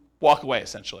them walk away,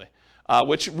 essentially,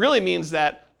 which really means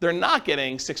that they're not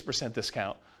getting 6%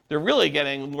 discount. They're really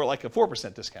getting more like a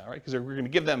 4% discount, right? Because we're going to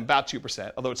give them about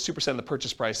 2%, although it's 2% of the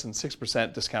purchase price and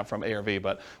 6% discount from ARV,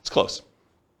 but it's close.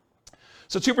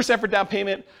 So 2% for down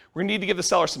payment. We're going to need to give the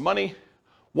seller some money.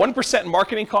 1% in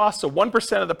marketing costs, so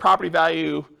 1% of the property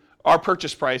value, our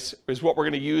purchase price, is what we're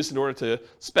going to use in order to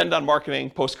spend on marketing,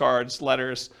 postcards,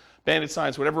 letters, bandit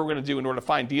signs, whatever we're going to do in order to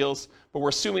find deals. But we're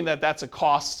assuming that that's a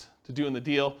cost to doing the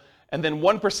deal. And then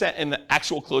 1% in the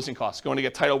actual closing costs, going to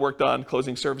get title work done,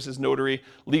 closing services, notary,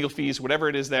 legal fees, whatever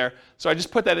it is there. So I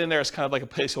just put that in there as kind of like a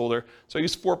placeholder. So I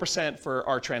use 4% for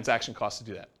our transaction costs to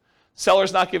do that.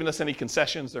 Seller's not giving us any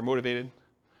concessions. They're motivated.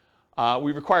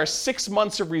 We require 6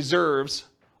 months of reserves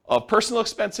of personal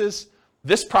expenses,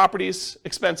 this property's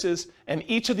expenses, and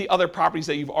each of the other properties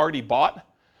that you've already bought.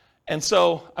 And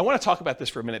so I want to talk about this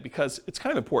for a minute because it's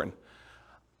kind of important.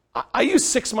 I use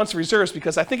 6 months of reserves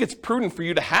because I think it's prudent for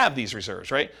you to have these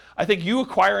reserves, right? I think you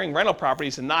acquiring rental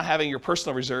properties and not having your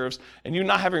personal reserves and you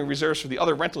not having reserves for the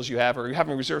other rentals you have or you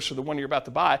having reserves for the one you're about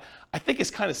to buy, I think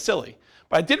is kind of silly.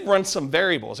 But I did run some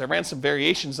variables. I ran some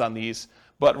variations on these.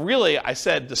 But really, I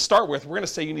said to start with, we're going to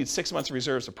say you need 6 months of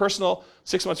reserves of personal,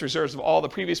 6 months of reserves of all the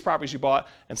previous properties you bought,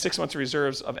 and 6 months of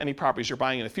reserves of any properties you're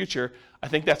buying in the future. I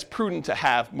think that's prudent to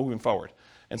have moving forward.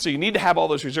 And so you need to have all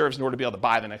those reserves in order to be able to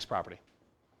buy the next property.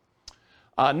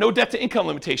 No debt to income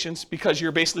limitations because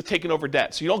you're basically taking over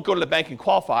debt. So you don't go to the bank and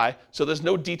qualify, so there's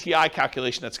no DTI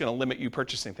calculation that's going to limit you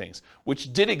purchasing things,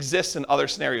 which did exist in other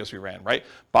scenarios we ran, right?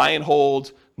 Buy and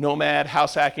hold, nomad,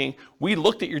 house hacking. We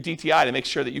looked at your DTI to make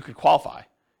sure that you could qualify.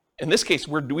 In this case,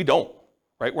 we don't,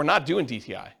 right? We're not doing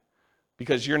DTI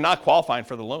because you're not qualifying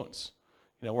for the loans.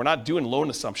 We're not doing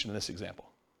loan assumption in this example.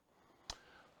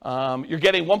 You're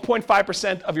getting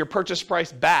 1.5% of your purchase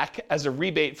price back as a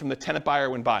rebate from the tenant buyer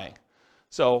when buying.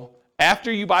 So after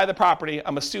you buy the property,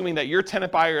 I'm assuming that your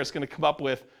tenant buyer is going to come up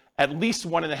with at least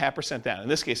 1.5% down. In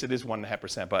this case, it is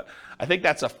 1.5%, but I think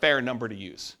that's a fair number to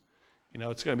use.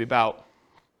 It's going to be about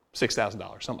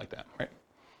 $6,000, something like that, right?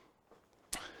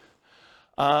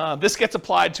 This gets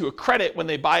applied to a credit when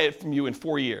they buy it from you in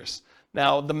 4 years.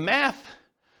 Now, the math,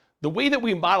 the way that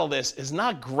we model this is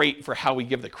not great for how we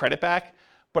give the credit back,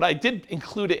 but I did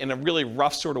include it in a really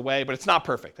rough sort of way, but it's not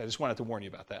perfect. I just wanted to warn you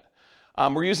about that.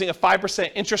 We're using a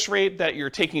 5% interest rate that you're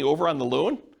taking over on the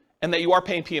loan and that you are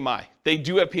paying PMI. They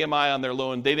do have PMI on their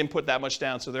loan. They didn't put that much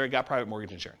down, so they got private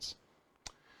mortgage insurance.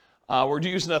 We're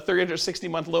using a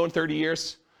 360-month loan, 30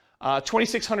 years.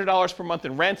 $2,600 per month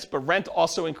in rent, but rent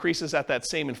also increases at that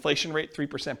same inflation rate,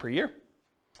 3% per year.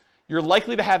 You're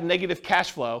likely to have negative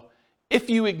cash flow if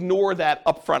you ignore that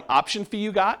upfront option fee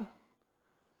you got,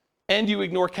 and you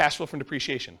ignore cash flow from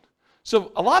depreciation.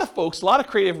 So a lot of folks, a lot of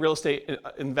creative real estate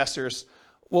investors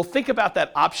will think about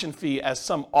that option fee as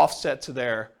some offset to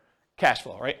their cash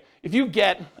flow, right? If you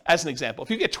get, as an example, if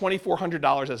you get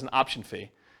 $2,400 as an option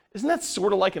fee, isn't that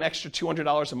sort of like an extra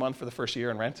 $200 a month for the first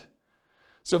year in rent?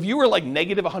 So if you were like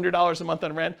negative $100 a month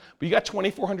on rent, but you got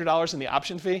 $2,400 in the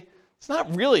option fee, it's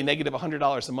not really negative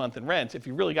 $100 a month in rent if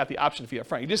you really got the option fee up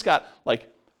front. You just got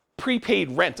like prepaid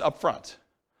rent up front.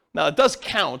 Now it does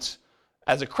count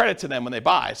as a credit to them when they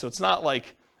buy, so it's not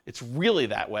like it's really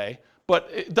that way, but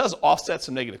it does offset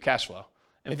some negative cash flow.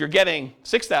 And if you're getting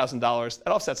 $6,000,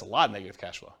 that offsets a lot of negative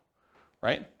cash flow,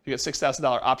 right? If you get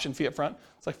 $6,000 option fee up front,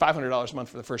 it's like $500 a month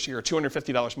for the first year, or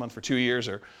 $250 a month for 2 years,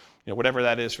 or whatever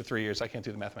that is for 3 years. I can't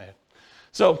do the math in my head.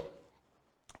 So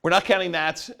we're not counting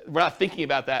that. We're not thinking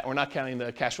about that. We're not counting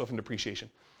the cash flow from depreciation.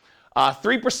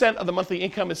 3% of the monthly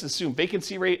income is assumed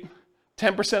vacancy rate.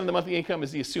 10% of the monthly income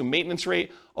is the assumed maintenance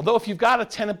rate. Although if you've got a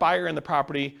tenant buyer in the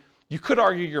property, you could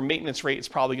argue your maintenance rate is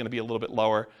probably going to be a little bit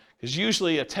lower, because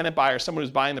usually a tenant buyer, someone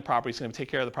who's buying the property, is going to take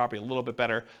care of the property a little bit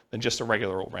better than just a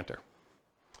regular old renter.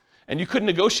 And you could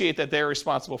negotiate that they're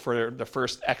responsible for the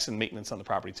first X in maintenance on the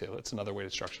property too. That's another way to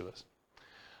structure this.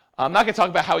 I'm not going to talk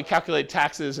about how we calculate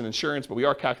taxes and insurance, but we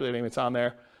are calculating, it's on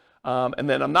there. And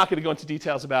then I'm not going to go into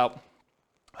details about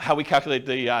how we calculate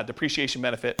the depreciation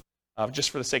benefit,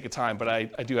 just for the sake of time, but I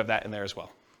do have that in there as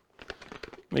well.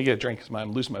 Let me get a drink because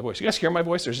I'm losing my voice. You guys hear my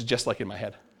voice, or is it just like in my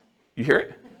head? You hear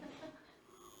it?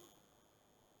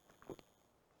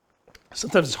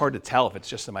 Sometimes it's hard to tell if it's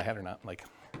just in my head or not.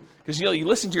 Because you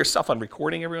listen to yourself on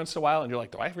recording every once in a while, and you're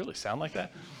like, do I really sound like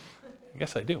that? I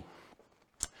guess I do.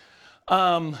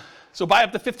 So buy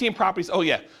up to 15 properties. Oh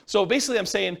yeah. So basically I'm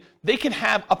saying they can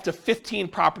have up to 15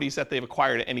 properties that they've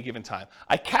acquired at any given time.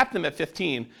 I cap them at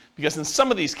 15 because in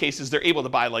some of these cases they're able to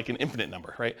buy like an infinite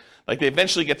number, right? Like they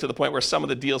eventually get to the point where some of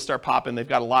the deals start popping, they've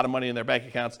got a lot of money in their bank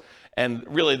accounts, and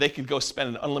really they could go spend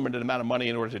an unlimited amount of money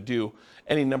in order to do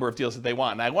any number of deals that they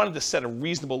want. And I wanted to set a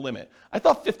reasonable limit. I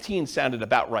thought 15 sounded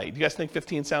about right. Do you guys think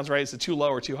 15 sounds right? Is it too low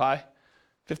or too high?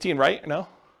 15 right or no?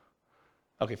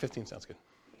 Okay, 15 sounds good.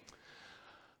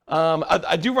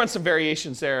 I do run some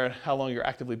variations there on how long you're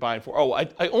actively buying for. Oh,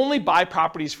 I only buy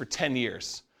properties for 10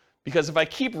 years. Because if I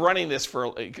keep running this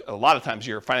for, a lot of times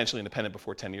you're financially independent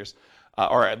before 10 years,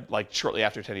 or like shortly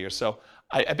after 10 years. So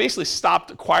I basically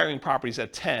stopped acquiring properties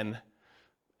at 10,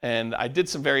 and I did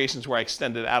some variations where I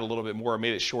extended it out a little bit more,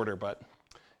 made it shorter, but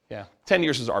yeah, 10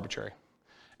 years is arbitrary.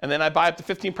 And then I buy up to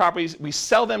 15 properties. We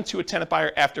sell them to a tenant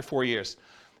buyer after 4 years.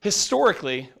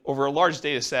 Historically, over a large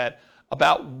data set,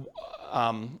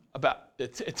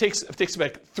 it takes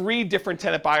about 3 different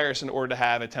tenant buyers in order to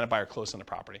have a tenant buyer close on the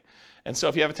property. And so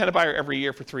if you have a tenant buyer every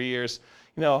year for 3 years,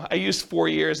 I used 4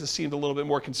 years. It seemed a little bit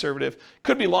more conservative.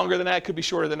 Could be longer than that, could be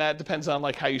shorter than that. Depends on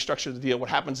like how you structure the deal, what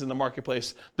happens in the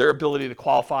marketplace, their ability to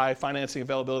qualify, financing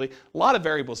availability, a lot of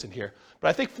variables in here. But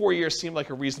I think 4 years seemed like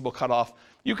a reasonable cutoff.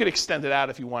 You could extend it out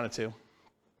if you wanted to.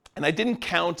 And I didn't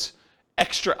count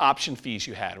extra option fees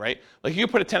you had, right? Like you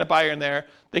put a tenant buyer in there,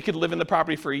 they could live in the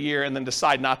property for a year and then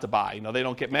decide not to buy. They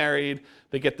don't get married,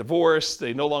 they get divorced,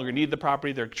 they no longer need the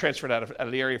property, they're transferred out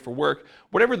of the area for work,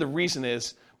 whatever the reason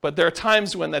is. But there are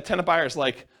times when that tenant buyer is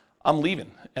like, I'm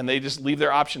leaving, and they just leave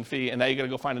their option fee, and now you got to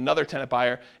go find another tenant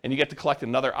buyer, and you get to collect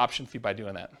another option fee by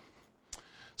doing that.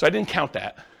 So I didn't count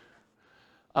that.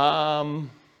 And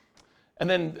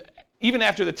then even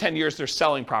after the 10 years, they're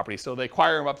selling property. So they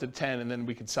acquire them up to 10, and then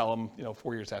we can sell them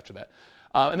 4 years after that.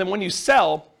 And then when you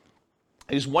sell,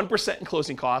 I use 1% in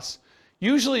closing costs.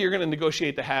 Usually you're going to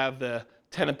negotiate to have the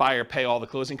tenant buyer pay all the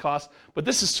closing costs, but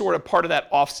this is sort of part of that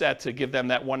offset to give them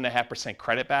that 1.5%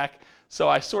 credit back. So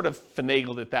I sort of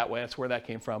finagled it that way. That's where that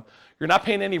came from. You're not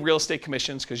paying any real estate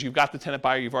commissions because you've got the tenant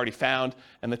buyer you've already found,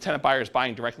 and the tenant buyer is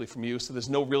buying directly from you, so there's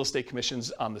no real estate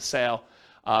commissions on the sale.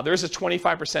 There's a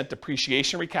 25%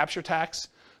 depreciation recapture tax.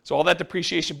 So all that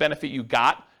depreciation benefit you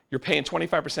got, you're paying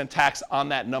 25% tax on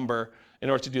that number in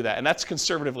order to do that. And that's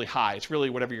conservatively high. It's really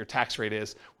whatever your tax rate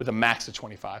is with a max of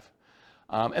 25.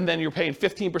 And then you're paying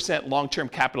 15% long-term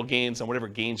capital gains on whatever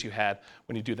gains you had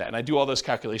when you do that. And I do all those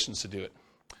calculations to do it.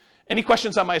 Any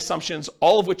questions on my assumptions,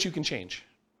 all of which you can change?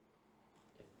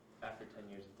 After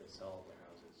 10 years, if they sell their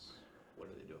houses, what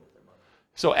are they doing with their money?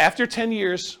 So after 10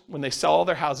 years, when they sell all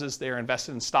their houses, they are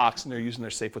invested in stocks and they're using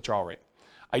their safe withdrawal rate.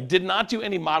 I did not do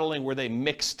any modeling where they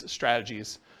mixed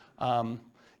strategies.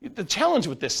 The challenge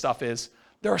with this stuff is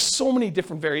there are so many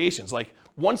different variations. Like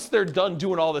once they're done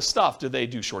doing all this stuff, do they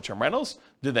do short-term rentals?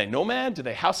 Do they nomad? Do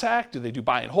they house hack? Do they do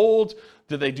buy and hold?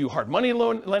 Do they do hard money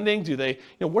loan lending? Do they,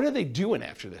 what are they doing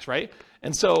after this, right?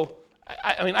 And so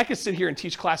I mean, I could sit here and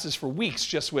teach classes for weeks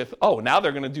just with, oh, now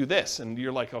they're going to do this. And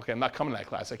you're like, okay, I'm not coming to that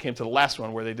class. I came to the last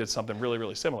one where they did something really,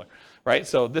 really similar, right?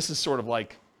 So this is sort of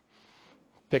like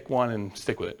pick one and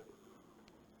stick with it.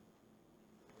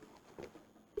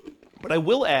 But I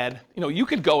will add, you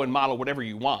could go and model whatever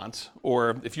you want,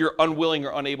 or if you're unwilling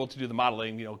or unable to do the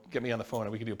modeling, get me on the phone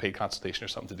and we can do a paid consultation or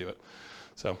something to do it.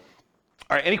 So, all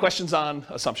right, any questions on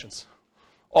assumptions?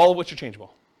 All of which are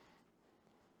changeable.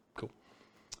 Cool.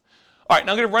 All right,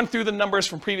 now I'm going to run through the numbers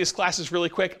from previous classes really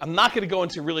quick. I'm not going to go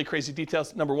into really crazy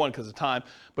details, number one, because of time,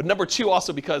 but number two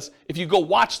also because if you go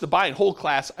watch the buy and hold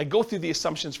class, I go through the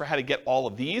assumptions for how to get all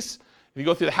of these. If you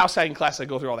go through the house hacking class, I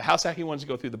go through all the house hacking ones. You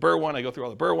go through the Burr one, I go through all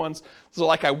the Burr ones. So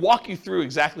like I walk you through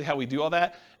exactly how we do all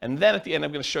that. And then at the end,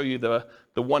 I'm going to show you the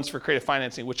ones for creative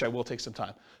financing, which I will take some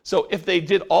time. So if they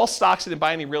did all stocks and didn't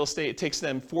buy any real estate, it takes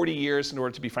them 40 years in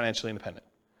order to be financially independent.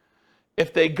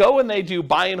 If they go and they do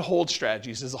buy and hold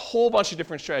strategies, there's a whole bunch of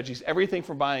different strategies, everything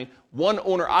from buying one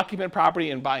owner-occupant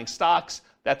property and buying stocks,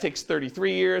 that takes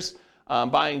 33 years.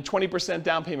 Buying 20%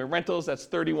 down payment rentals, that's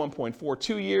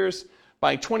 31.42 years.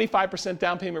 Buying 25%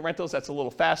 down payment rentals, that's a little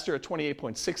faster at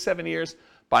 28.67 years.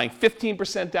 Buying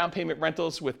 15% down payment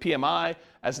rentals with PMI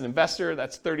as an investor,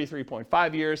 that's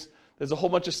 33.5 years. There's a whole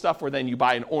bunch of stuff where then you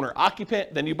buy an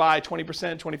owner-occupant, then you buy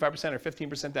 20%, 25%, or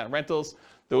 15% down rentals.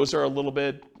 Those are a little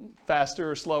bit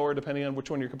faster or slower depending on which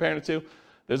one you're comparing it to.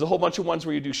 There's a whole bunch of ones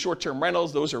where you do short-term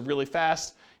rentals. Those are really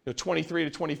fast, 23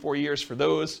 to 24 years for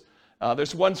those.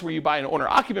 There's ones where you buy an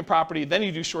owner-occupant property, then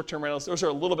you do short-term rentals. Those are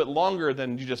a little bit longer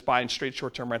than you just buying straight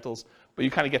short-term rentals, but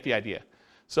you kind of get the idea.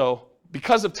 So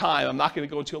because of time, I'm not going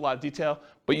to go into a lot of detail,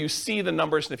 but you see the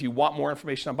numbers, and if you want more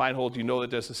information on buy and hold, you know that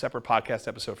there's a separate podcast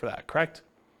episode for that, correct?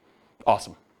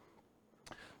 Awesome.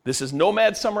 This is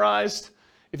Nomad summarized.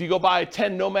 If you go buy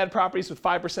 10 Nomad properties with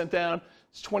 5% down,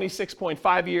 it's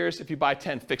 26.5 years. If you buy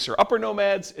 10 fixer-upper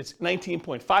Nomads, it's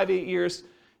 19.58 years.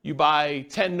 You buy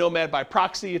 10 Nomad by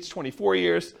proxy, it's 24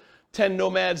 years. 10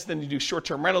 Nomads, then you do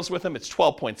short-term rentals with them, it's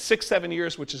 12.67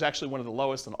 years, which is actually one of the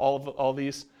lowest in all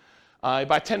these. You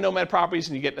buy 10 Nomad properties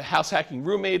and you get the house hacking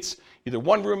roommates, either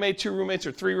one roommate, two roommates,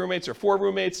 or three roommates, or four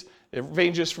roommates. It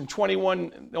ranges from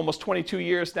 21, almost 22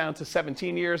 years down to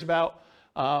 17 years about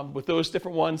with those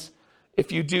different ones.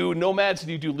 If you do Nomads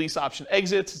and you do lease option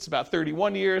exits, it's about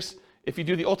 31 years. If you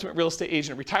do the Ultimate Real Estate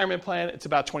Agent Retirement Plan, it's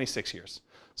about 26 years.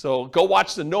 So go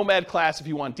watch the Nomad class if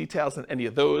you want details on any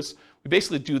of those. We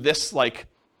basically do this like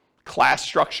class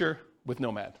structure with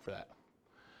Nomad for that.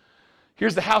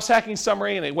 Here's the house hacking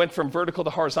summary, and it went from vertical to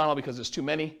horizontal because there's too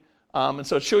many. And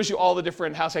so it shows you all the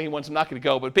different house hacking ones. I'm not going to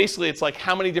go, but basically it's like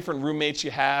how many different roommates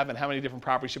you have and how many different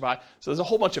properties you buy. So there's a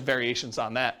whole bunch of variations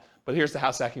on that, but here's the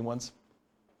house hacking ones.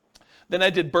 Then I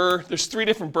did Burr. There's 3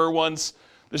 different Burr ones.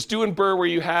 There's doing Burr where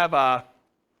you have,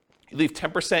 you leave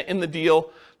 10% in the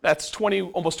deal. That's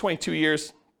almost 22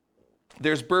 years.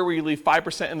 There's Burr where you leave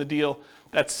 5% in the deal.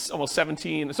 That's almost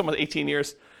 18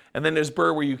 years. And then there's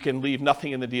Burr where you can leave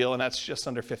nothing in the deal, and that's just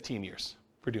under 15 years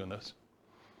for doing those.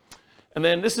 And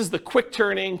then this is the quick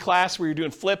turning class where you're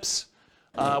doing flips,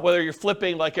 whether you're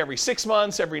flipping like every 6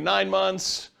 months, every 9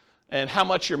 months, and how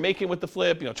much you're making with the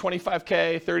flip,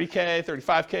 25K, 30K,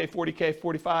 35K, 40K,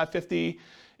 45, 50.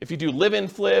 If you do live-in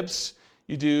flips,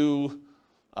 you do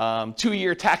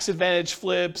 2-year tax advantage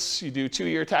flips, you do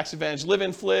 2-year tax advantage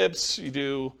live-in flips, you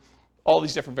do all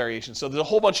these different variations. So there's a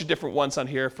whole bunch of different ones on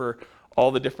here for all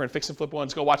the different fix and flip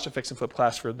ones. Go watch the fix and flip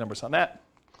class for the numbers on that.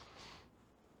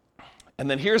 And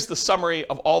then here's the summary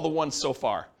of all the ones so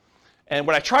far. And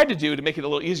what I tried to do to make it a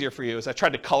little easier for you is I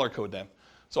tried to color code them.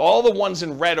 So all the ones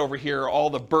in red over here are all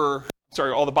the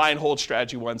buy and hold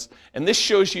strategy ones. And this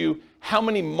shows you how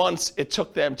many months it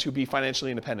took them to be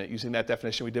financially independent using that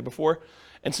definition we did before.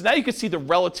 And so now you can see the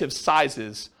relative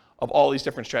sizes of all these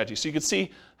different strategies. So you can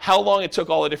see how long it took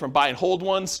all the different buy and hold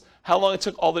ones, how long it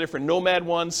took all the different Nomad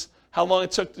ones, how long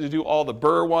it took to do all the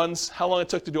Burr ones, how long it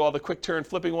took to do all the quick turn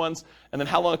flipping ones, and then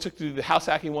how long it took to do the house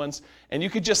hacking ones. And you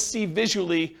could just see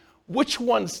visually which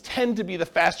ones tend to be the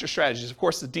faster strategies. Of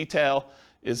course, the detail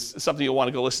is something you'll want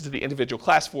to go listen to the individual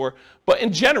class for. But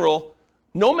in general,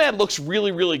 Nomad looks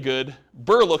really, really good.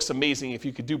 Burr looks amazing if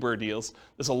you could do Burr deals.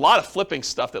 There's a lot of flipping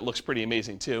stuff that looks pretty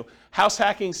amazing too. House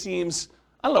hacking seems,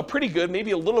 pretty good,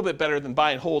 maybe a little bit better than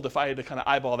buy and hold if I had to kind of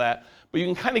eyeball that. But you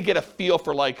can kind of get a feel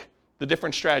for like the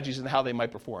different strategies and how they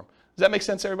might perform. Does that make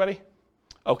sense, everybody?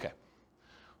 Okay.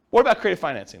 What about creative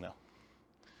financing though?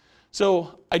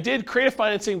 So I did creative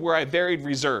financing where I varied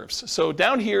reserves. So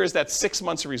down here is that 6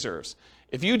 months of reserves.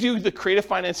 If you do the creative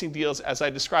financing deals as I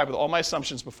described with all my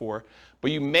assumptions before,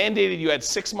 but you mandated you had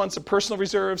 6 months of personal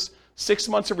reserves, 6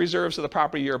 months of reserves for the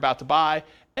property you're about to buy,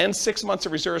 and 6 months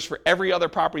of reserves for every other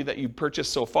property that you've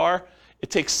purchased so far, it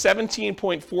takes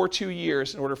 17.42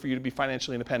 years in order for you to be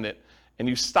financially independent, and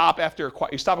you stop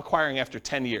acquiring after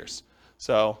 10 years.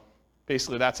 So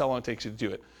basically, that's how long it takes you to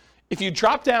do it. If you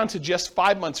drop down to just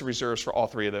 5 months of reserves for all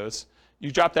three of those,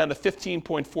 you drop down to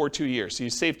 15.42 years. So you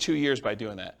save 2 years by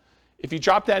doing that. If you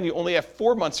drop down, you only have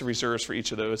 4 months of reserves for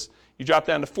each of those. You drop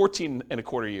down to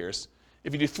 14.25 years.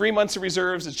 If you do 3 months of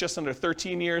reserves, it's just under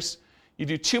 13 years. You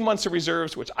do 2 months of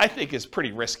reserves, which I think is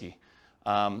pretty risky,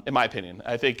 in my opinion.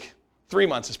 I think 3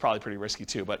 months is probably pretty risky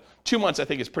too, but 2 months I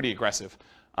think is pretty aggressive.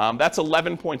 That's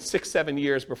 11.67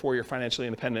 years before you're financially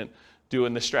independent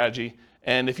doing this strategy.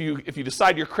 And if you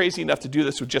decide you're crazy enough to do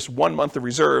this with just 1 month of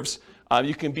reserves,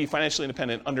 you can be financially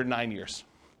independent under 9 years.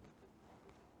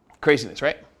 Craziness,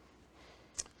 right?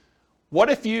 What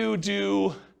if you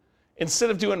do, instead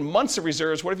of doing months of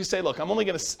reserves, what if you say, look, I'm going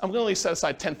to only set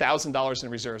aside $10,000 in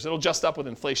reserves. It'll adjust up with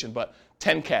inflation, but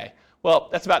 10K. Well,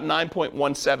 that's about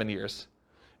 9.17 years.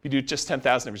 If you do just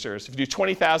 10,000 in reserves. If you do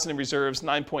 20,000 in reserves,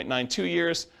 9.92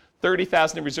 years.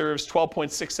 30,000 in reserves,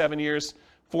 12.67 years.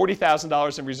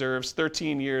 $40,000 in reserves,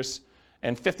 13 years.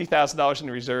 And $50,000 in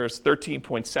reserves,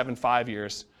 13.75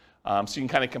 years. So you can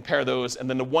kind of compare those. And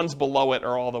then the ones below it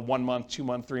are all the 1 month, 2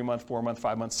 month, 3 month, 4 month,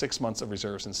 5 month, 6 months of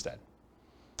reserves instead.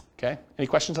 Okay, any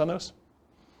questions on those?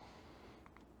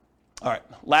 All right,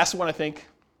 last one I think.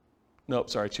 Nope,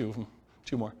 sorry, 2 of them,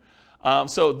 2 more.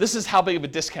 So this is how big of a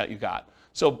discount you got.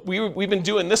 So we've been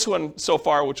doing this one so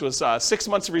far, which was 6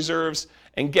 months of reserves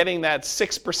and getting that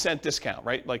 6% discount,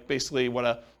 right? Like basically what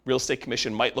a real estate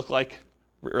commission might look like.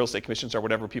 Real estate commissions are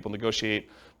whatever people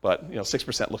negotiate, but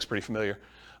 6% looks pretty familiar.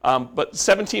 But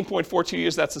 17.42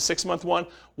 years, that's the 6 month one.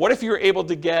 What if you were able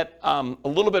to get a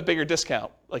little bit bigger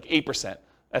discount, like 8%?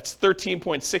 That's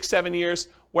 13.67 years.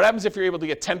 What happens if you're able to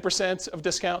get 10% of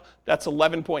discount? That's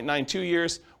 11.92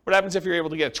 years. What happens if you're able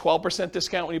to get a 12%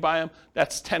 discount when you buy them?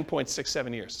 That's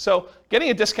 10.67 years. So getting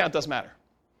a discount does matter,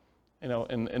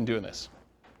 in doing this.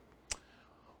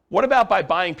 What about by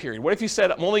buying period? What if you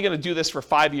said, I'm only going to do this for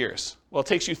 5 years? Well, it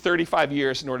takes you 35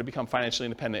 years in order to become financially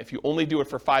independent. If you only do it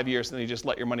for 5 years, then you just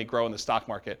let your money grow in the stock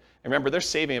market. And remember, they're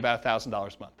saving about $1,000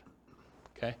 a month.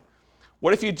 Okay?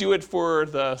 What if you do it for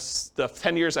the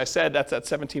 10 years I said? That's at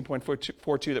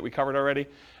 17.42 that we covered already.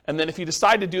 And then if you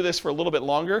decide to do this for a little bit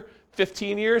longer,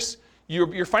 15 years,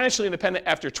 you're financially independent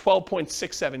after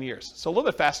 12.67 years. So a little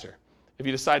bit faster if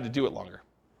you decide to do it longer.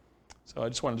 So I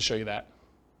just wanted to show you that.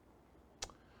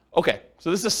 Okay, so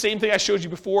this is the same thing I showed you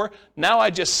before. Now I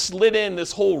just slid in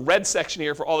this whole red section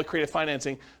here for all the creative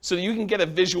financing so that you can get a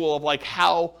visual of like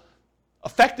how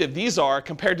effective these are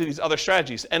compared to these other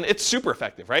strategies. And it's super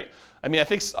effective, right? I mean, I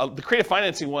think the creative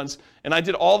financing ones, and I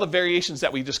did all the variations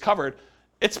that we just covered,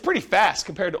 it's pretty fast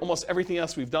compared to almost everything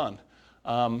else we've done.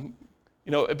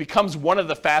 It becomes one of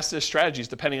the fastest strategies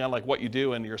depending on like what you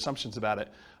do and your assumptions about it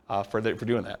for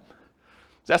doing that.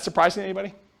 Is that surprising to anybody?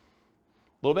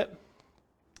 A little bit?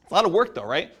 A lot of work though,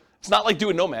 right? It's not like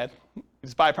doing Nomad. You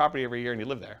just buy a property every year and you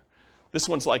live there. This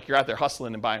one's like you're out there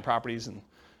hustling and buying properties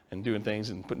and doing things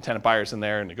and putting tenant buyers in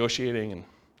there and negotiating and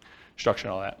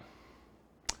structuring all that.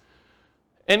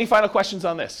 Any final questions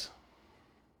on this?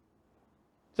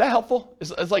 Is that helpful?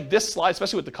 It's like this slide,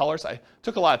 especially with the colors. I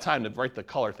took a lot of time to write the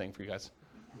color thing for you guys.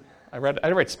 I had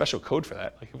to write special code for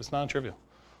that. Like it was non-trivial.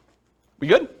 We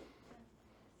good?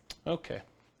 Okay.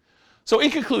 So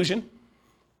in conclusion,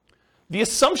 the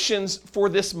assumptions for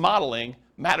this modeling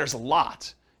matters a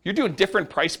lot. You're doing different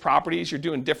price properties, you're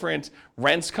doing different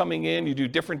rents coming in, you do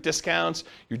different discounts,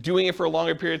 you're doing it for a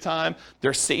longer period of time,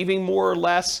 they're saving more or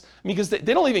less. I mean, because they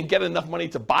don't even get enough money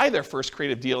to buy their first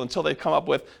creative deal until they come up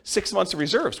with 6 months of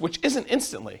reserves, which isn't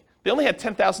instantly. They only had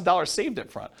 $10,000 saved up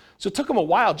front. So it took them a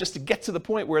while just to get to the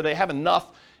point where they have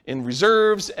enough in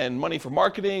reserves and money for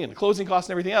marketing and closing costs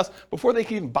and everything else before they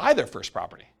can even buy their first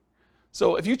property.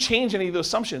 So if you change any of those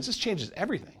assumptions, this changes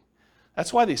everything.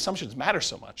 That's why the assumptions matter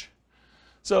so much.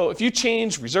 So if you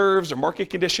change reserves or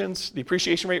market conditions, the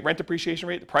appreciation rate, rent appreciation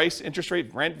rate, the price, interest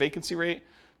rate, rent, vacancy rate,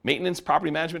 maintenance, property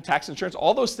management, tax, insurance,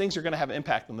 all those things are going to have an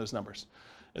impact on those numbers.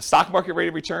 The stock market rate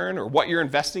of return or what you're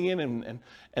investing in, and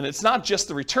it's not just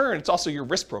the return, it's also your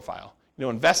risk profile.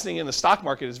 Investing in the stock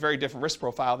market is a very different risk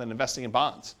profile than investing in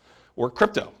bonds or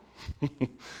crypto, if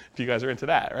you guys are into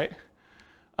that, right?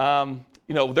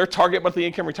 Their target monthly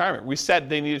income retirement. We said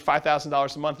they needed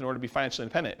 $5,000 a month in order to be financially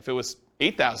independent. If it was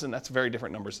 $8,000, that's very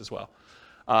different numbers as well.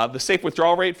 The safe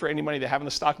withdrawal rate for any money they have in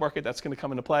the stock market, that's going to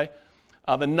come into play.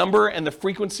 The number and the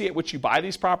frequency at which you buy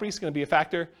these properties is going to be a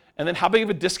factor. And then how big of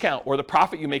a discount or the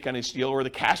profit you make on each deal or the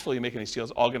cash flow you make on each deal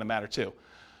is all going to matter too.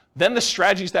 then the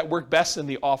strategies that work best in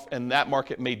that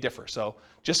market may differ. So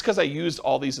just because I used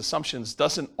all these assumptions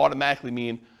doesn't automatically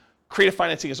mean creative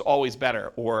financing is always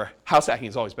better, or house hacking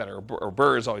is always better, or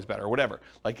BRRRR is always better, or whatever.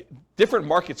 Like, different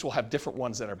markets will have different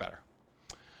ones that are better.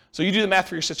 So you do the math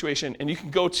for your situation, and you can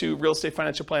go to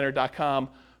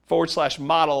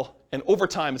realestatefinancialplanner.com/model, and over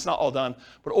time, it's not all done,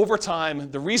 but over time,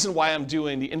 the reason why I'm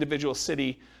doing the individual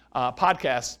city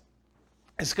podcast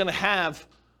is going to have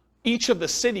each of the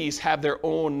cities have their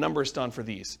own numbers done for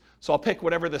these. So I'll pick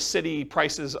whatever the city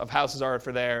prices of houses are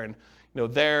for there, and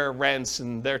their rents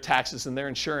and their taxes and their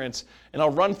insurance, and I'll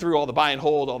run through all the buy and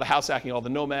hold, all the house hacking, all the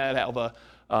nomad, all the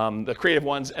creative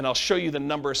ones, and I'll show you the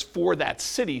numbers for that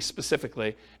city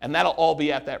specifically, and that'll all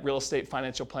be at that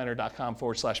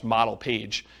realestatefinancialplanner.com/model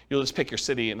page. You'll just pick your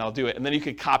city, and I'll do it, and then you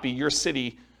can copy your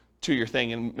city to your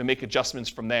thing and make adjustments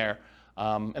from there,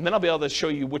 and then I'll be able to show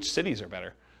you which cities are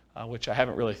better, which I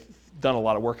haven't really done a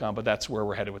lot of work on, but that's where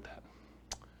we're headed with that.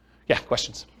 Yeah,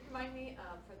 questions? Can you remind me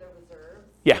for the reserves?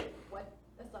 Yeah. What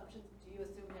assumptions do you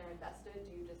assume they're invested? Do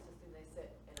you just assume they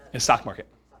sit in a stock market?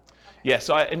 Okay. Yeah.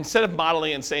 So instead of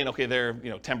modeling and saying, okay, they're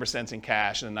 10% in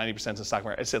cash and 90% in stock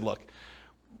market, I said, look,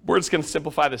 we're just going to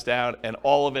simplify this down, and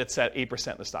all of it's at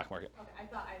 8% in the stock market. Okay. I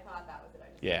thought that was it. I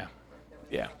just yeah. There was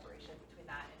yeah. a separation between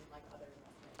that and like other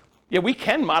investments. Yeah, we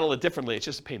can model it differently. It's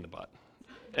just a pain in the butt.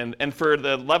 And for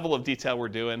the level of detail we're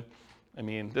doing, I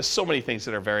mean, there's so many things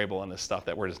that are variable in this stuff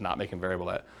that we're just not making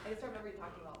variable at. I just remember you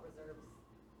talking about reserves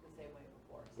the same way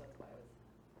before, so that's why I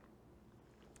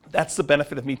was... That's the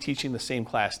benefit of me teaching the same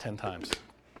class 10 times,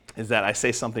 is that I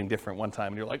say something different one time,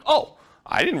 and you're like, oh,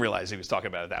 I didn't realize he was talking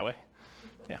about it that way.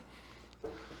 Yeah.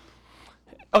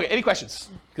 Okay, any questions?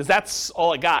 Because that's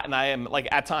all I got, and I am like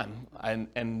at time, and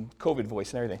COVID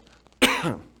voice and everything.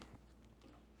 Is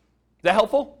that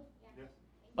helpful?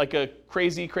 Like a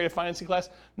crazy creative financing class?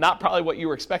 Not probably what you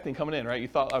were expecting coming in, right? You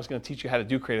thought I was going to teach you how to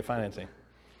do creative financing,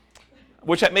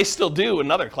 which I may still do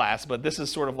another class, but this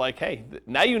is sort of like, hey,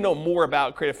 now you know more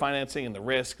about creative financing and the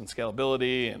risk and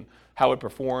scalability and how it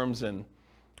performs, and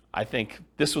I think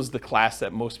this was the class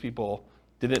that most people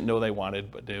didn't know they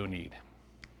wanted but do need.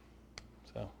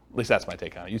 So at least that's my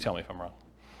take on it. You tell me if I'm wrong.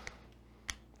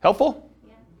 Helpful?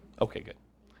 Yeah. Okay, good.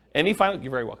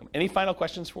 You're very welcome. Any final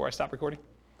questions before I stop recording?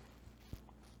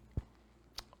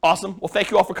 Awesome. Well,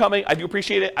 thank you all for coming. I do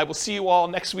appreciate it. I will see you all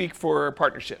next week for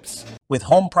partnerships. With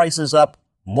home prices up,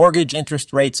 mortgage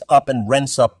interest rates up, and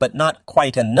rents up, but not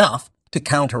quite enough to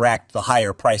counteract the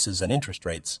higher prices and interest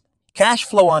rates, cash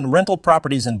flow on rental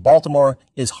properties in Baltimore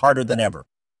is harder than ever.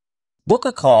 Book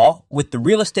a call with the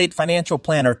Real Estate Financial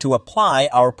Planner to apply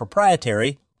our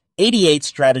proprietary 88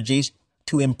 strategies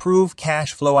to improve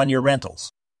cash flow on your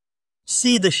rentals.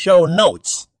 See the show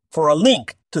notes for a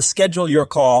link to schedule your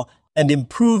call and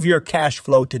improve your cash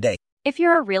flow today. If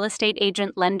you're a real estate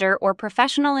agent, lender, or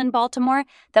professional in Baltimore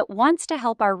that wants to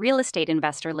help our real estate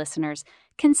investor listeners,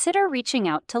 consider reaching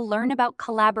out to learn about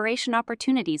collaboration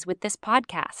opportunities with this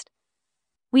podcast.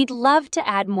 We'd love to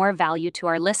add more value to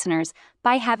our listeners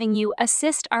by having you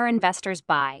assist our investors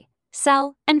buy,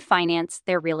 sell, and finance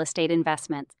their real estate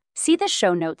investments. See the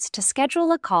show notes to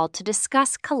schedule a call to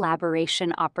discuss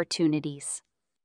collaboration opportunities.